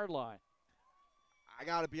 15-yard line. I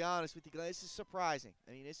got to be honest with you, Glenn. This is surprising.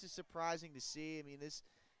 I mean, this is surprising to see. I mean, this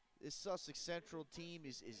Sussex Central team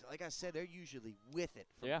is like I said, they're usually with it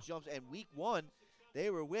from jumps. And week 1,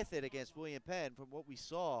 they were with it against William Penn from what we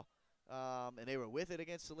saw. And they were with it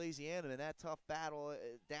against Salesianum in that tough battle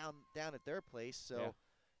down at their place. So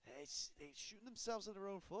they shooting themselves in their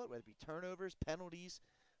own foot, whether it be turnovers, penalties,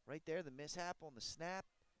 right there, the mishap on the snap.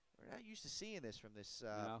 We're not used to seeing this from this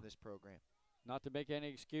program. Not to make any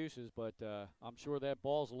excuses, but I'm sure that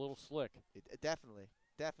ball's a little slick. Definitely.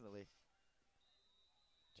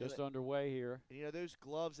 Just underway here. And, you know, those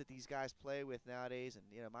gloves that these guys play with nowadays, and,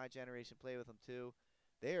 you know, my generation play with them too,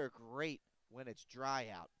 they are great when it's dry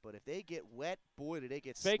out. But if they get wet, boy, do they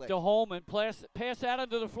get slick. Fake to Holman, pass out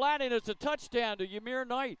into the flat, and it's a touchdown to Ymir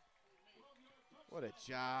Knight. What a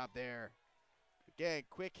job there. Again,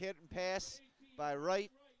 quick hit and pass by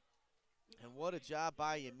Wright. And what a job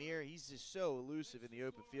by Ymir. He's just so elusive in the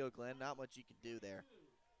open field, Glenn. Not much you can do there.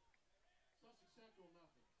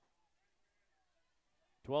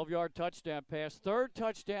 12-yard touchdown pass. Third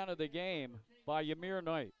touchdown of the game by Ymir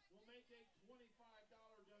Knight.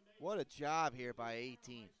 What a job here by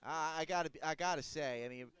 18. I gotta say, I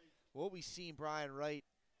mean, what we seen Brian Wright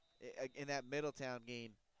in that Middletown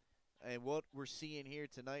game and what we're seeing here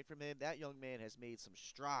tonight from him, that young man has made some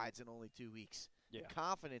strides in only 2 weeks. Yeah. The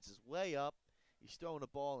confidence is way up. He's throwing the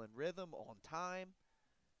ball in rhythm, on time.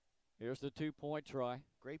 Here's the 2-point try.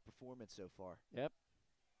 Great performance so far. Yep.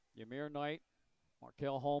 Ymir Knight,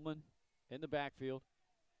 Markel Holman in the backfield.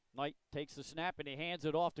 Knight takes the snap and he hands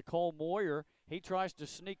it off to Cole Moyer. He tries to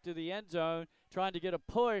sneak to the end zone, trying to get a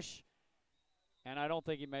push, and I don't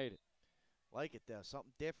think he made it. Like it, though.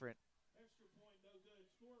 Something different.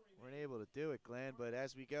 Weren't able to do it, Glenn, but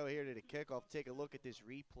as we go here to the kickoff, take a look at this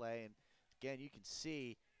replay, and again, you can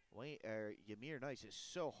see Ymir Knight is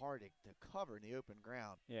so hard to cover in the open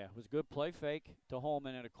ground. Yeah, it was a good play fake to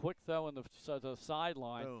Holman and a quick throw in the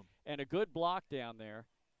sideline. Boom. And a good block down there.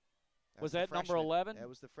 Was that number 11? That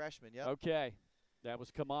was the freshman, yep. Okay. That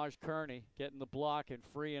was Kamaj Kearney getting the block and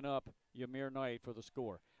freeing up Ymir Knight for the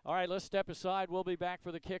score. All right, let's step aside. We'll be back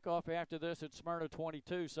for the kickoff after this at Smyrna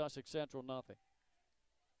 22, Sussex Central nothing.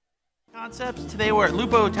 Concepts. Today we're at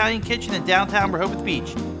Lupo Italian Kitchen in downtown Rehoboth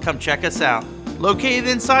Beach. Come check us out. Located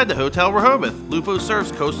inside the Hotel Rehoboth, Lupo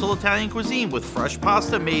serves coastal Italian cuisine with fresh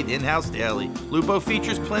pasta made in-house daily. Lupo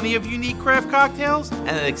features plenty of unique craft cocktails and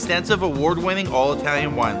an extensive award-winning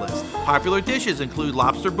all-Italian wine list. Popular dishes include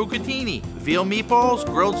lobster bucatini, veal meatballs,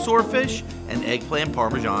 grilled swordfish, and eggplant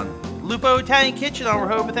parmesan. Lupo Italian Kitchen on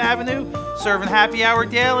Rehoboth Avenue, serving happy hour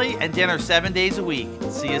daily and dinner 7 days a week.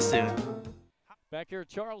 See you soon. Back here at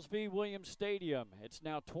Charles V. Williams Stadium, it's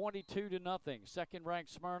now 22-0. Second-ranked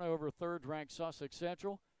Smyrna over third-ranked Sussex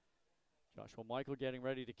Central. Joshua Michael getting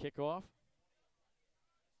ready to kick off.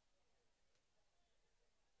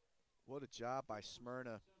 What a job by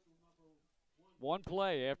Smyrna. One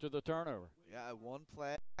play after the turnover. Yeah, one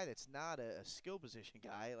play. That's not a skill position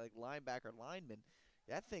guy, like linebacker, lineman.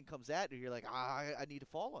 That thing comes at you, you're like, I need to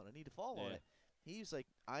fall on it. I need to fall on it. He's like,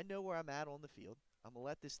 I know where I'm at on the field. I'm going to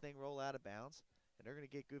let this thing roll out of bounds, and they're going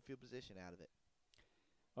to get good field position out of it.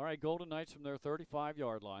 All right, Golden Knights from their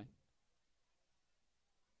 35-yard line.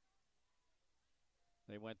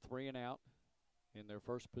 They went 3 and out in their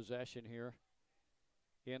first possession here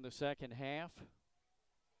in the second half.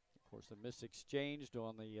 Of course, the miss exchanged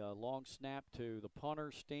on the long snap to the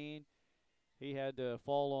punter, Steen. He had to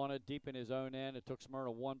fall on it deep in his own end. It took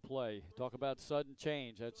Smyrna one play. Talk about sudden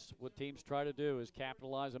change. That's what teams try to do, is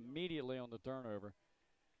capitalize immediately on the turnover.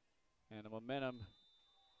 And the momentum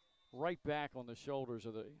right back on the shoulders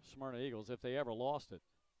of the Smyrna Eagles if they ever lost it.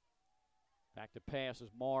 Back to pass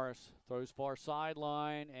as Morris throws far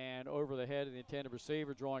sideline and over the head of the intended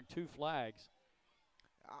receiver, drawing 2 flags.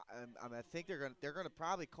 I think they're going to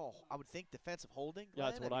probably call, I would think, defensive holding. Yeah,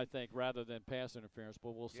 that's what I think, rather than pass interference,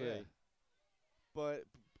 but we'll see. But,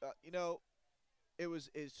 you know, it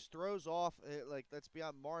throws off, like, let's be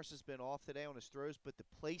honest, Morris has been off today on his throws, but the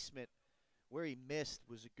placement where he missed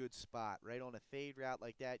was a good spot, right? On a fade route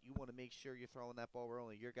like that, you want to make sure you're throwing that ball where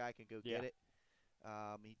only your guy can go get it.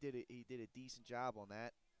 He did a decent job on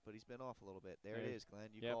that, but he's been off a little bit. There it is, Glenn.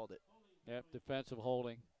 You called it. Yep, defensive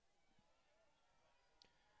holding.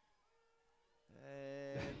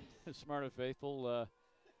 And Smyrna faithful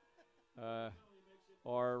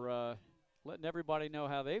are letting everybody know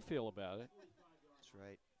how they feel about it. That's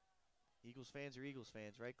right. Eagles fans are Eagles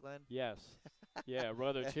fans, right, Glenn? Yes. Yeah,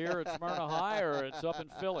 whether it's here at Smyrna High or it's up in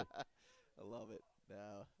Philly. I love it.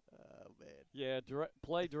 No. Oh, man. Yeah,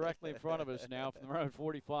 play directly in front of us now from the road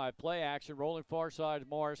 45. Play action, rolling far side.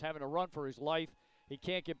 Mars having to run for his life. He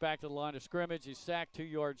can't get back to the line of scrimmage. He's sacked 2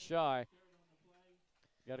 yards shy.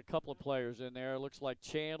 Got a couple of players in there. Looks like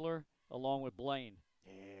Chandler along with Blaine.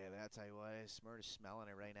 Yeah, that's tell you what, Smyrna's smelling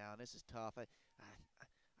it right now, and this is tough. I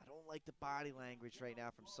don't like the body language right now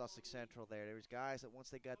from Sussex Central there. There was guys that once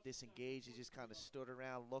they got disengaged, they just kind of stood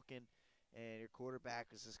around looking, and your quarterback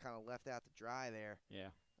was just kind of left out to dry there. Yeah.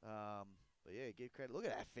 But, yeah, give credit. Look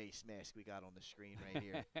at that face mask we got on the screen right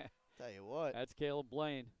here. Tell you what. That's Caleb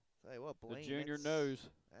Blaine. Tell you what, Blaine. The junior nose.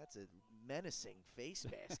 That's a menacing face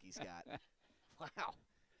mask he's got. Wow.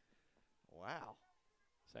 Wow.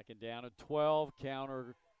 Second down at 12.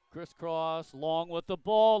 Counter crisscross. Long with the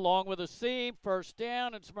ball. Long with a seam. First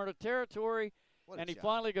down in Smyrna territory. And he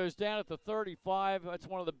finally goes down at the 35. That's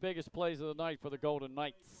one of the biggest plays of the night for the Golden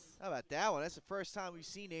Knights. How about that one? That's the first time we've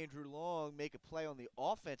seen Andrew Long make a play on the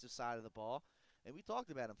offensive side of the ball. And we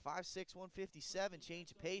talked about him. 5'6", 157,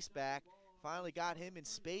 change of pace back. Finally got him in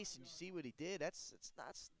space, and you see what he did. That's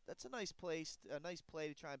a nice play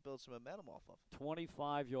to try and build some momentum off of.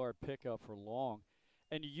 25-yard pickup for Long.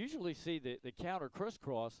 And you usually see the counter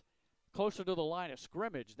crisscross closer to the line of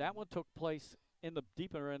scrimmage. That one took place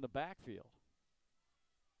deeper in the backfield.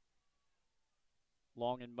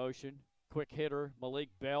 Long in motion, quick hitter. Malik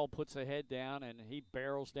Bell puts the head down, and he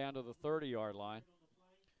barrels down to the 30-yard line.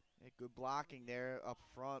 Hey, good blocking there up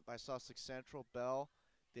front by Sussex Central. Bell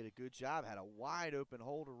did a good job. Had a wide-open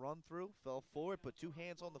hole to run through. Fell forward, put 2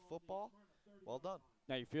 hands on the football. Well done.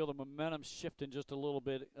 Now you feel the momentum shifting just a little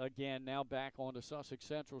bit again, now back onto Sussex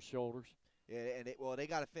Central's shoulders. Yeah, and they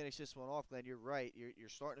got to finish this one off, Glenn. You're right. You're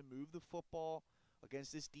starting to move the football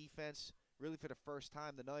against this defense really for the first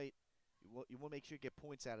time tonight. You want to make sure you get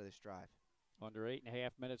points out of this drive. Under 8.5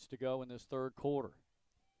 minutes to go in this third quarter.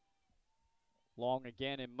 Long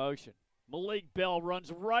again in motion. Malik Bell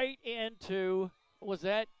runs right into, was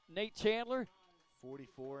that Nate Chandler?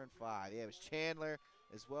 44 and 5. Yeah, it was Chandler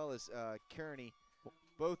as well as Kearney.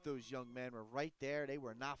 Both those young men were right there. They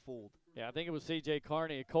were not fooled. Yeah, I think it was C.J.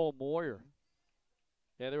 Carney and Cole Moyer.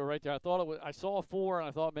 Yeah, they were right there. I saw a 4, and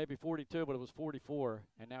I thought maybe 42, but it was 44.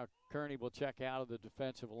 And now Kearney will check out of the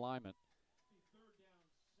defensive alignment.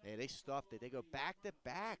 Yeah, they stuffed it. They go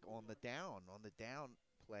back-to-back on the down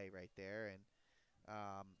play right there. And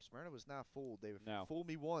Smyrna was not fooled. They fooled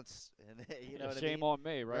me once. And you know what I mean? Shame on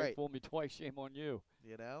me, right? Fooled me twice, shame on you.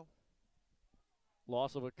 You know?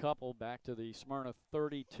 Loss of a couple back to the Smyrna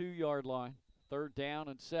 32-yard line. Third down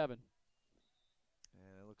and 7.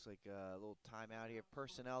 And it looks like a little timeout here.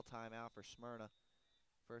 Personnel timeout for Smyrna.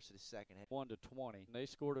 First of the second. 1-20. They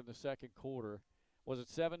scored in the second quarter. Was it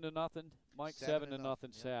 7-0? Mike,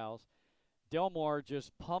 7-0 Sal's. Delmar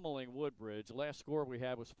just pummeling Woodbridge. Last score we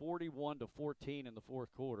had was 41-14 in the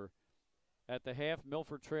fourth quarter. At the half,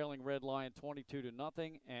 Milford trailing Red Lion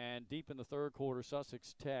 22-0, and deep in the third quarter,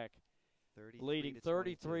 Sussex Tech leading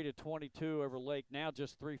 33-22 over Lake. Now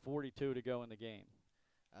just 3:42 to go in the game.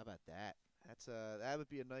 How about that? That would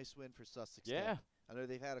be a nice win for Sussex Tech. Yeah. I know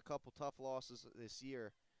they've had a couple tough losses this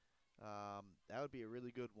year. That would be a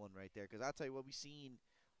really good one right there. Because I'll tell you what, we seen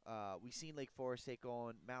Lake Forest take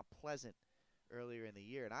on Mount Pleasant earlier in the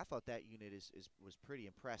year, and I thought that unit was pretty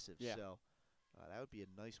impressive. Yeah. So that would be a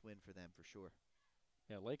nice win for them for sure.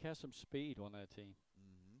 Yeah, Lake has some speed on that team.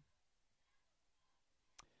 Mm-hmm.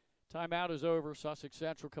 Timeout is over. Sussex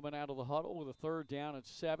Central coming out of the huddle with a third down and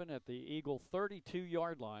 7 at the Eagle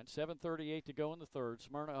 32-yard line. 7:38 to go in the third.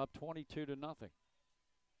 Smyrna up 22-0.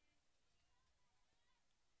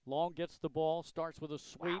 Long gets the ball, starts with a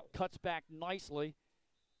sweep, cuts back nicely.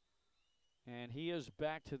 And he is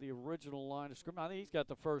back to the original line of scrimmage. I think he's got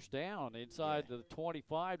the first down inside the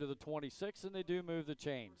 25 to the 26, and they do move the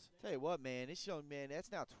chains. Tell you what, man, this young man,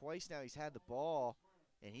 that's now twice now he's had the ball,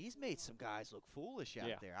 and he's made some guys look foolish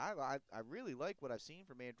out there. I really like what I've seen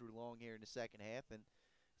from Andrew Long here in the second half, and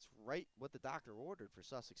it's right what the doctor ordered for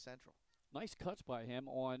Sussex Central. Nice cuts by him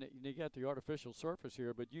on, you got the artificial surface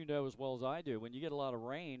here, but you know as well as I do, when you get a lot of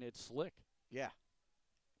rain, it's slick. Yeah,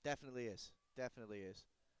 definitely is. Definitely is.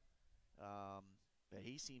 But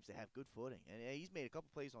he seems to have good footing. And he's made a couple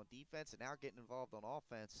plays on defense and now getting involved on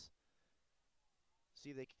offense.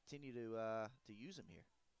 See if they continue to use him here.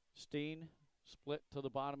 Steen split to the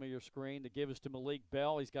bottom of your screen. The give is to Malik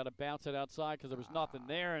Bell. He's got to bounce it outside because there was nothing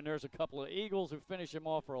there. And there's a couple of Eagles who finish him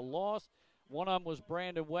off for a loss. One of them was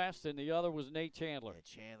Brandon West, and the other was Nate Chandler.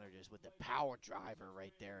 Yeah, Chandler just with the power driver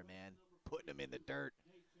right there, man. Putting him in the dirt.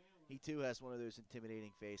 He too has one of those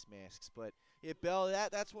intimidating face masks. But yeah, Bell,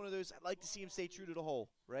 that's one of those. I'd like to see him stay true to the hole,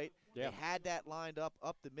 right? Yeah. They had that lined up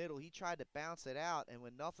the middle. He tried to bounce it out, and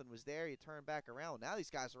when nothing was there, he turned back around. Now these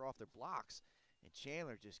guys are off their blocks, and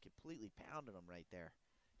Chandler just completely pounded them right there.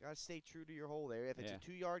 Got to stay true to your hole there. If it's a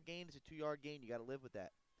 2-yard gain, it's a 2-yard gain. You got to live with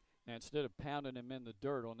that. And instead of pounding him in the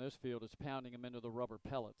dirt on this field, it's pounding him into the rubber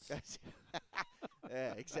pellets.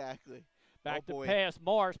 Yeah, exactly. Back to pass.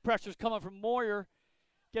 Morris. Pressure's coming from Moyer.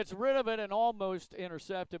 Gets rid of it and almost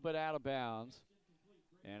intercepted, but out of bounds.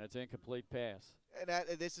 And it's incomplete pass.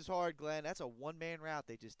 And this is hard, Glenn. That's a one-man route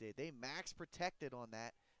they just did. They max protected on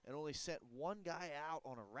that and only sent one guy out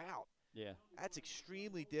on a route. Yeah. That's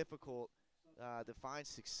extremely difficult to find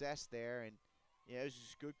success there. And, yeah, it was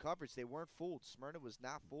just good coverage. They weren't fooled. Smyrna was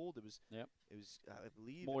not fooled. It was, I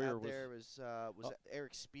believe, Moyer out there was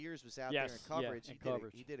Eric Spears was out there in coverage. Yeah,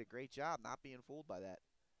 he did a great job not being fooled by that.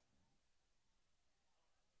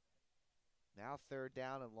 Now 3rd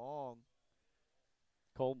down and long.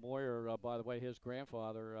 Cole Moyer, by the way, his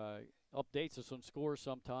grandfather, updates us on scores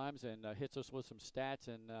sometimes and hits us with some stats.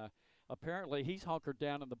 And apparently he's hunkered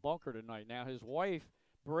down in the bunker tonight. Now his wife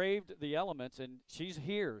braved the elements, and she's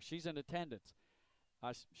here. She's in attendance.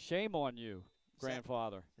 Shame on you,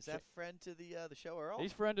 grandfather. Is that friend to the show, Earl?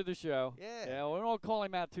 He's friend of the show. Yeah. Yeah, we don't call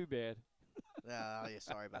him out too bad. No, yeah,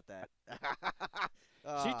 sorry about that.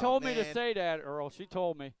 She told me to say that, Earl. She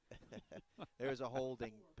told me. There was a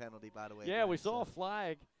holding penalty, by the way. Yeah, we saw a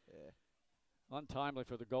flag. Yeah. Untimely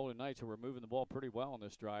for the Golden Knights, who were moving the ball pretty well on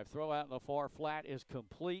this drive. Throw out in the far flat is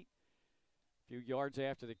complete. A few yards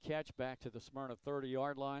after the catch, back to the Smyrna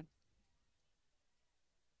 30-yard line.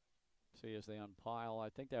 See as they unpile. I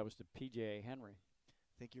think that was to P.J. Henry.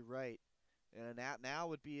 I think you're right. And now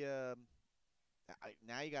would be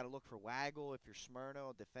now you got to look for Waggle if you're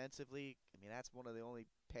Smyrna defensively. I mean, that's one of the only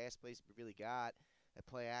pass plays we really got at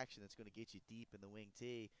play action that's going to get you deep in the wing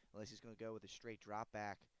tee, unless he's going to go with a straight drop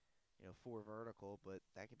back, 4 vertical, but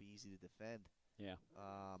that could be easy to defend. Yeah.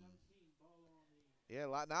 Yeah,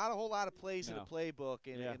 not a whole lot of plays in the playbook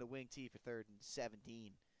in the wing tee for 3rd and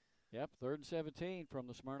 17. Yep, 3rd and 17 from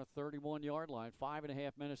the Smyrna 31-yard line.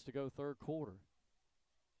 5.5 minutes to go, 3rd quarter.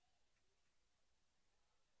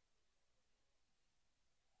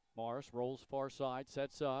 Morris rolls far side,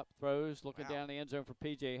 sets up, throws, looking down the end zone for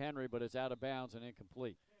P.J. Henry, but it's out of bounds and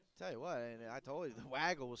incomplete. Tell you what, and I told you the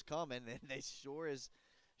Waggle was coming, and they sure as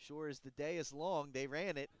the day is long, they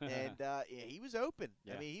ran it, and he was open.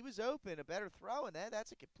 Yeah. I mean, he was open, a better throw, and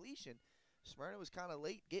that's a completion. Smyrna was kind of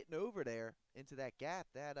late getting over there into that gap.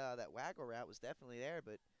 That Waggle route was definitely there,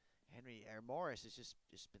 but Morris has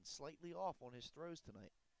just been slightly off on his throws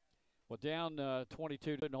tonight. Well, down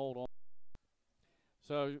 22, didn't hold on.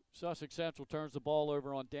 So Sussex Central turns the ball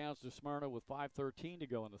over on downs to Smyrna with 5:13 to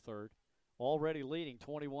go in the 3rd. Already leading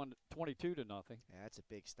 22 to nothing. Yeah, that's a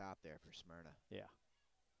big stop there for Smyrna. Yeah.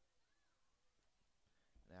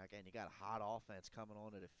 Now, again, you got a hot offense coming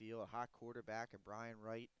onto the field, a hot quarterback and Brian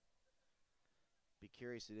Wright. Be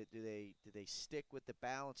curious, do they stick with the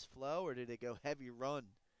balanced flow, or do they go heavy run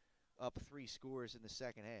up 3 scores in the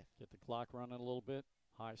second half? Get the clock running a little bit.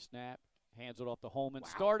 High snap. Hands it off to Holman. Wow.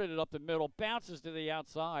 Started it up the middle. Bounces to the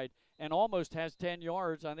outside and almost has 10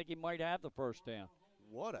 yards. I think he might have the first down.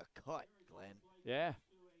 What a cut, Glenn. Yeah.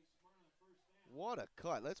 What a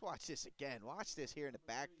cut. Let's watch this again. Watch this here in the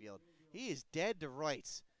backfield. He is dead to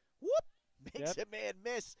rights. Whoop! Makes a man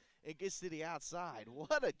miss and gets to the outside.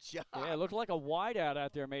 What a job. Yeah, it looked like a wideout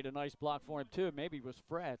out there made a nice block for him, too. Maybe it was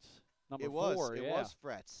Fretz, number 4. It was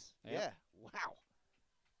Fretz. Yeah. Wow.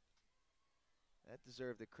 That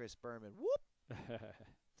deserved a Chris Berman. Whoop!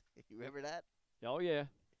 You remember that? Oh, yeah.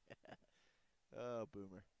 Oh,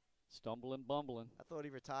 Boomer. Stumbling, bumbling. I thought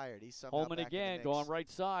he retired. He's somehow Holman back again, in the going right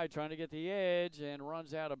side, trying to get the edge, and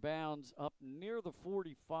runs out of bounds up near the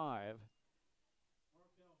 45.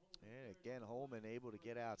 And again, Holman able to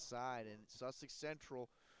get outside, and Sussex Central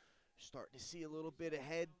starting to see a little bit of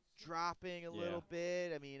head dropping a little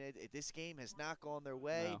bit. I mean, this game has not gone their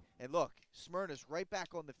way. No. And look, Smyrna's right back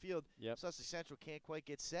on the field. Yep. Sussex Central can't quite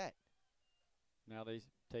get set. Now they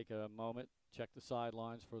take a moment, check the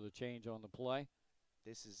sidelines for the change on the play.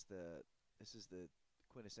 This is the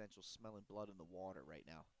quintessential smelling blood in the water right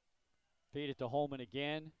now. Feed it to Holman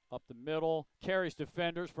again, up the middle, carries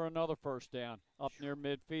defenders for another first down, up near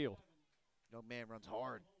midfield. No man runs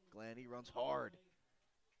hard, Glenn. He runs hard.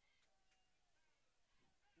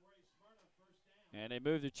 And they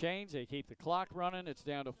move the chains. They keep the clock running. It's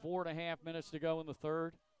down to 4.5 minutes to go in the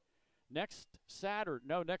 3rd. Next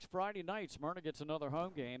Friday night, Smyrna gets another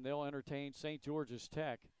home game. They'll entertain St. George's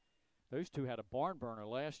Tech. Those two had a barn burner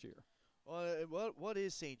last year. Well, what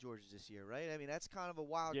is St. George's this year, right? I mean, that's kind of a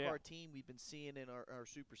wild card team we've been seeing in our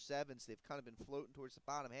Super Sevens. They've kind of been floating towards the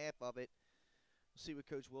bottom half of it. We'll see what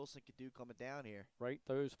Coach Wilson can do coming down here. Right,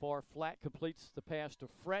 those far flat, completes the pass to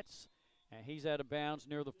Fretz, and he's out of bounds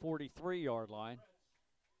near the 43-yard line.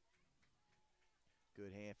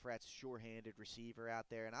 Good hand. Fretz, sure-handed receiver out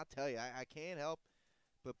there. And I'll tell you, I can't help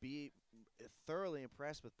but be thoroughly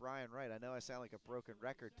impressed with Brian Wright. I know I sound like a broken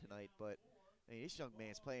record tonight, but I mean, this young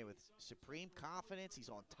man's playing with supreme confidence. He's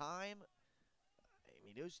on time. I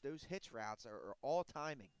mean, those hitch routes are all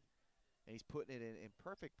timing, and he's putting it in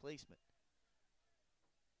perfect placement.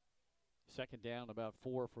 Second down, about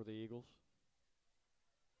 4 for the Eagles.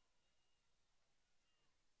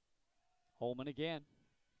 Holman again,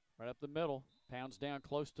 right up the middle, pounds down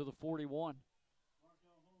close to the 41.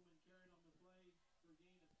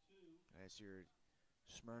 That's your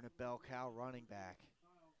Smyrna Bell Cow running back,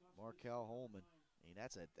 Markel Holman. I mean,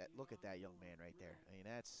 look at that young man right there. I mean,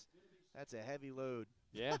 that's a heavy load.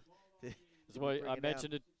 Yeah. That's why I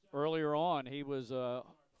mentioned it earlier on. He was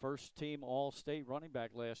first-team All-State running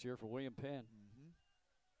back last year for William Penn.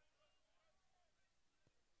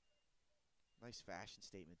 Nice fashion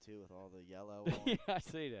statement, too, with all the yellow on. Yeah, I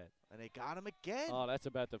see that. And they got him again. Oh, that's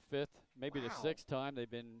about the 5th, maybe the 6th time they've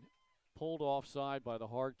been pulled offside by the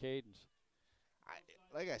hard Cadence.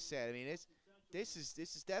 Like I said, I mean, this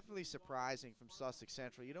is definitely surprising from Sussex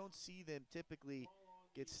Central. You don't see them typically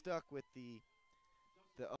get stuck with the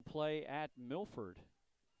play at Milford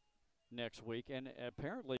next week, and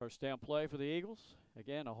apparently first down play for the Eagles.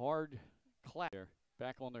 Again, a hard clap there,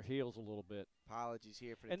 back on their heels a little bit. Apologies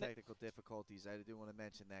here for the technical difficulties. I do want to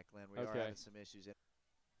mention that, Glenn. We are having some issues.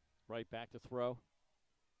 Right back to throw,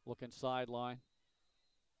 looking sideline.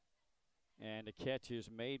 And the catch is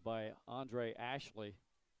made by Andre Ashley,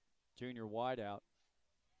 junior wideout.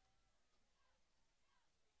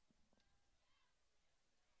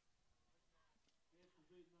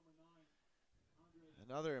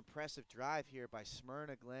 Another impressive drive here by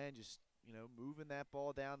Smyrna, Glenn, just, moving that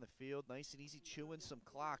ball down the field. Nice and easy, chewing some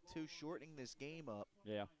clock, too, shortening this game up.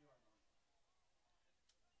 Yeah.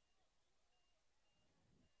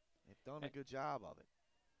 They've done a good job of it.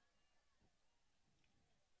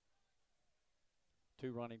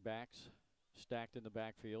 2 running backs stacked in the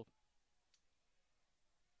backfield.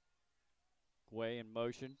 Guay in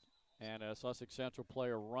motion, and a Sussex Central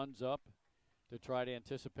player runs up to try to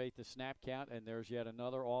anticipate the snap count, and there's yet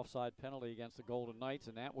another offside penalty against the Golden Knights,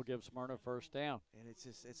 and that will give Smyrna first down. And it's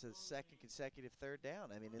a second consecutive third down.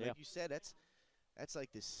 I mean, like you said, that's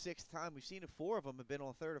like the 6th time we've seen it. 4 of them have been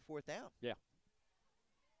on 3rd or 4th down. Yeah.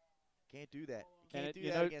 Can't do that. You can't do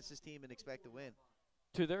that against this team and expect to win.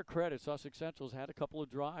 To their credit, Sussex Central's had a couple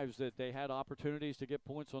of drives that they had opportunities to get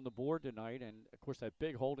points on the board tonight, and, of course, that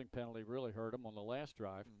big holding penalty really hurt them on the last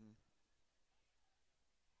drive.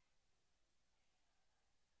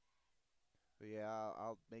 But, yeah,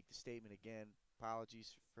 I'll make the statement again.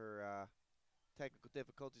 Apologies for technical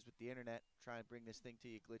difficulties with the Internet. Try and bring this thing to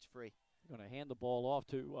you glitch-free. Going to hand the ball off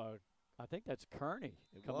to, I think that's Kearney,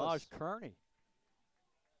 Kamaj Kearney.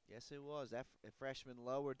 Yes, it was. That freshman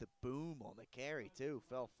lowered the boom on the carry, too.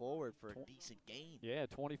 Fell forward for a decent gain. Yeah,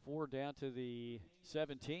 24 down to the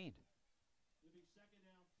 17.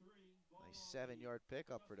 Nice 7-yard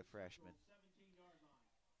pickup for the freshman.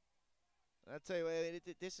 I'll tell you what,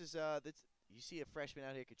 this is you see a freshman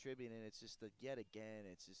out here contributing, and it's just yet again,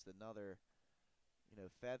 it's just another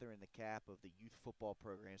feather in the cap of the youth football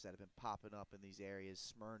programs that have been popping up in these areas,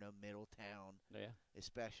 Smyrna, Middletown,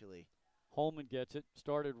 especially. Holman gets it,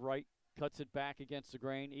 started right, cuts it back against the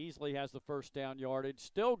grain, easily has the first down yardage,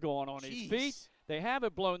 still going on his feet. They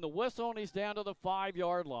haven't blown the whistle, and he's down to the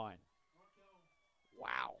 5-yard line.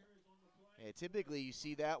 Wow. Yeah, typically you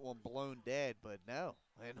see that one blown dead, but no.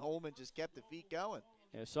 And Holman just kept the feet going.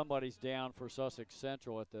 Yeah, somebody's down for Sussex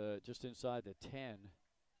Central at just inside the 10. A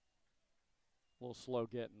little slow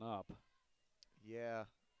getting up. Yeah,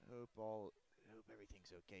 I hope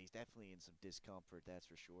everything's okay. He's definitely in some discomfort, that's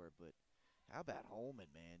for sure, but how about Holman,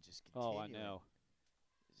 man? Just continuing. Oh, I know.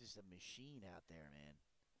 It's just a machine out there, man.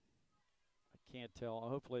 I can't tell.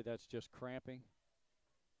 Hopefully that's just cramping.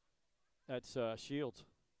 That's Shields.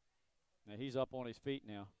 Now he's up on his feet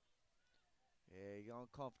now. Yeah, he's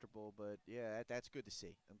uncomfortable, but yeah, that's good to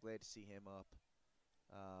see. I'm glad to see him up,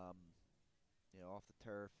 off the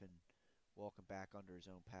turf and walking back under his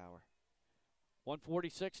own power.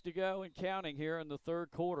 1:46 to go and counting here in the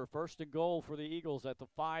 3rd quarter. 1st and goal for the Eagles at the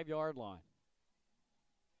 5-yard line.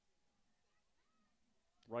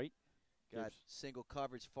 Right. Got single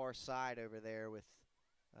coverage far side over there with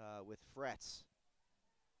Fretz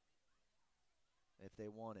if they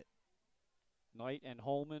want it. Knight and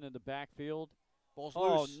Holman in the backfield. Ball's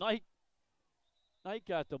loose. Knight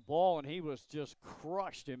got the ball, and he was just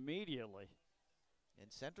crushed immediately.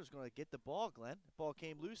 And Central's going to get the ball, Glenn. The ball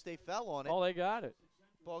came loose. They fell on it. Oh, they got it.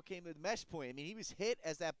 Ball came to the mesh point. I mean, he was hit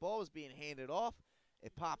as that ball was being handed off.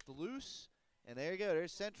 It popped loose, and there you go.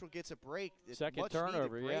 There's Central gets a break. Second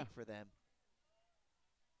turnover, break for them.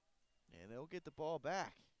 And they'll get the ball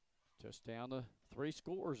back. Just down to 3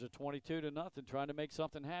 scores at 22-0, trying to make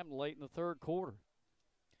something happen late in the third quarter.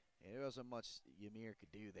 Yeah, there wasn't much Ymir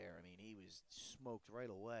could do there. I mean, he was smoked right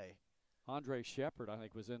away. Andre Shepard, I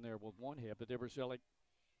think, was in there with one hit, but there was like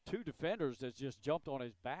 2 defenders that just jumped on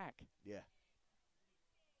his back. Yeah.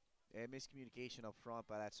 And miscommunication up front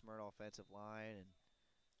by that Smyrna offensive line, and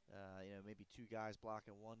you know, maybe 2 guys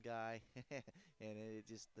blocking 1 guy, and it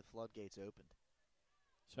just the floodgates opened.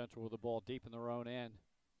 Central with the ball deep in their own end.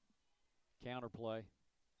 Counterplay.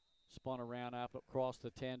 Spun around up across the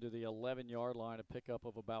 10 to the 11-yard line, a pickup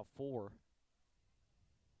of about 4.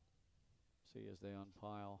 See as they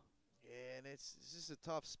unpile. Yeah, and this is a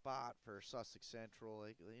tough spot for Sussex Central.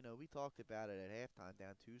 Like, you know, we talked about it at halftime,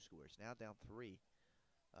 down 2 scores, now down 3.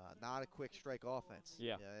 Not a quick strike offense.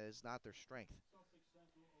 Yeah. It's not their strength.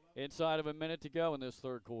 Inside of a minute to go in this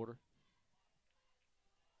third quarter.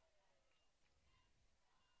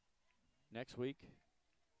 Next week,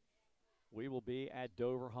 we will be at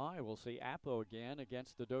Dover High. We'll see Appo again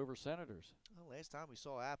against the Dover Senators. Well, last time we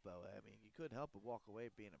saw Appo, I mean, you couldn't help but walk away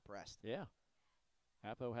being impressed. Yeah.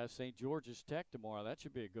 Appo has St. George's Tech tomorrow. That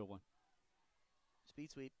should be a good one.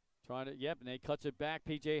 Speed sweep. Trying to, yep, and he cuts it back.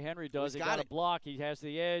 P.J. Henry does. He got a block. He has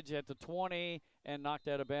the edge at the 20 and knocked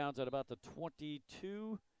out of bounds at about the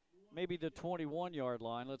 22, maybe the 21-yard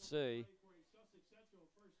line. Let's see.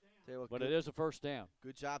 But it is a first down.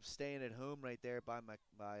 Good job staying at home right there by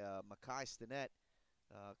Makai Stinnett,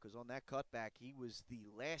 because on that cutback, he was the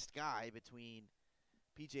last guy between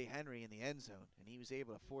P.J. Henry and the end zone, and he was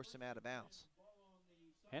able to force him out of bounds.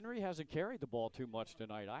 Henry hasn't carried the ball too much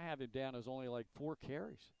tonight. I have him down as only like 4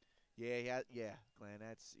 carries. Yeah, Glenn,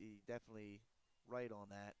 he's definitely right on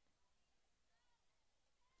that.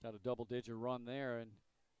 Got a double-digit run there, and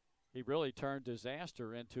he really turned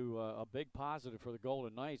disaster into a big positive for the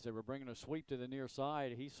Golden Knights. They were bringing a sweep to the near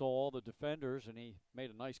side. He saw all the defenders, and he made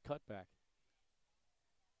a nice cutback.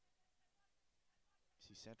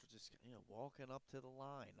 See Central just walking up to the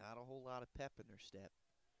line. Not a whole lot of pep in their step.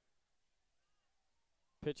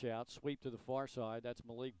 Pitch out, sweep to the far side. That's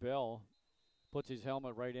Malik Bell. Puts his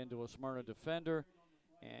helmet right into a Smyrna defender,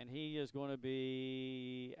 and he is going to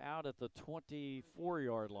be out at the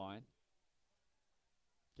 24-yard line.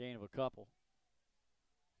 Gain of a couple.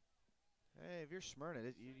 Hey, if you're Smyrna,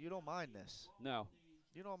 you don't mind this. No.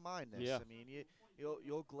 You don't mind this. Yeah. I mean,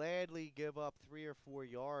 you'll gladly give up 3 or 4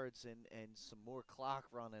 yards and some more clock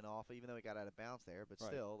running off, even though he got out of bounds there. But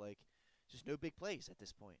still, like, just no big plays at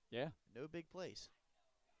this point. Yeah. No big plays.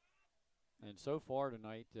 And so far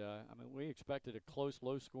tonight, I mean, we expected a close,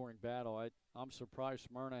 low-scoring battle. I'm surprised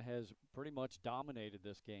Smyrna has pretty much dominated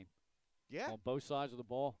this game. Yeah. On both sides of the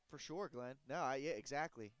ball. For sure, Glenn. No, yeah,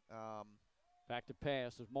 exactly. Back to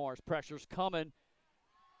pass as Morris. Pressure's coming.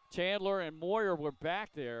 Chandler and Moyer were back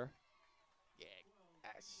there. Yeah,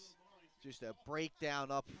 that's just a breakdown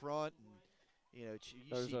up front. And,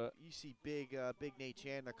 you see big Nate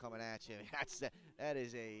Chandler coming at you. That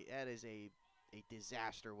is a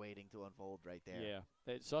disaster waiting to unfold right there.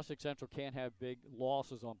 Yeah, Sussex Central can't have big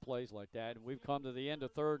losses on plays like that. And we've come to the end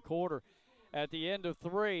of third quarter. At the end of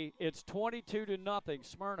 3, it's 22-0.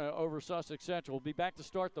 Smyrna over Sussex Central. We'll be back to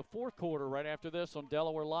start the fourth quarter right after this on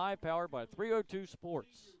Delaware Live, powered by 302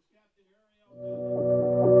 Sports.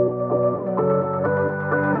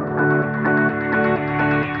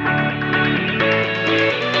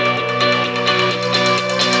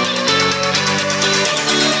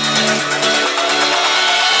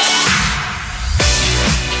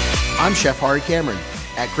 I'm Chef Hari Cameron.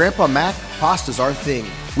 At Grandpa Mac, pasta's our thing.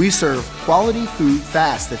 We serve quality food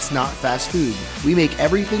fast that's not fast food. We make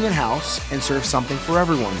everything in-house and serve something for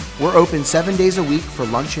everyone. We're open 7 days a week for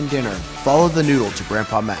lunch and dinner. Follow the noodle to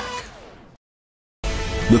Grandpa Mac.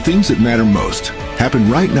 The things that matter most happen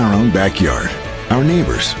right in our own backyard. Our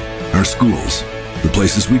neighbors, our schools, the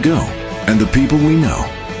places we go, and the people we know.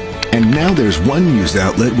 And now there's one news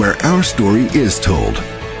outlet where our story is told.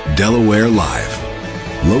 Delaware Live.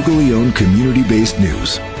 Locally owned, community-based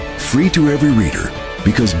news, free to every reader,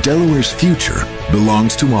 because Delaware's future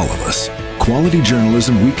belongs to all of us. Quality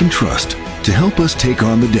journalism we can trust to help us take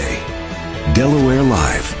on the day. Delaware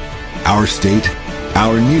Live. Our state,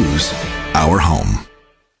 our news, our home.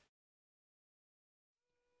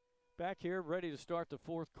 Back here, ready to start the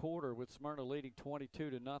fourth quarter with Smyrna leading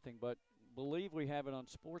 22-0, but believe we have an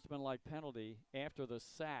unsportsmanlike penalty after the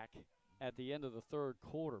sack at the end of the third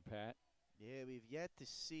quarter, Pat. Yeah, we've yet to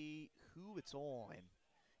see who it's on.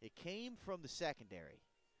 It came from the secondary.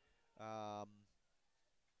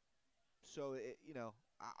 So,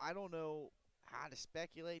 I don't know how to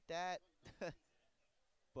speculate that,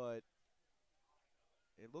 but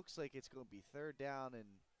it looks like it's going to be third down and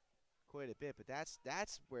quite a bit. But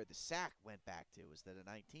that's where the sack went back to, was that a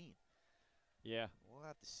 19. Yeah. We'll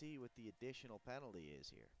have to see what the additional penalty is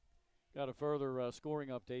here. Got a further scoring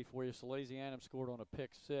update for you. Salesianum scored on a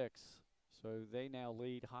pick 6, so they now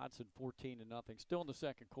lead Hodson 14-0. Still in the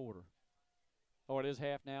second quarter. Oh, it is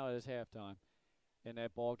half now. It is halftime in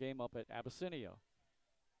that ball game up at Abyssinia.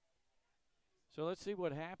 So let's see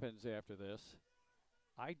what happens after this.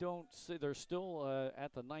 I don't see, they're still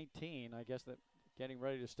at the 19. I guess that getting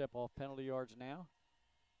ready to step off penalty yards now.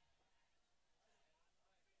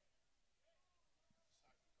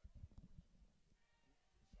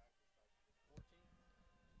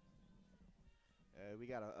 We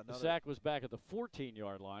got another. The sack was back at the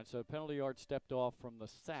 14-yard line, so penalty yard stepped off from the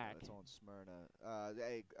sack. So that's on Smyrna.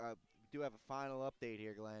 We do have a final update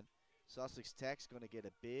here, Glenn. Sussex Tech's going to get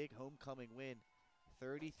a big homecoming win,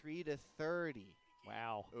 33-30.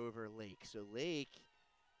 Wow. Over Lake. So Lake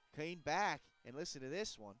came back, and listen to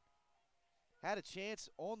this one. Had a chance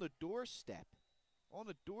on the doorstep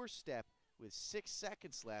with 6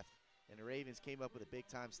 seconds left, and the Ravens came up with a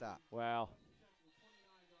big-time stop. Wow.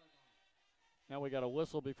 Now we got a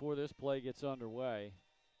whistle before this play gets underway,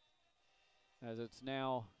 as it's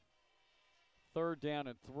now 3rd down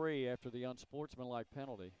and 3 after the unsportsmanlike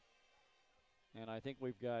penalty. And I think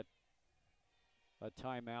we've got a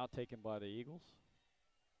timeout taken by the Eagles.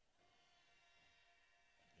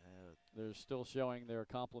 They're still showing their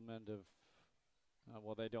complement of,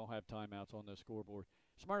 well, they don't have timeouts on the scoreboard.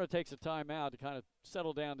 Smyrna takes a timeout to kind of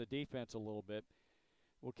settle down the defense a little bit.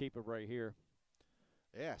 We'll keep it right here.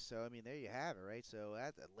 Yeah, so, I mean, there you have it, right? So,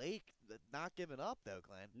 at the Lake, not giving up, though,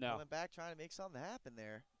 Glenn. No. Coming back, trying to make something happen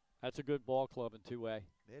there. That's a good ball club in 2A.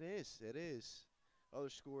 It is. Other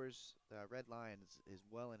scores, Red Lions is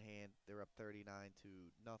well in hand. They're up 39-0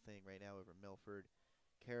 right now over Milford.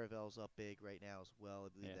 Caravel's up big right now as well. I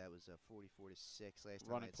believe that was 44-6 last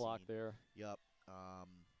time. Running clock there. Yup.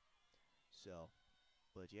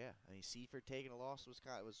 But yeah, I mean, Seaford taking a loss was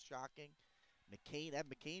shocking. That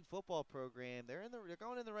McCain football program, they're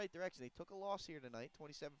going in the right direction. They took a loss here tonight,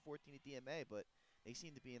 27-14 at DMA, but they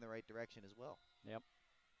seem to be in the right direction as well. Yep.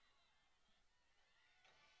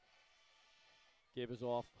 Give us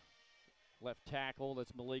off left tackle.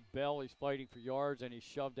 That's Malik Bell. He's fighting for yards, and he's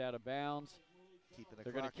shoved out of bounds.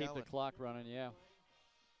 They're going to keep the clock running, yeah.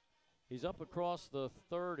 He's up across the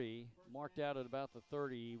 30, marked out at about the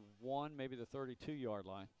 31, maybe the 32-yard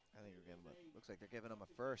line. I think looks like they're giving him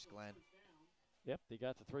a first, Glenn. Yep, he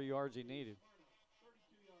got the 3 yards he needed.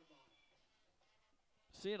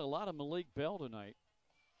 Seeing a lot of Malik Bell tonight.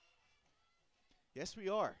 Yes, we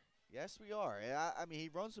are. I mean, he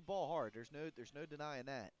runs the ball hard. There's no denying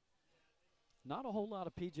that. Not a whole lot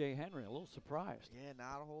of P.J. Henry. A little surprised. Yeah,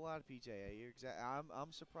 not a whole lot of P.J.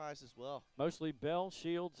 I'm surprised as well. Mostly Bell,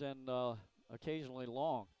 Shields, and occasionally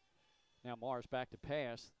Long. Now Morris back to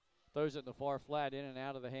pass. Throws it in the far flat, in and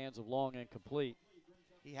out of the hands of Long, and complete.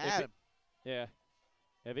 He had him. Yeah.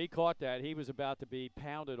 If he caught that, he was about to be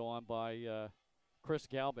pounded on by Chris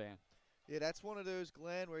Galban. Yeah, that's one of those,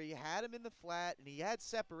 Glenn, where you had him in the flat, and he had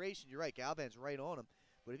separation. You're right, Galban's right on him.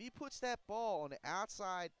 But if he puts that ball on the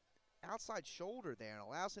outside shoulder there and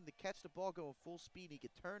allows him to catch the ball going full speed, he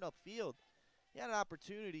could turn upfield, he had an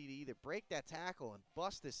opportunity to either break that tackle and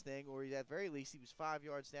bust this thing, or at very least he was 5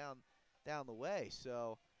 yards down the way.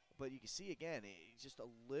 So, but you can see, again, he's just a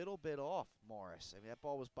little bit off, Morris. I mean, that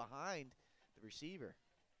ball was behind the receiver.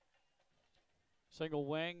 Single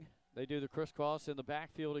wing. They do the crisscross in the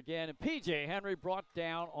backfield again. And P.J. Henry brought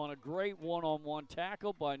down on a great one-on-one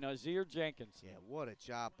tackle by Nazir Jenkins. Yeah, what a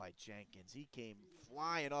job by Jenkins. He came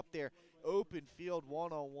flying up there, open field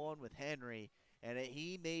one-on-one with Henry, and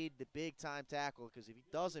he made the big-time tackle, because if he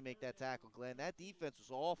doesn't make that tackle, Glenn, that defense was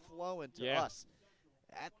all flowing to us.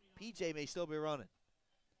 That P.J. may still be running.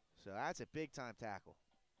 So that's a big-time tackle.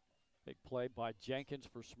 Big play by Jenkins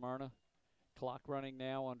for Smyrna. Clock running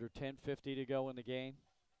now, under 10:50 to go in the game.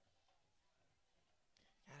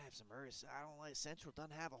 Gotta have some urgency. I don't like Central.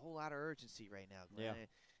 Doesn't have a whole lot of urgency right now, Glenn. Yeah. They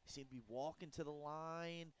seem to be walking to the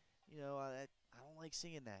line. You know, I don't like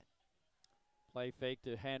seeing that. Play fake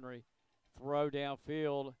to Henry. Throw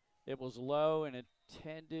downfield. It was low and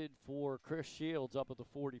intended for Chris Shields up at the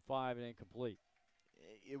 45 and incomplete.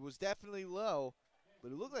 It was definitely low,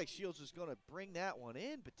 but it looked like Shields was going to bring that one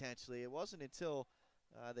in potentially. It wasn't until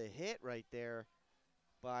The hit right there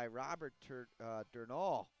by Robert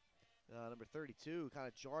Durnall, number 32, kind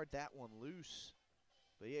of jarred that one loose.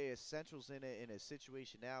 But yeah, Central's in a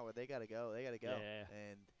situation now where they got to go. They got to go. Yeah.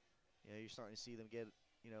 And you're starting to see them get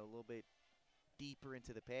a little bit deeper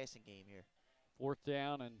into the passing game here. 4th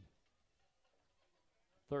down and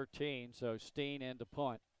 13. So Steen in to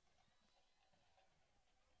punt.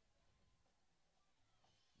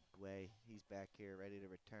 Way, he's back here ready to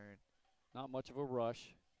return. Not much of a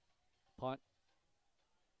rush. Punt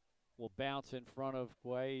will bounce in front of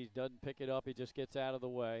Guay. He doesn't pick it up. He just gets out of the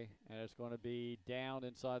way. And it's going to be down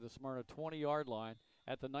inside the Smyrna 20-yard line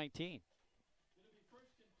at the 19.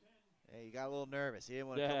 Hey, he got a little nervous. He didn't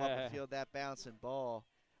want to come up and field that bouncing ball.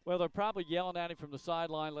 Well, they're probably yelling at him from the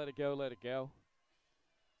sideline, let it go, let it go.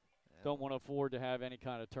 Yeah. Don't want to afford to have any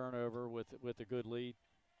kind of turnover with a good lead.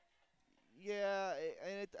 Yeah,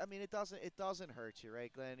 and it doesn't hurt you,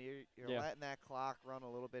 right, Glenn? You're letting that clock run a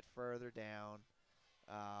little bit further down.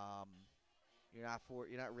 You're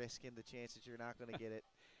not risking the chance that you're not going to get it.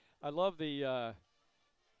 I love the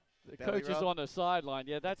coaches on the sideline.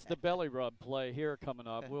 Yeah, that's the belly rub play here coming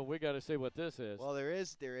up. Well, we got to see what this is. Well, there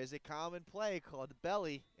is a common play called the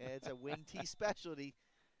belly, and it's a Wing T specialty.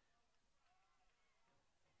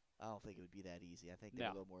 I don't think it would be that easy. I think they're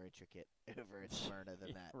a little more intricate over in Smyrna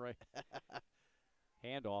than that. Right.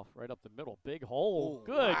 Handoff right up the middle. Big hole. Oh,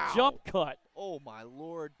 good jump cut. Oh, my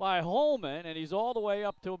Lord. By Holman, and he's all the way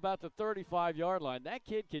up to about the 35-yard line. That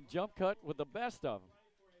kid can jump cut with the best of them.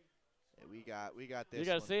 Yeah, we got this. You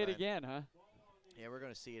got to see it Glenn. again, huh? Yeah, we're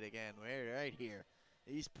going to see it again. We're right here.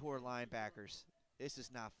 These poor linebackers. This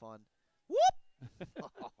is not fun.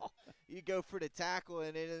 Whoop! You go for the tackle,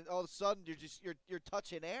 and then all of a sudden you're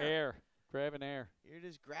touching air. Grabbing air. You're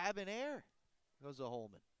just grabbing air. Goes to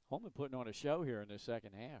Holman. Holman putting on a show here in the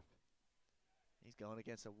second half. He's going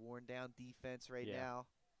against a worn-down defense right now.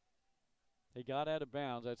 He got out of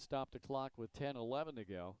bounds. That stopped the clock with 10-11 to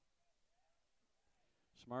go.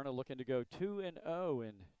 Smyrna looking to go 2-0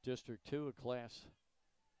 in District 2 of Class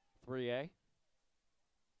 3A.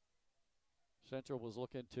 Central was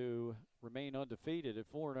looking to remain undefeated at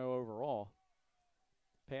 4-0 overall.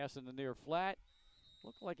 Pass in the near flat.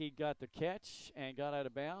 Looked like he got the catch and got out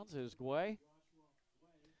of bounds. Is Guay.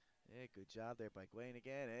 Yeah, good job there by Guay. And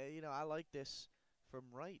again, I like this from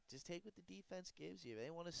right. Just take what the defense gives you. If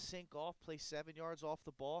they want to sink off, play 7 yards off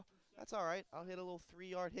the ball, that's all right. I'll hit a little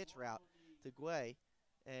 3-yard hitch route to Guay,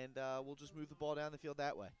 and we'll just move the ball down the field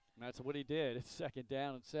that way. And that's what he did. It's 2nd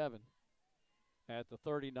down and 7 at the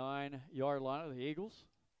 39-yard line of the Eagles.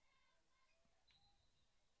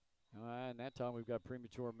 And that time we've got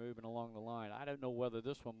premature movement along the line. I don't know whether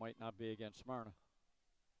this one might not be against Smyrna.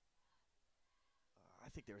 I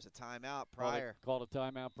think there was a timeout prior. Called a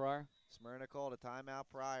timeout prior? Smyrna called a timeout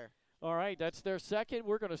prior. All right, that's their second.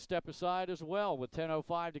 We're going to step aside as well with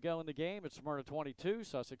 10:05 to go in the game. It's Smyrna 22,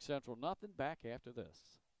 Sussex Central nothing. Back after this.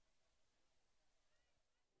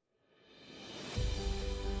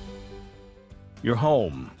 Your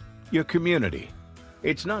home, your community.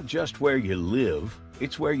 It's not just where you live,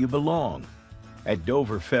 it's where you belong. At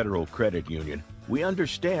Dover Federal Credit Union, we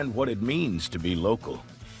understand what it means to be local.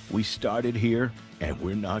 We started here, and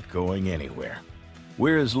we're not going anywhere.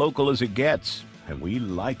 We're as local as it gets, and we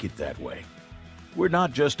like it that way. We're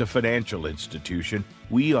not just a financial institution,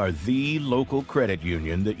 we are the local credit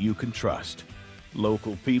union that you can trust.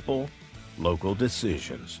 Local people, local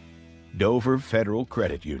decisions. Dover Federal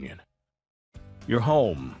Credit Union. Your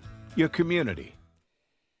home, your community.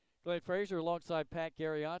 Glenn Fraser alongside Pat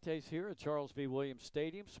Garriates here at Charles V. Williams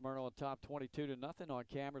Stadium. Smyrna on top 22-0 on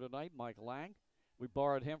camera tonight. Mike Lang. We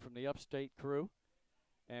borrowed him from the Upstate crew,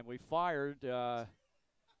 and we fired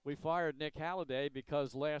Nick Halliday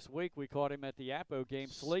because last week we caught him at the Appo game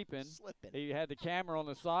sleeping. He had the camera on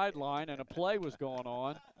the sideline, and a play was going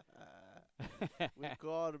on. We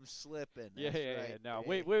caught him slipping. Yeah, right. No,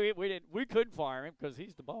 we didn't. We couldn't fire him because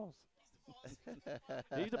he's the boss.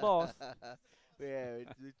 He's the boss. Yeah,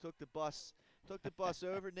 we took the bus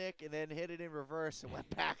over Nick, and then hit it in reverse and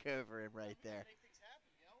went back over him right there.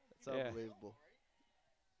 That's unbelievable.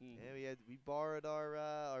 Yeah, we borrowed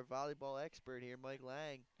our volleyball expert here, Mike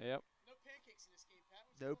Lang. Yep. No pancakes in this game,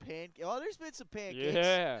 Pat. No pancakes. Oh, there's been some pancakes.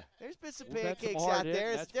 Yeah. There's been some We've pancakes some out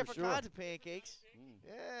there. It's different kinds of pancakes.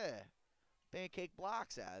 Yeah. Pancake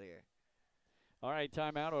blocks out here. All right,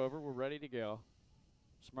 timeout over. We're ready to go.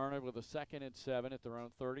 Smyrna with a 2nd and 7 at their own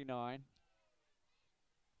 39.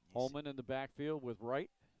 Holman in the backfield with Wright.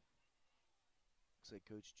 Looks like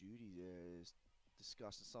Coach Judy is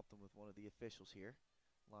discussing something with one of the officials here.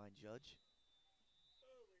 Line judge.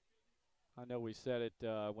 I know we said it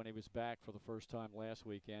when he was back for the first time last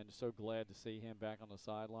weekend. So glad to see him back on the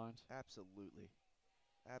sidelines. Absolutely.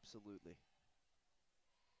 Absolutely.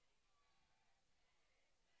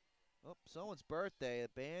 Oh, someone's birthday. The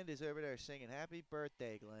band is over there singing happy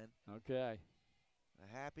birthday, Glenn. Okay.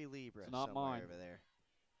 A happy Libra it's not somewhere mine. over there.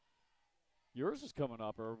 Yours is coming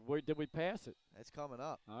up, or did we pass it? It's coming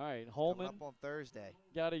up. All right. It's Holman coming up on Thursday.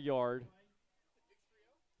 got a yard.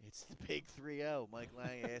 It's the big 3-0. Mike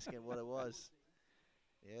Lang asking what it was.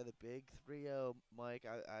 Yeah, the big 3-0, Mike.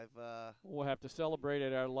 We'll have to celebrate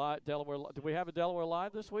at our Delaware. Do we have a Delaware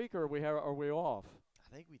Live this week, or are we off?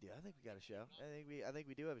 I think we do. I think we got a show. I think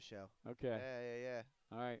we do have a show. Okay. Yeah.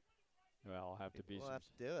 All right. Well, I'll have to be. We'll have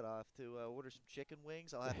to do it. I'll have to order some chicken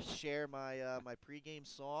wings. I'll have to share my my pregame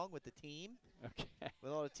song with the team. Okay.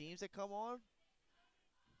 With all the teams that come on.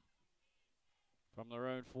 From their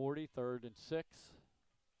own 40, 3rd and 6.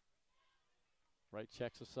 Right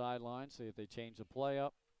checks the sideline, see if they change the play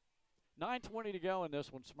up. 9:20 to go in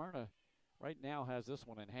this one. Smyrna right now has this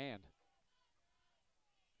one in hand.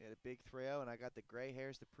 Yeah, the big 3-0, and I got the gray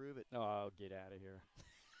hairs to prove it. Oh, get out of here.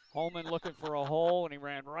 Holman looking for a hole, and he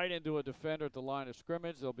ran right into a defender at the line of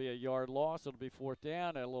scrimmage. There'll be a yard loss. It'll be 4th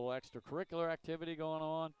down. A little extracurricular activity going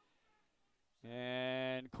on.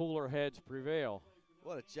 And cooler heads prevail.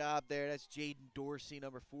 What a job there. That's Jaden Dorsey,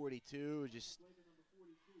 number 42. Just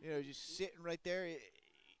sitting right there.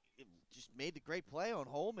 It just made the great play on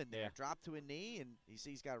Holman there. Yeah. Dropped to a knee, and you see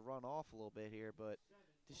he's got to run off a little bit here, but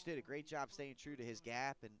just did a great job staying true to his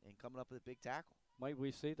gap and coming up with a big tackle. Might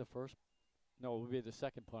we see the first? No, it would be the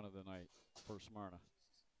second punt of the night for Smyrna.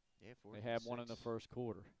 Yeah, they had one in the first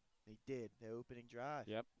quarter. They did. The opening drive.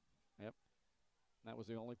 Yep. That was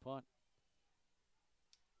the only punt.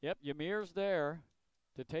 Yep, Yamir's there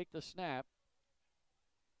to take the snap.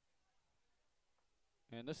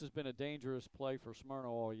 And this has been a dangerous play for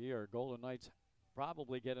Smyrna all year. Golden Knights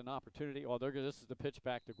probably get an opportunity. Oh, this is the pitch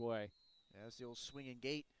back to Guay. Yeah, that's the old swinging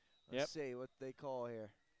gate. Let's see what they call here.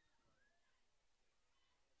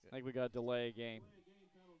 I think we got a delay game.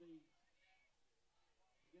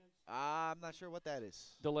 I'm not sure what that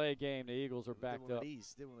is. Delay game. The Eagles are backed up.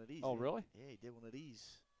 Did one of these. Oh, really? Yeah, he did one of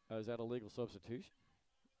these. Is that a legal substitution?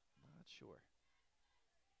 Not sure.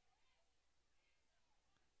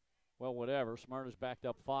 Well, whatever. Smyrna's backed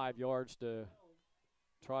up 5 yards to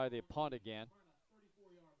try the punt again.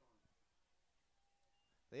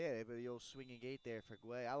 Yeah, but the old swinging gate there for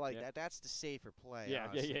Guay. I like that. That's the safer play. Yeah.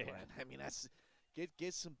 I mean, that's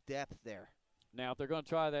get some depth there. Now, if they're going to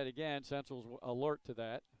try that again, Central's alert to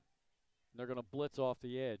that. They're going to blitz off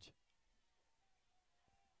the edge.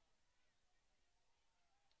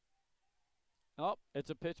 Oh, it's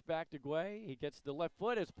a pitch back to Guay. He gets the left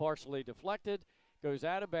foot. It's partially deflected. Goes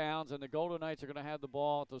out of bounds, and the Golden Knights are going to have the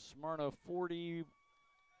ball at the Smyrna 40.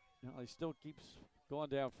 No, he still keeps going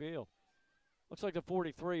downfield. Looks like the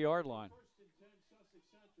 43-yard line.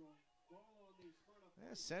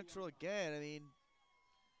 Yeah, Central again. I mean,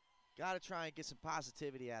 got to try and get some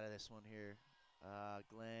positivity out of this one here,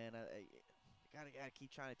 Glenn. Got to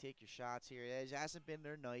keep trying to take your shots here. It hasn't been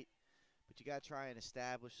their night, but you got to try and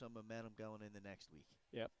establish some momentum going into next week.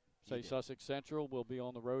 Yep. Say Sussex Central will be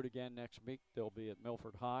on the road again next week. They'll be at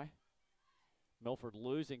Milford High. Milford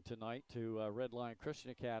losing tonight to Red Lion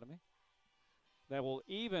Christian Academy. That will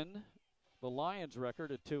even the Lions'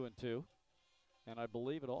 record at 2-2, and I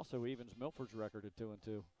believe it also evens Milford's record at 2-2.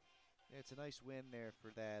 Yeah, it's a nice win there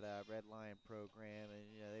for that Red Lion program,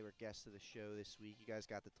 and they were guests of the show this week. You guys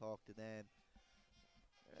got to talk to them.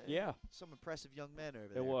 Yeah. Some impressive young men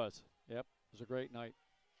over there. It was. Yep. It was a great night.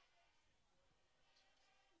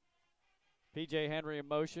 P.J. Henry in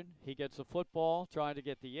motion. He gets the football, trying to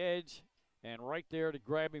get the edge, and right there to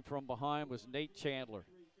grab him from behind was Nate Chandler.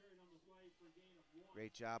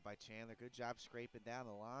 Great job by Chandler. Good job scraping down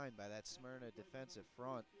the line by that Smyrna defensive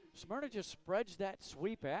front. Smyrna just spreads that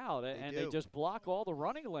sweep out, and they just block all the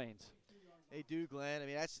running lanes. They do, Glenn. I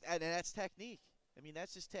mean, that's technique. I mean,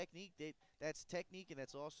 that's just technique. That's technique, and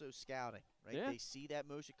that's also scouting, right? Yeah. They see that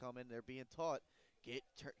motion coming. They're being taught, get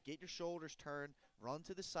your shoulders turned, run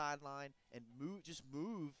to the sideline, and just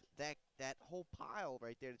move that whole pile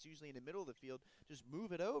right there that's usually in the middle of the field. Just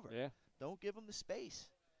move it over. Yeah. Don't give them the space.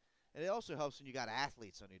 And it also helps when you got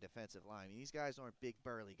athletes on your defensive line. I mean, these guys aren't big,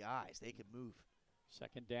 burly guys. They can move.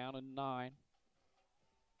 2nd down and 9.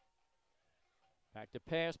 Back to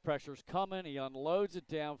pass. Pressure's coming. He unloads it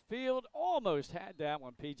downfield. Almost had that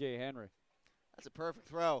one, P.J. Henry. That's a perfect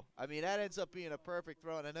throw. I mean, that ends up being a perfect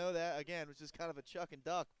throw. And I know that, again, was just kind of a chuck and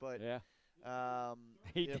duck. But yeah,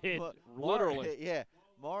 he did, literally. Yeah,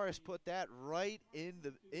 Morris put that right in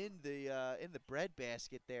the bread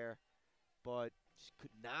basket there. But just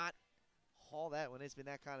could not haul that when it's been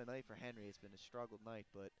that kind of night for Henry. It's been a struggled night,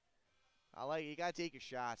 but I like it. You got to take your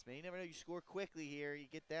shots, man. You never know. You score quickly here. You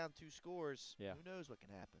get down 2 scores. Yeah. Who knows what can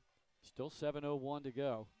happen? Still 7:01 to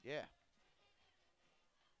go. Yeah.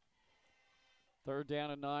 3rd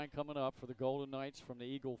down and 9 coming up for the Golden Knights from the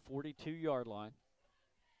Eagle 42-yard line.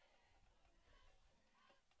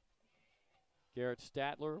 Garrett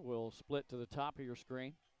Statler will split to the top of your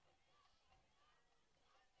screen.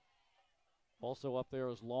 Also up there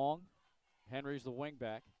is Long. Henry's the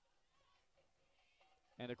wingback.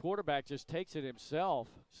 And the quarterback just takes it himself,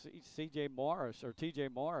 C.J. Morris, or T.J.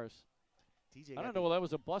 Morris. I don't know whether that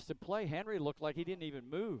was a busted play. Henry looked like he didn't even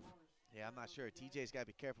move. Yeah, I'm not sure. TJ's got to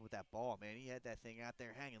be careful with that ball, man. He had that thing out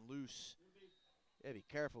there hanging loose. Yeah, be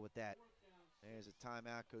careful with that. There's a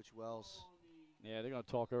timeout, Coach Wells. Yeah, they're going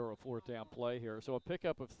to talk over a 4th down play here. So a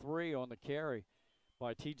pickup of 3 on the carry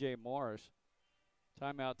by T.J. Morris.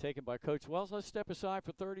 Timeout taken by Coach Wells. Let's step aside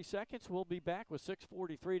for 30 seconds. We'll be back with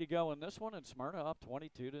 6:43 to go in this one, and Smyrna up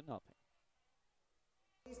 22-0.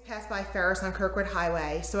 We passed by Ferris on Kirkwood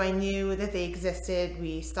Highway, so I knew that they existed.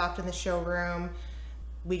 We stopped in the showroom.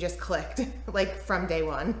 We just clicked, like from day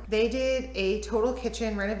one. They did a total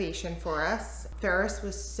kitchen renovation for us. Ferris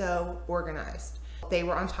was so organized. They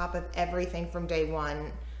were on top of everything from day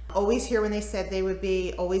one. Always here when they said they would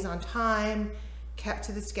be, always on time, kept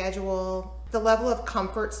to the schedule. The level of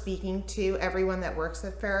comfort speaking to everyone that works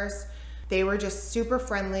at Ferris, they were just super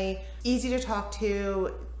friendly, easy to talk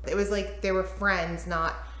to. It was like they were friends,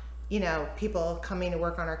 not, you know, people coming to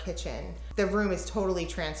work on our kitchen. The room is totally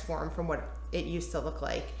transformed from what it used to look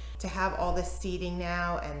like. To have all this seating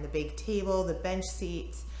now and the big table, the bench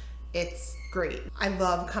seats, it's great. I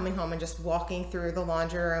love coming home and just walking through the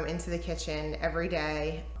laundry room into the kitchen every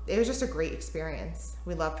day. It was just a great experience.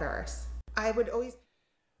 We loved Ferris. I would always...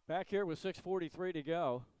 Back here with 6:43 to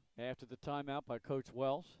go after the timeout by Coach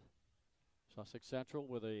Wells. Sussex Central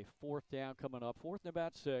with a 4th down coming up. 4th and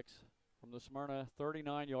about 6 from the Smyrna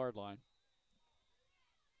 39-yard line.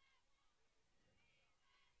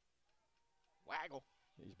 Waggle.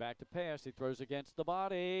 He's back to pass. He throws against the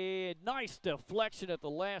body. Nice deflection at the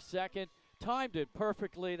last second. Timed it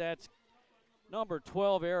perfectly. That's number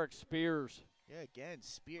 12, Eric Spears. Yeah, again,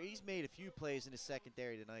 Spears. He's made a few plays in the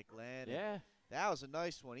secondary tonight, Glenn. Yeah. That was a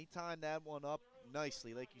nice one. He timed that one up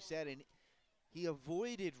nicely, like you said, and he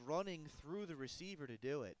avoided running through the receiver to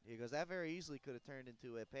do it, because that very easily could have turned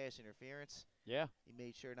into a pass interference. Yeah. He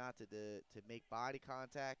made sure not to make body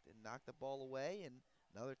contact and knock the ball away, and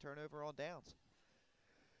another turnover on downs.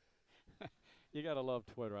 You got to love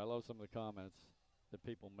Twitter. I love some of the comments that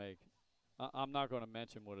people make. I'm not going to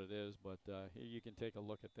mention what it is, but here you can take a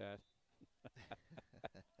look at that.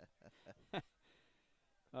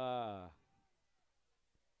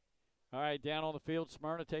 All right, down on the field,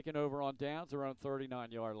 Smyrna taking over on downs, their own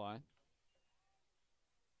 39-yard line.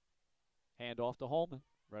 Hand off to Holman,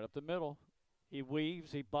 right up the middle. He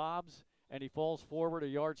weaves, he bobs, and he falls forward a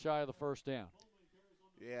yard shy of the 1st down.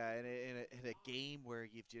 Yeah, in a game where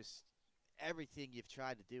you've just everything you've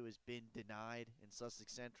tried to do has been denied in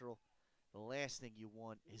Sussex Central, the last thing you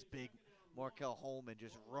want is big Markel Holman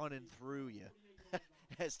just running through you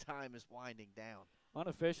as time is winding down.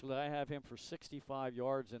 Unofficially, I have him for 65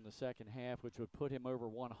 yards in the second half, which would put him over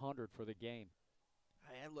 100 for the game.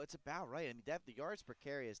 It's about right. I mean, the yards per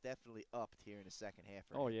carry is definitely upped here in the second half.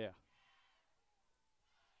 Oh, yeah.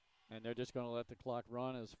 And they're just going to let the clock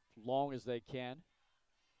run as long as they can.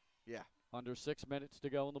 Yeah. Under 6 minutes to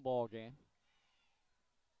go in the ball game.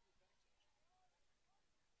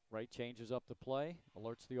 Wright changes up the play,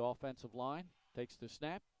 alerts the offensive line, takes the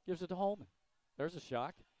snap, gives it to Holman. There's a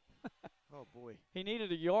shock. Oh, boy. He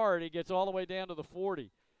needed a yard. He gets all the way down to the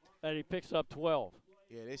 40, and he picks up 12.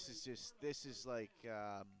 Yeah, this is like,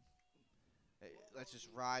 let's just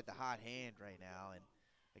ride the hot hand right now. And,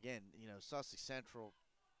 again, you know, Sussex Central,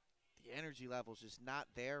 the energy level is just not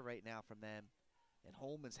there right now from them. And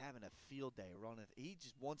Holman's having a field day running. He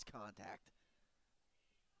just wants contact.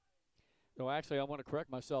 No, actually, I want to correct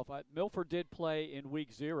myself. Milford did play in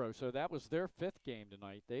week 0, so that was their 5th game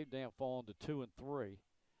tonight. They've now fallen to 2-3.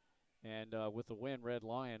 And with the win, Red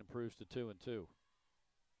Lion improves to 2-2.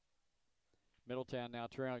 Middletown now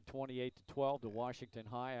trailing 28-12 to Washington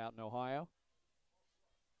High out in Ohio.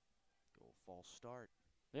 False start.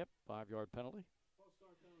 Yep, 5-yard penalty.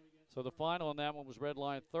 So the final on that one was Red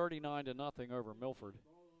Lion 39-0 over Milford.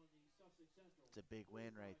 It's a big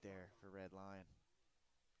win right there for Red Lion.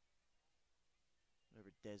 Over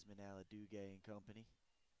Desmond Aladugue and company.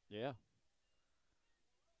 Yeah.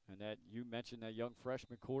 And that you mentioned that young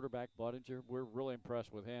freshman quarterback, Budinger. We're really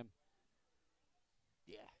impressed with him.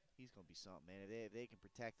 Yeah, he's going to be something, man. If they can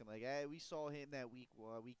protect him, like we saw him that week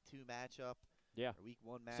 2 matchup, or week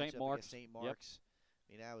 1 matchup against St. Mark's. Yep.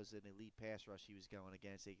 I mean, that was an elite pass rush he was going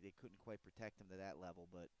against. They couldn't quite protect him to that level,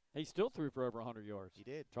 but he still threw for over 100 yards. He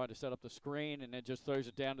did. Tried to set up the screen and then just throws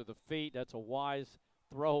it down to the feet. That's a wise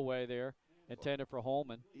throwaway there, intended for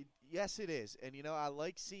Holman. Yes, it is. And, I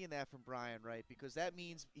like seeing that from Brian Wright because that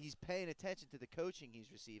means he's paying attention to the coaching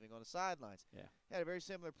he's receiving on the sidelines. Yeah. He had a very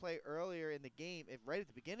similar play earlier in the game, right at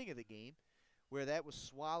the beginning of the game, where that was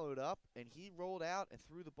swallowed up, and he rolled out and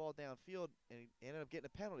threw the ball downfield, and he ended up getting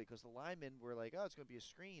a penalty because the linemen were like, oh, it's going to be a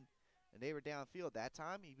screen, and they were downfield. That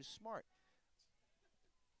time, he was smart.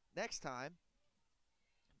 Next time,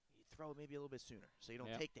 you throw it maybe a little bit sooner so you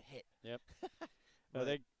don't take the hit. Yep.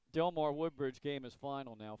 Delmar Woodbridge game is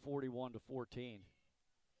final now, 41-14.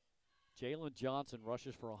 Jalen Johnson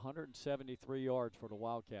rushes for 173 yards for the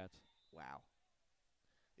Wildcats. Wow.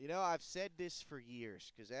 I've said this for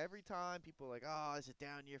years because every time people are like, oh, it's a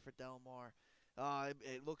down year for Delmar.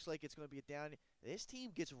 It looks like it's going to be a down year. This team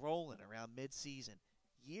gets rolling around midseason,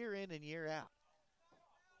 year in and year out.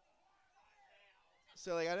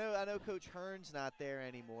 So, I know Coach Hearn's not there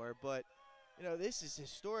anymore, but, this is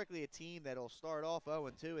historically a team that'll start off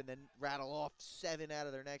 0-2 and then rattle off 7 out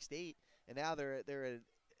of their next 8, and now they're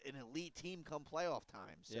an elite team come playoff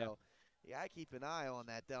time. So, I keep an eye on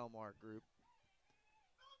that Delmar group.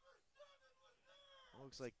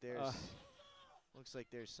 Looks like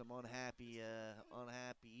there's some unhappy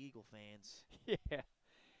Eagle fans.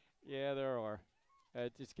 Yeah, there are.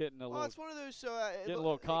 It's getting a little. Well, it's one of those. Getting a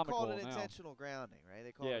little comical they call it now. intentional grounding, right?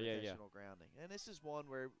 They call it intentional grounding, and this is one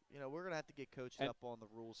where we're gonna have to get coached up on the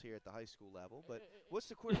rules here at the high school level. But what's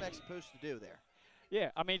the quarterback supposed to do there? Yeah,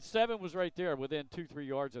 I mean 7 was right there within 2-3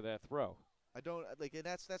 yards of that throw. I don't and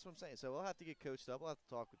that's what I'm saying. So we'll have to get coached up. We'll have to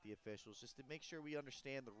talk with the officials just to make sure we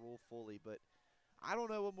understand the rule fully. But I don't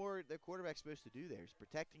know what more the quarterback's supposed to do there. He's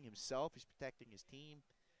protecting himself. He's protecting his team.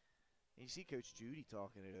 And you see Coach Judy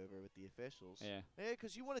talking it over with the officials. Yeah.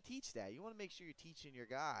 Because you want to teach that. You want to make sure you're teaching your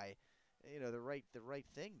guy, the right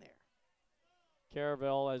thing there.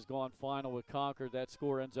 Caravel has gone final with Concord. That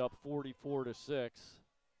score ends up 44-6.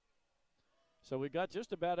 So we got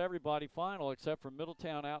just about everybody final except for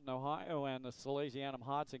Middletown out in Ohio and the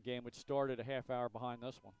Salesianum-Hodson game, which started a half hour behind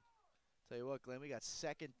this one. Tell you what, Glenn, we got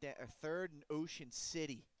third in Ocean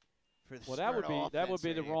City for the that would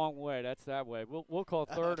be the wrong way. That's that way. We'll call it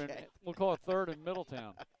third okay. we'll call it third in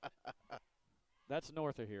Middletown. That's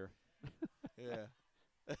north of here.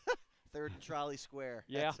 Yeah. Third in Trolley Square.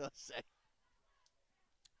 Yeah. That's what I'm saying.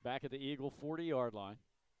 Back at the Eagle 40-yard line.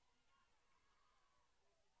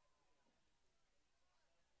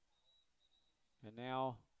 And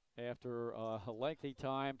now, after a lengthy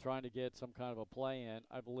time trying to get some kind of a play in,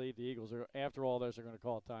 I believe the Eagles are, after all this, are going to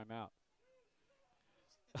call a timeout.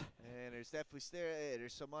 And there's definitely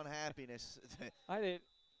there's some unhappiness.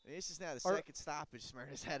 This is now the second stoppage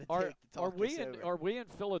Smyrna's had to take to talk this over. Are we in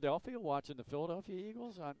Philadelphia watching the Philadelphia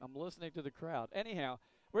Eagles? I'm listening to the crowd. Anyhow,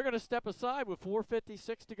 we're going to step aside with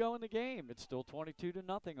 4:56 to go in the game. It's still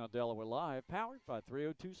 22-0 on Delaware Live, powered by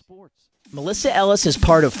 302 Sports. Melissa Ellis is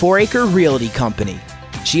part of 4 Acre Realty Company.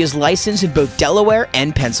 She is licensed in both Delaware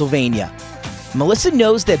and Pennsylvania. Melissa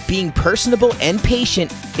knows that being personable and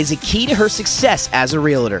patient is a key to her success as a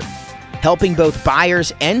realtor. Helping both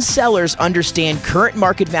buyers and sellers understand current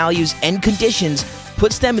market values and conditions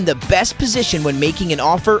puts them in the best position when making an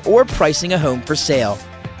offer or pricing a home for sale.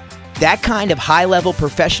 That kind of high-level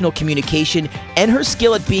professional communication and her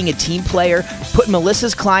skill at being a team player put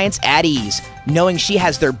Melissa's clients at ease, knowing she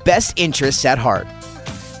has their best interests at heart.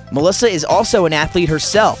 Melissa is also an athlete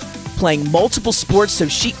herself, playing multiple sports so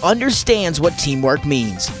she understands what teamwork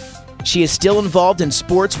means. She is still involved in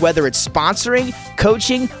sports, whether it's sponsoring,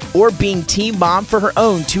 coaching, or being team mom for her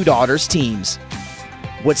own 2 daughters' teams.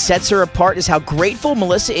 What sets her apart is how grateful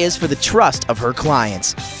Melissa is for the trust of her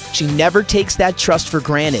clients. She never takes that trust for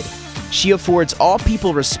granted. She affords all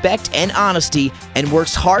people respect and honesty and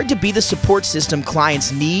works hard to be the support system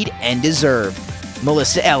clients need and deserve.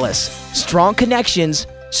 Melissa Ellis. Strong connections,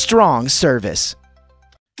 strong service.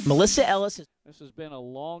 Melissa Ellis. This has been a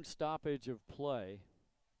long stoppage of play,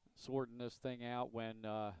 sorting this thing out when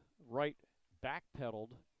Wright backpedaled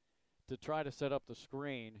to try to set up the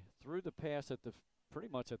screen, threw the pass at pretty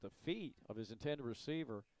much at the feet of his intended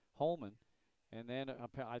receiver, Holman, and then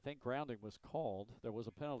I think grounding was called. There was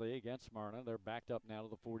a penalty against Smyrna. They're backed up now to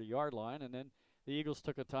the 40-yard line, and then the Eagles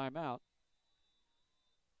took a timeout.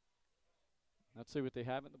 Let's see what they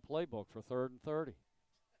have in the playbook for 3rd and 30.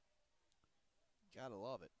 Gotta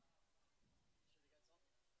love it.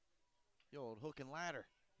 The old hook and ladder.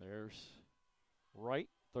 There's Wright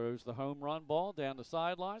throws the home run ball down the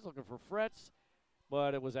sidelines, looking for Fretz,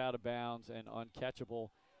 but it was out of bounds and uncatchable.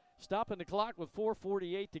 Stopping the clock with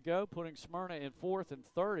 4:48 to go, putting Smyrna in 4th and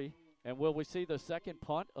 30. And will we see the second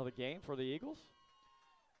punt of the game for the Eagles?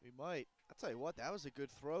 We might. I'll tell you what, that was a good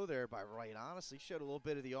throw there by Wright. Honestly, showed a little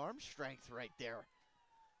bit of the arm strength right there.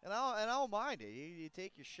 And I don't mind it. You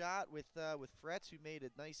take your shot with Fretz, who made a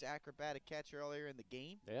nice acrobatic catch earlier in the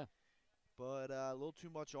game. Yeah. But a little too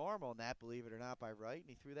much arm on that, believe it or not, by Wright, and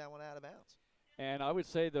he threw that one out of bounds. And I would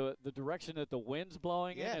say the direction that the wind's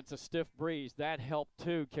blowing in, it's a stiff breeze. That helped,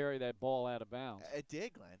 too, carry that ball out of bounds. It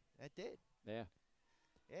did, Glenn. It did. Yeah.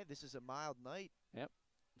 Yeah, this is a mild night. Yep.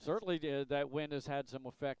 Certainly that wind has had some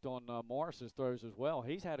effect on Morris's throws as well.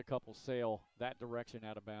 He's had a couple sail that direction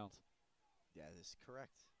out of bounds. Yeah, this is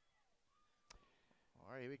correct.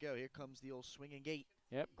 All right, here we go. Here comes the old swinging gate.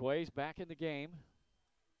 Yep, Guay's back in the game.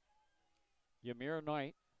 Ymir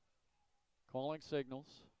Knight calling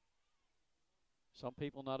signals. Some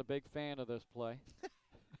people not a big fan of this play.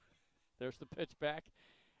 There's the pitch back.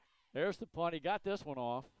 There's the punt. He got this one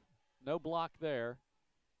off. No block there.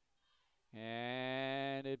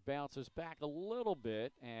 And it bounces back a little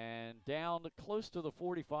bit and down close to the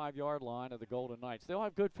 45-yard line of the Golden Knights. They'll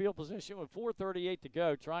have good field position with 4:38 to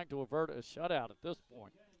go, trying to avert a shutout at this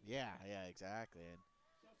point. Yeah, exactly. And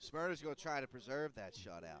Smyrna's going to try to preserve that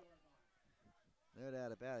shutout. No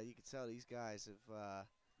doubt about it. You can tell these guys have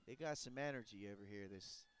they got some energy over here,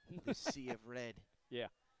 this sea of red. Yeah.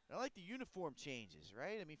 And I like the uniform changes,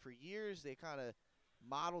 right? I mean, for years they kind of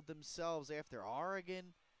modeled themselves after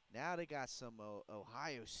Oregon. Now they got some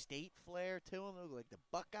Ohio State flair to them. They look like the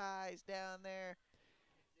Buckeyes down there.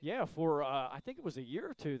 Yeah, for I think it was a year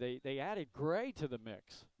or two, they added gray to the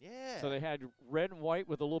mix. Yeah. So they had red and white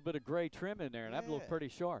with a little bit of gray trim in there, and that looked pretty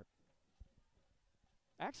sharp.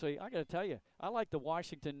 Actually, I got to tell you, I like the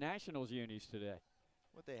Washington Nationals unis today.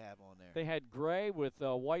 What they have on there? They had gray with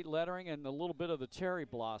white lettering and a little bit of the cherry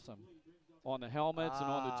blossom on the helmets and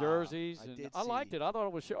on the jerseys. I liked it. I thought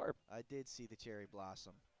it was sharp. I did see the cherry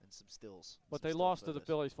blossom and some stills. But they lost to the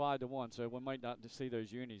Phillies 5-1, so we might not see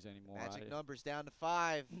those unis anymore. Magic numbers down to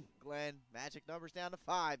 5, Glenn. Magic numbers down to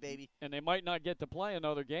 5, baby. And they might not get to play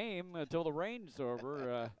another game until the rain's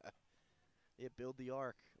over. Yeah, build the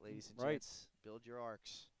arc, ladies and gents. Build your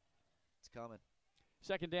arcs. It's coming.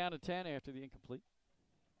 Second down to 10 after the incomplete.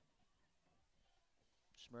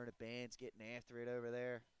 Smyrna band's getting after it over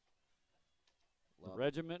there. The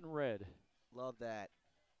regiment in red. Love that.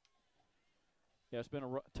 Yeah, it's been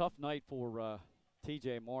a tough night for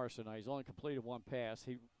T.J. Morris tonight. He's only completed one pass.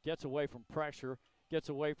 He gets away from pressure, gets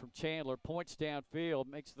away from Chandler, points downfield,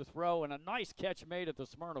 makes the throw, and a nice catch made at the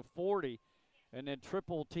Smyrna 40, and then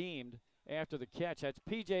triple teamed after the catch. That's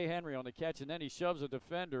P.J. Henry on the catch, and then he shoves a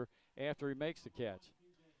defender after he makes the catch.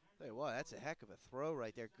 Tell you what, that's a heck of a throw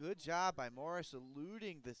right there. Good job by Morris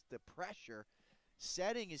eluding the pressure,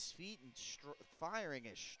 setting his feet and firing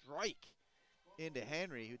a strike into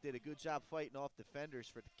Henry, who did a good job fighting off defenders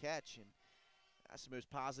for the catch. And that's the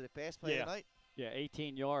most positive pass play of the night. Yeah,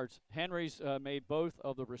 18 yards. Henry's made both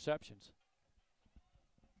of the receptions.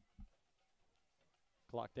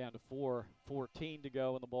 Clock down to 4:14 to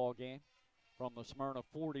go in the ball game from the Smyrna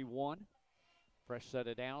 41. Fresh set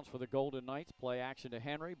of downs for the Golden Knights. Play action to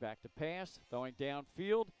Henry. Back to pass. Throwing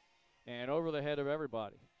downfield and over the head of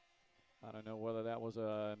everybody. I don't know whether that was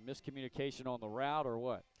a miscommunication on the route or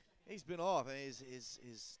what. He's been off.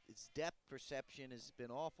 His depth perception has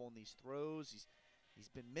been off on these throws. He's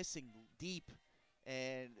been missing deep,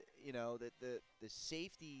 and you know that the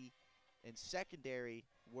safety and secondary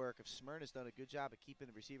work of Smyrna's done a good job of keeping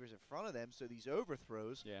the receivers in front of them. So these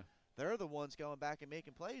overthrows, they're the ones going back and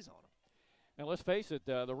making plays on them. And let's face it,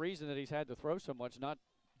 the reason that he's had to throw so much, not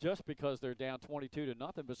just because they're down 22-0,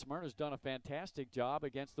 but Smyrna's done a fantastic job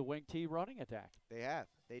against the wing T running attack. They have.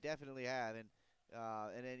 They definitely have. And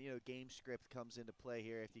then, you know, game script comes into play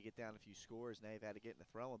here after you get down a few scores. Now you've had to get in the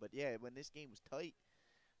throwing. But, yeah, when this game was tight,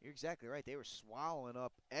 you're exactly right. They were swallowing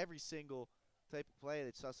up every single type of play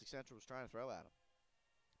that Sussex Central was trying to throw at them.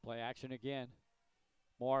 Play action again.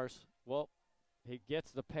 Morris, well, he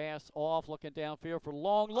gets the pass off, looking downfield for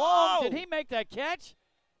long. Did he make that catch?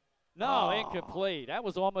 No, incomplete. That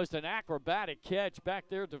was almost an acrobatic catch. Back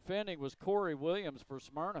there defending was Corey Williams for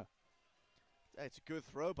Smyrna. That's a good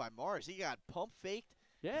throw by Morris. He got pump faked.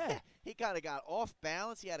 Yeah. He kind of got off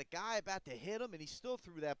balance. He had a guy about to hit him, and he still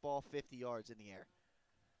threw that ball 50 yards in the air.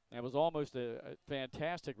 That was almost a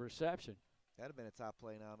fantastic reception. That would have been a top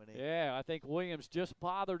play nominee. Yeah, I think Williams just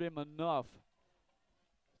bothered him enough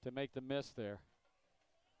to make the miss there.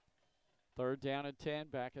 Third down and 10,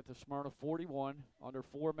 back at the Smyrna 41, under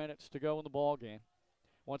 4 minutes to go in the ball game.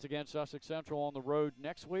 Once again, Sussex Central on the road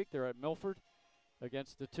next week. They're at Milford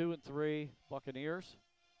against the 2-3 Buccaneers.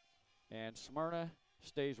 And Smyrna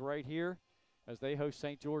stays right here as they host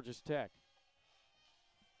St. George's Tech.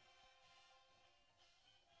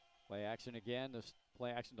 Play action again. This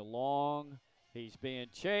play action to Long. He's being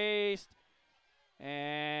chased.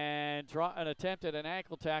 And an attempt at an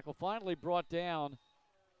ankle tackle, finally brought down.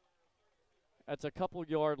 That's a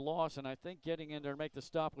couple-yard loss, and I think getting in there to make the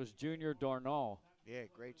stop was Junior Darnall. Yeah,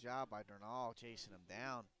 great job by Darnall chasing him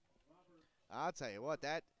down. I'll tell you what,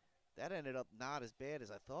 that ended up not as bad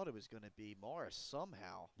as I thought it was going to be. Morris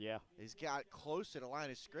somehow he's got close to the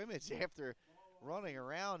line of scrimmage after running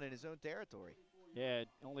around in his own territory. Yeah, it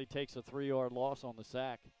only takes a 3-yard loss on the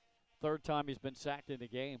sack. Third time he's been sacked in the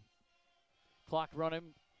game. Clock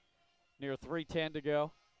running, near 3:10 to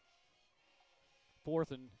go.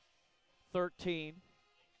 4th and 13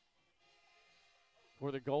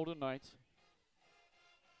 for the Golden Knights.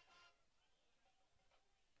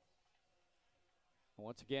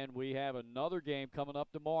 Once again, we have another game coming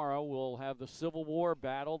up tomorrow. We'll have the Civil War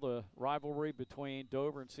battle, the rivalry between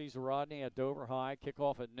Dover and Cesar Rodney at Dover High.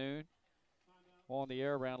 Kickoff at noon. On the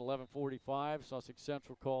air around 11:45. Sussex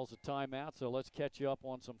Central calls a timeout, so let's catch you up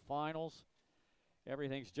on some finals.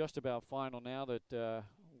 Everything's just about final now that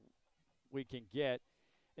we can get.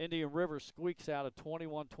 Indian River squeaks out a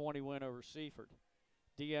 21-20 win over Seaford.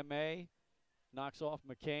 DMA knocks off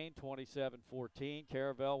McCain 27-14.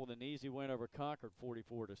 Caravel with an easy win over Concord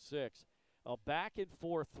 44-6. A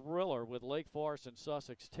back-and-forth thriller with Lake Forest and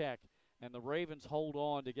Sussex Tech, and the Ravens hold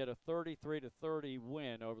on to get a 33-30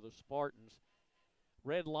 win over the Spartans.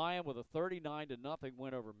 Red Lion with a 39-0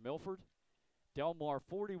 win over Milford. Delmar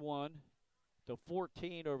 41-14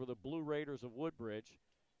 over the Blue Raiders of Woodbridge.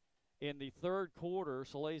 In the third quarter,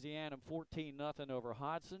 Salesianum 14-0 over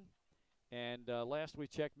Hodson. And last we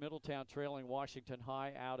checked, Middletown trailing Washington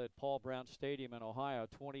High out at Paul Brown Stadium in Ohio,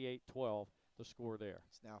 28-12, the score there.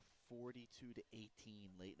 It's now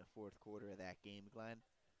 42-18 late in the fourth quarter of that game, Glenn.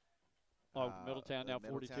 Oh, Middletown now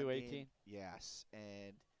 42-18? Yes,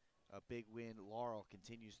 and a big win. Laurel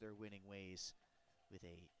continues their winning ways with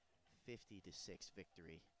a 50-6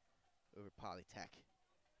 victory over Polytech.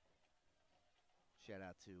 Shout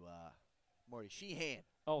out to Marty Sheehan.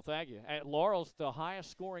 Oh, thank you. Laurel's the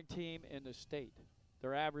highest scoring team in the state.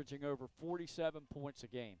 They're averaging over 47 points a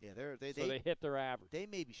game. Yeah, they hit their average. They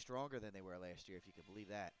may be stronger than they were last year, if you can believe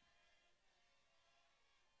that.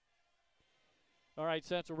 All right,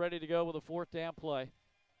 Central ready to go with a 4th down play.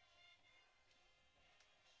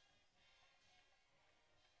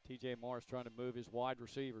 TJ Morris trying to move his wide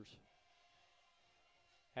receivers.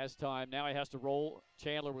 Has time. Now he has to roll.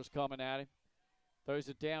 Chandler was coming at him. Throws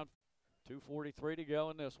it down. 2:43 to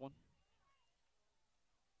go in this one.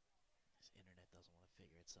 This internet doesn't want to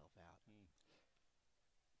figure itself out.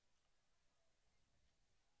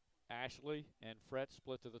 Ashley and Fret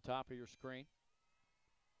split to the top of your screen.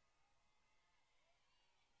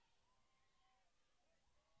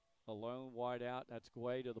 Alone wide out. That's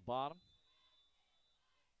Guay to the bottom.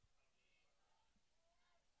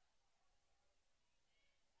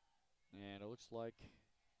 And it looks like,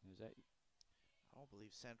 is that? I don't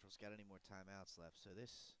believe Central's got any more timeouts left, so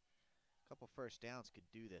this couple first downs could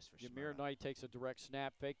do this for Jameer Knight takes a direct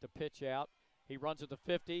snap, fake the pitch out. He runs at the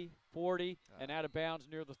 50, 40, and out of bounds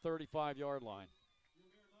near the 35-yard line.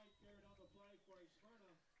 Jameer Knight carried on the play for a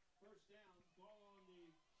Smyrna first down. Ball on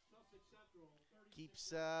the Sussex Central.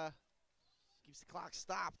 Keeps the clock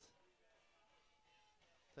stopped.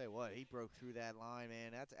 Tell you what, he broke through that line,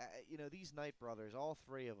 man. That's these Knight brothers, all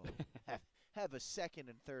three of them have a second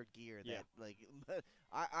and third gear that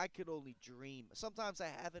I could only dream. Sometimes I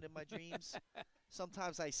have it in my dreams.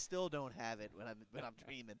 Sometimes I still don't have it when I'm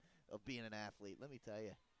dreaming of being an athlete. Let me tell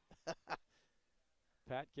you.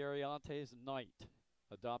 Pat Garriante's Knight,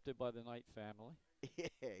 adopted by the Knight family.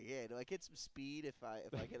 Yeah. Do I get some speed if I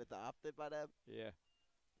get adopted by them? Yeah.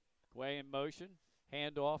 Guay in motion,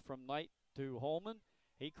 handoff from Knight to Holman.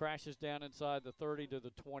 He crashes down inside the 30 to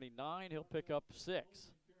the 29. He'll pick up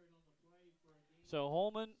 6. So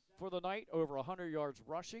Holman for the Knight, over 100 yards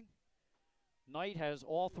rushing. Knight has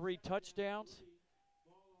all 3 touchdowns.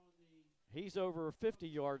 He's over 50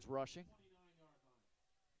 yards rushing.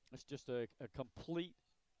 It's just a complete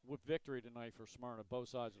victory tonight for Smyrna, both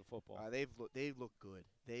sides of the football. They've looked good.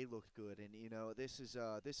 They looked good, and this is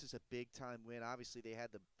a big time win. Obviously, they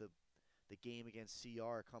had the game against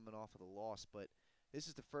CR coming off of the loss, but this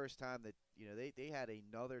is the first time that they had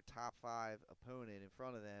another top 5 opponent in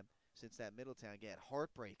front of them since that Middletown game.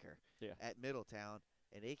 Heartbreaker at Middletown,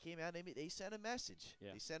 and they came out and they sent a message.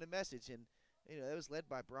 Yeah. They sent a message, and that was led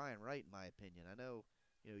by Brian Wright, in my opinion. I know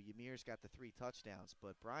you know, Ymir's got the 3 touchdowns,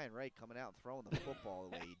 but Brian Wright coming out and throwing the football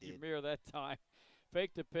the way he did. Ymir that time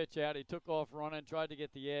faked the pitch out. He took off running, tried to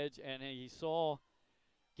get the edge, and he saw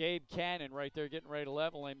Gabe Cannon right there getting ready to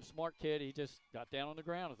level him. Smart kid. He just got down on the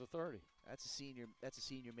ground at the 30. That's a senior. That's a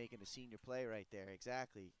senior making a senior play right there.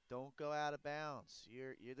 Exactly. Don't go out of bounds.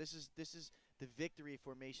 This is the victory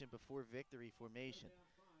formation before victory formation.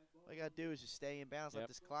 All you gotta do is just stay in bounds, let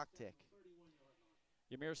this clock tick.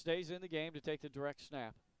 Ymir stays in the game to take the direct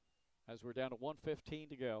snap as we're down to 1:15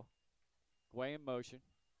 to go. Guay in motion.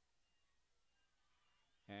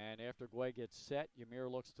 And after Guay gets set, Ymir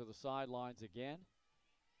looks to the sidelines again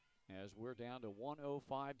as we're down to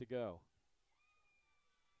 1:05 to go.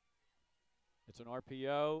 It's an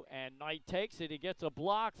RPO, and Knight takes it. He gets a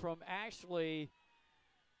block from Ashley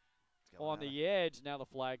on the edge. Now the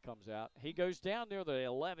flag comes out. He goes down near the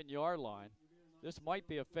 11-yard line. This might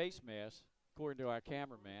be a face mask, according to our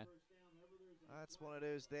cameraman. That's one of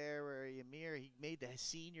those there where Ymir, he made the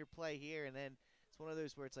senior play here, and then it's one of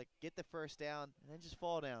those where it's like get the first down and then just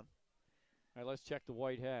fall down. All right, let's check the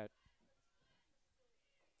white hat.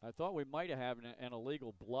 I thought we might have had an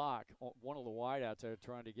illegal block. One of the wideouts there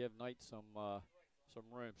trying to give Knight some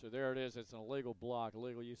room. So there it is. It's an illegal block,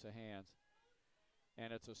 illegal use of hands.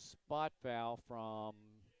 And it's a spot foul from,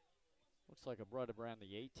 looks like a right around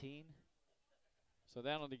the 18. So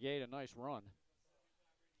that'll negate a nice run.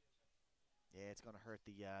 Yeah, it's going to hurt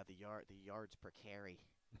the yards per carry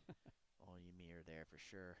on Ymir there for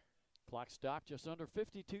sure. Clock stopped. Just under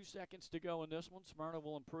 52 seconds to go in this one. Smyrna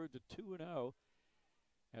will improve to 2-0.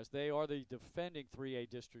 As they are the defending 3A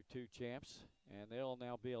District 2 champs, and they'll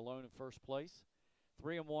now be alone in first place.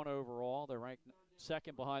 3-1 overall. They're ranked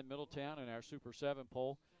second behind Middletown in our Super 7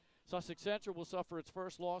 poll. Sussex Central will suffer its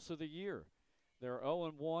first loss of the year. They're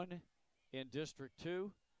 0-1 in District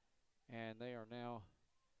 2, and they are now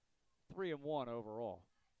 3-1 overall.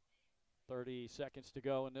 30 seconds to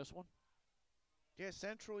go in this one. Yeah,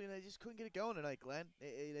 Central, they just couldn't get it going tonight, Glenn.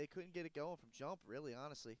 They couldn't get it going from jump, really,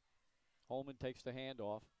 honestly. Holman takes the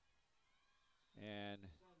handoff, and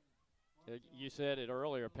you said it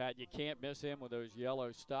earlier, Pat. You can't miss him with those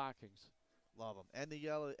yellow stockings. Love them, and the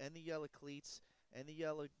yellow cleats, and the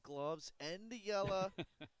yellow gloves, and the yellow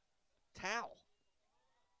towel.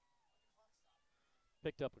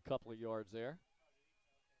 Picked up a couple of yards there.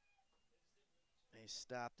 They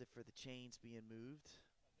stopped it for the chains being moved.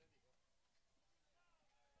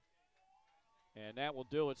 And that will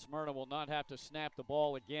do it. Smyrna will not have to snap the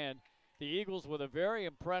ball again. The Eagles with a very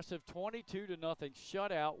impressive 22-0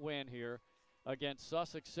 shutout win here against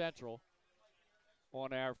Sussex Central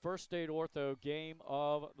on our First State Ortho game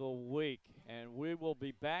of the week. And we will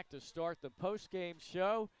be back to start the post-game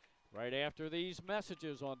show right after these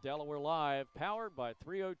messages on Delaware Live, powered by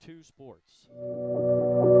 302 Sports.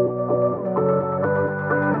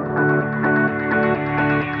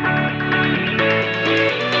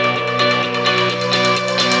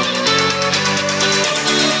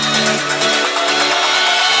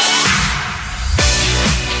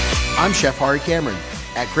 I'm Chef Hari Cameron.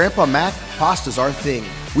 At Grandpa Mac, pasta's our thing.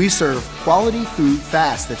 We serve quality food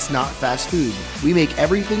fast that's not fast food. We make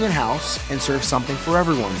everything in-house and serve something for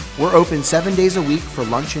everyone. We're open 7 days a week for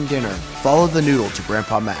lunch and dinner. Follow the noodle to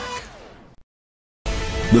Grandpa Mac.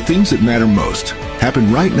 The things that matter most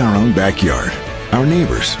happen right in our own backyard. Our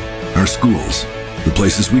neighbors, our schools, the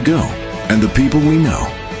places we go, and the people we know.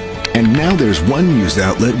 And now there's one news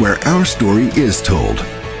outlet where our story is told.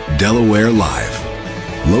 Delaware Live.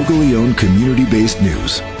 Locally owned, community-based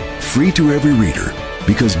news, free to every reader,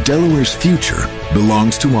 because Delaware's future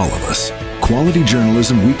belongs to all of us. Quality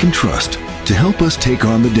journalism we can trust to help us take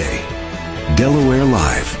on the day. Delaware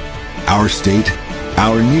Live. Our state,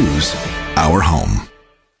 our news, our home.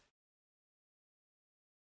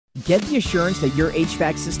 Get the assurance that your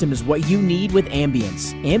HVAC system is what you need with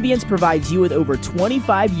Ambience. Ambience provides you with over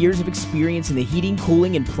 25 years of experience in the heating,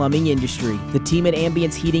 cooling, and plumbing industry. The team at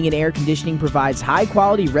Ambience Heating and Air Conditioning provides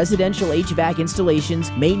high-quality residential HVAC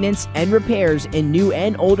installations, maintenance, and repairs in new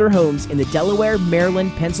and older homes in the Delaware,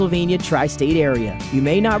 Maryland, Pennsylvania tri-state area. You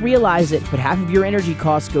may not realize it, but half of your energy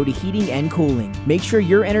costs go to heating and cooling. Make sure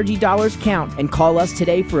your energy dollars count and call us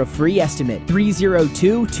today for a free estimate.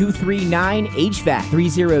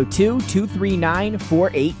 302-239-HVAC.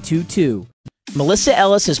 302-239-4822. Melissa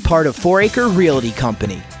Ellis is part of 4 Acre Realty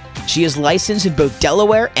Company. She is licensed in both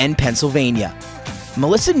Delaware and Pennsylvania.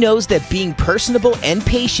 Melissa knows that being personable and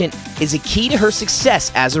patient is a key to her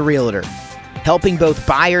success as a realtor. Helping both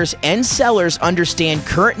buyers and sellers understand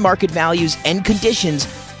current market values and conditions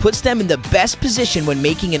puts them in the best position when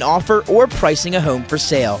making an offer or pricing a home for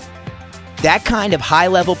sale. That kind of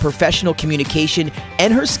high-level professional communication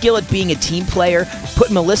and her skill at being a team player put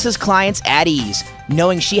Melissa's clients at ease,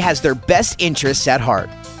 knowing she has their best interests at heart.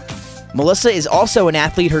 Melissa is also an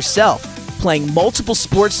athlete herself, playing multiple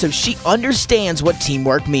sports so she understands what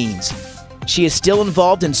teamwork means. She is still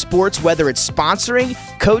involved in sports, whether it's sponsoring,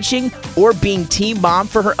 coaching, or being team mom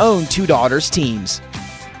for her own 2 daughters' teams.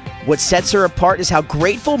 What sets her apart is how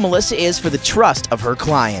grateful Melissa is for the trust of her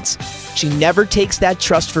clients. She never takes that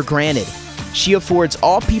trust for granted. She affords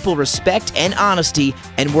all people respect and honesty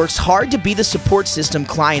and works hard to be the support system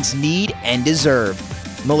clients need and deserve.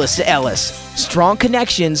 Melissa Ellis, strong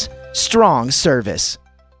connections, strong service.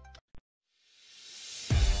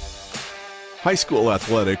 High school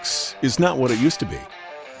athletics is not what it used to be.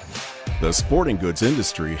 The sporting goods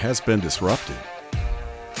industry has been disrupted,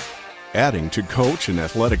 adding to coach and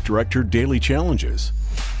athletic director daily challenges.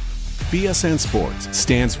 BSN Sports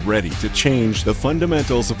stands ready to change the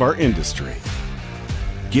fundamentals of our industry,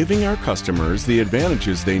 giving our customers the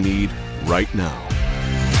advantages they need right now.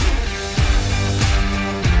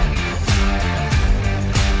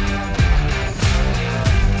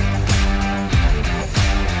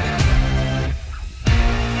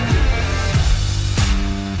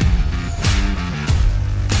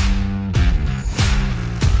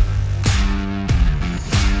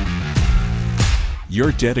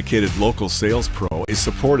 Your dedicated local sales pro is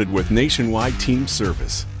supported with nationwide team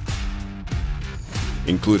service,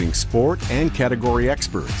 including sport and category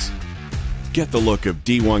experts. Get the look of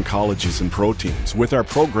D1 colleges and pro teams with our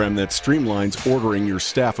program that streamlines ordering your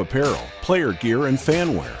staff apparel, player gear, and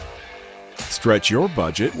fan wear. Stretch your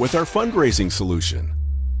budget with our fundraising solution.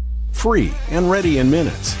 Free and ready in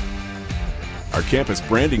minutes. Our campus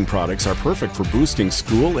branding products are perfect for boosting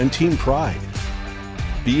school and team pride.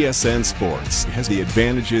 BSN Sports has the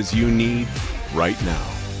advantages you need right now.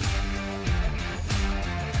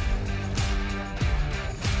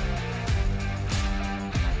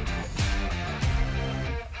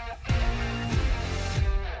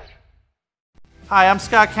 Hi, I'm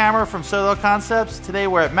Scott Kammerer from Soto Concepts. Today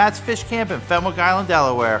we're at Matt's Fish Camp in Fenwick Island,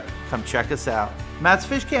 Delaware. Come check us out. Matt's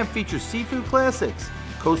Fish Camp features seafood classics,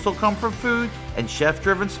 coastal comfort food, and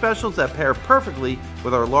chef-driven specials that pair perfectly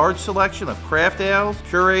with our large selection of craft ales,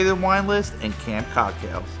 curated wine list, and camp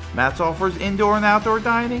cocktails. Matt's offers indoor and outdoor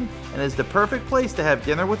dining and is the perfect place to have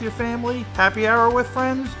dinner with your family, happy hour with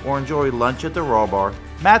friends, or enjoy lunch at the Raw Bar.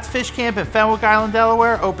 Matt's Fish Camp in Fenwick Island,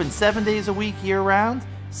 Delaware, open 7 days a week year-round.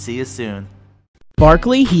 See you soon.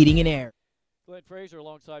 Barkley Heating and Air. Glenn Fraser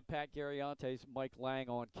alongside Pat Garriantes, Mike Lang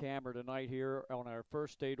on camera tonight here on our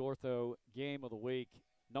First State Ortho game of the week.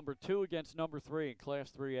 Number 2 against number 3 in Class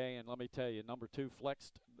 3A, and let me tell you, number 2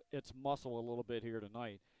 flexed its muscle a little bit here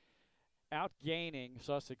tonight. Outgaining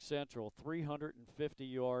Sussex Central 350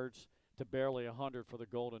 yards to barely 100 for the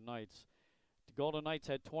Golden Knights. The Golden Knights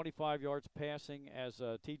had 25 yards passing as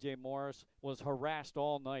T.J. Morris was harassed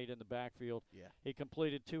all night in the backfield. Yeah. He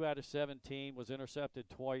completed 2 out of 17, was intercepted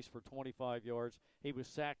twice for 25 yards. He was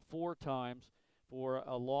sacked 4 times for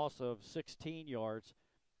a loss of 16 yards.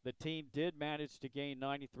 The team did manage to gain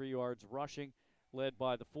 93 yards rushing, led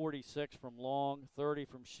by the 46 from Long, 30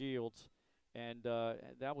 from Shields. And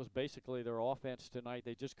that was basically their offense tonight.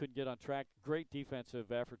 They just couldn't get on track. Great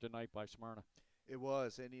defensive effort tonight by Smyrna. It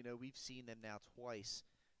was, and you know, we've seen them now twice.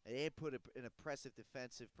 They had put an impressive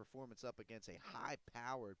defensive performance up against a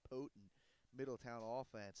high-powered, potent Middletown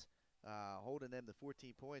offense, holding them to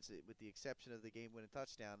 14 points with the exception of the game-winning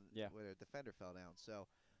touchdown where their defender fell down. So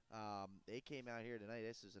they came out here tonight.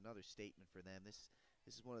 This is another statement for them. This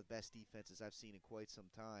is one of the best defenses I've seen in quite some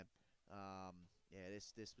time. Yeah,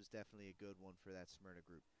 this was definitely a good one for that Smyrna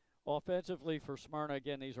group. Offensively for Smyrna,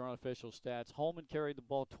 again, these are unofficial stats. Holman carried the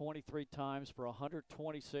ball 23 times for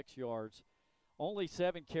 126 yards. Only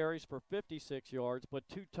 7 carries for 56 yards, but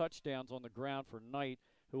 2 touchdowns on the ground for Knight,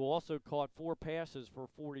 who also caught 4 passes for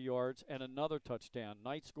 40 yards and another touchdown.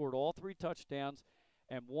 Knight scored all 3 touchdowns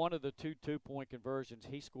and one of the 2 two-point conversions.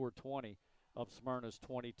 He scored 20 of Smyrna's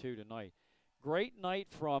 22 tonight. Great night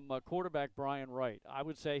from quarterback Brian Wright. I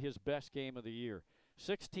would say his best game of the year.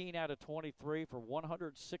 16 out of 23 for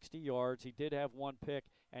 160 yards. He did have 1 pick,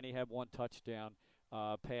 and he had 1 touchdown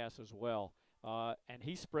pass as well. And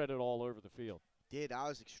he spread it all over the field. I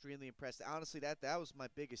was extremely impressed. Honestly, that was my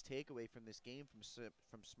biggest takeaway from this game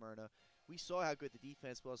from Smyrna. We saw how good the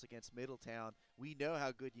defense was against Middletown. We know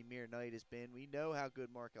how good Ymir Knight has been. We know how good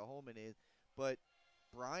Markel Holman is. But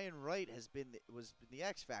Brian Wright was the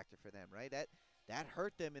X factor for them, right? That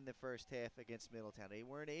hurt them in the first half against Middletown. They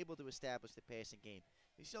weren't able to establish the passing game.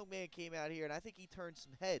 This young man came out here, and I think he turned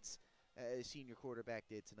some heads, as senior quarterback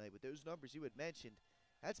did tonight. With those numbers you had mentioned,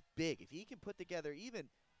 that's big. If he can put together even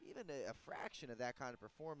even a fraction of that kind of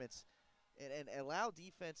performance and allow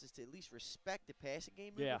defenses to at least respect the passing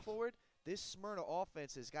game moving forward, this Smyrna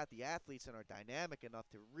offense has got the athletes and are dynamic enough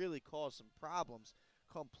to really cause some problems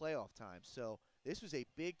come playoff time. So this was a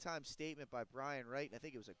big-time statement by Brian Wright, and I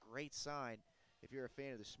think it was a great sign if you're a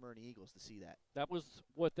fan of the Smyrna Eagles to see that. That was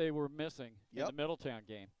what they were missing in the Middletown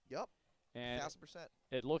game. Yep. And 1,000%.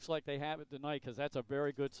 It looks like they have it tonight because that's a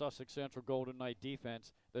very good Sussex Central Golden Knight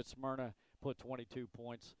defense that Smyrna put 22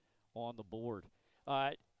 points on the board.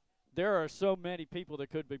 There are so many people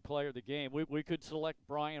that could be player of the game. We could select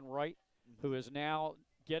Brian Wright, who is now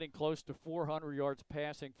getting close to 400 yards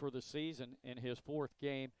passing for the season in his 4th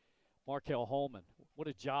game. Markel Holman, what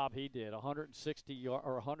a job he did. 160 yards,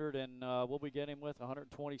 or 100 and what we get him with?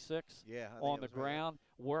 126 on the ground.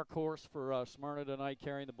 Right. Workhorse for Smyrna tonight,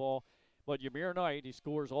 carrying the ball. But Ymir Knight, he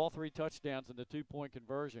scores all 3 touchdowns in the 2-point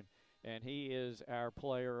conversion, and he is our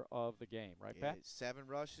player of the game, right, Pat? 7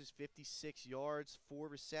 rushes, 56 yards, 4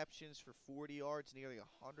 receptions for 40 yards, nearly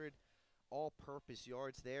 100 all-purpose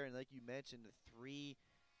yards there. And like you mentioned, the 3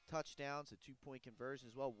 touchdowns, a 2-point conversion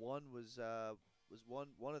as well. One was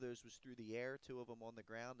one of those was through the air, 2 of them on the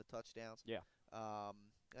ground, the touchdowns. Yeah.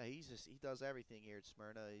 He does everything here at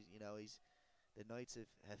Smyrna. The Knights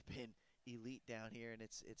have been elite down here, and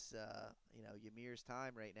it's Ymir's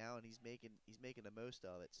time right now, and he's making the most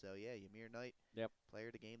of it. So yeah, Ymir Knight, player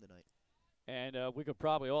of the game tonight. And we could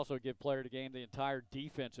probably also give player of the game the entire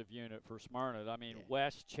defensive unit for Smyrna. I mean,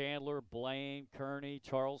 West, Chandler, Blaine, Kearney,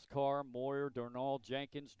 Charles Carr, Moyer, Darnall,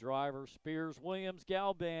 Jenkins, Driver, Spears, Williams,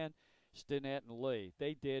 Galban, Stinnett, and Lee.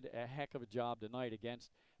 They did a heck of a job tonight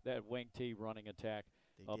against that wing T running attack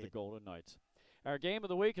of the Golden Knights. Our game of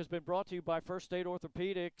the week has been brought to you by First State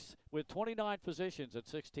Orthopedics, with 29 physicians at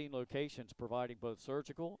 16 locations providing both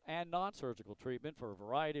surgical and non-surgical treatment for a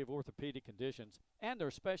variety of orthopedic conditions, and they're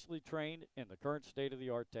specially trained in the current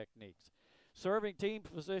state-of-the-art techniques. Serving team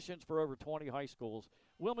physicians for over 20 high schools,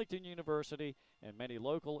 Wilmington University, and many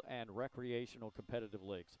local and recreational competitive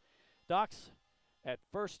leagues. Docs at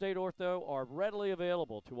First State Ortho are readily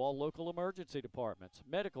available to all local emergency departments,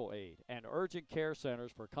 medical aid, and urgent care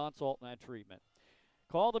centers for consult and treatment.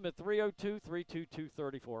 Call them at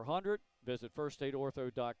 302-322-3400, visit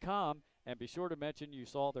firststateortho.com, and be sure to mention you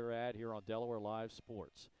saw their ad here on Delaware Live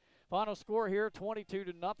Sports. Final score here,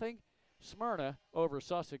 22-0, Smyrna over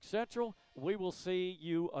Sussex Central. We will see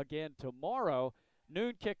you again tomorrow.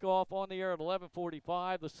 Noon kickoff on the air at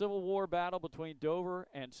 11:45, the Civil War battle between Dover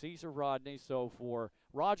and Caesar Rodney. So for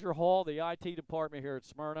Roger Hall, the IT department here at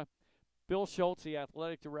Smyrna, Bill Schultz, the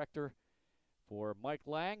athletic director, for Mike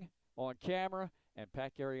Lang on camera, and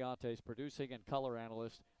Pat Gariantes, producing and color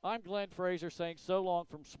analyst, I'm Glenn Fraser saying so long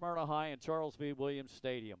from Smyrna High and Charles V. Williams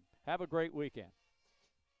Stadium. Have a great weekend.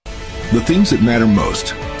 The things that matter most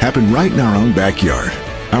happen right in our own backyard.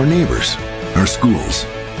 Our neighbors, our schools,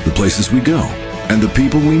 the places we go, and the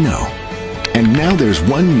people we know. And now there's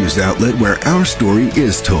one news outlet where our story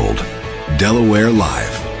is told. Delaware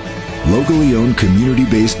Live. Locally owned,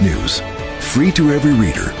 community-based news. Free to every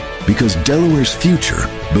reader, because Delaware's future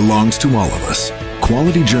belongs to all of us.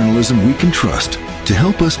 Quality journalism we can trust to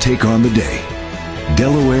help us take on the day.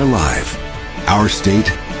 Delaware Live. Our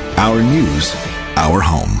state, our news, our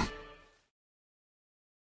home.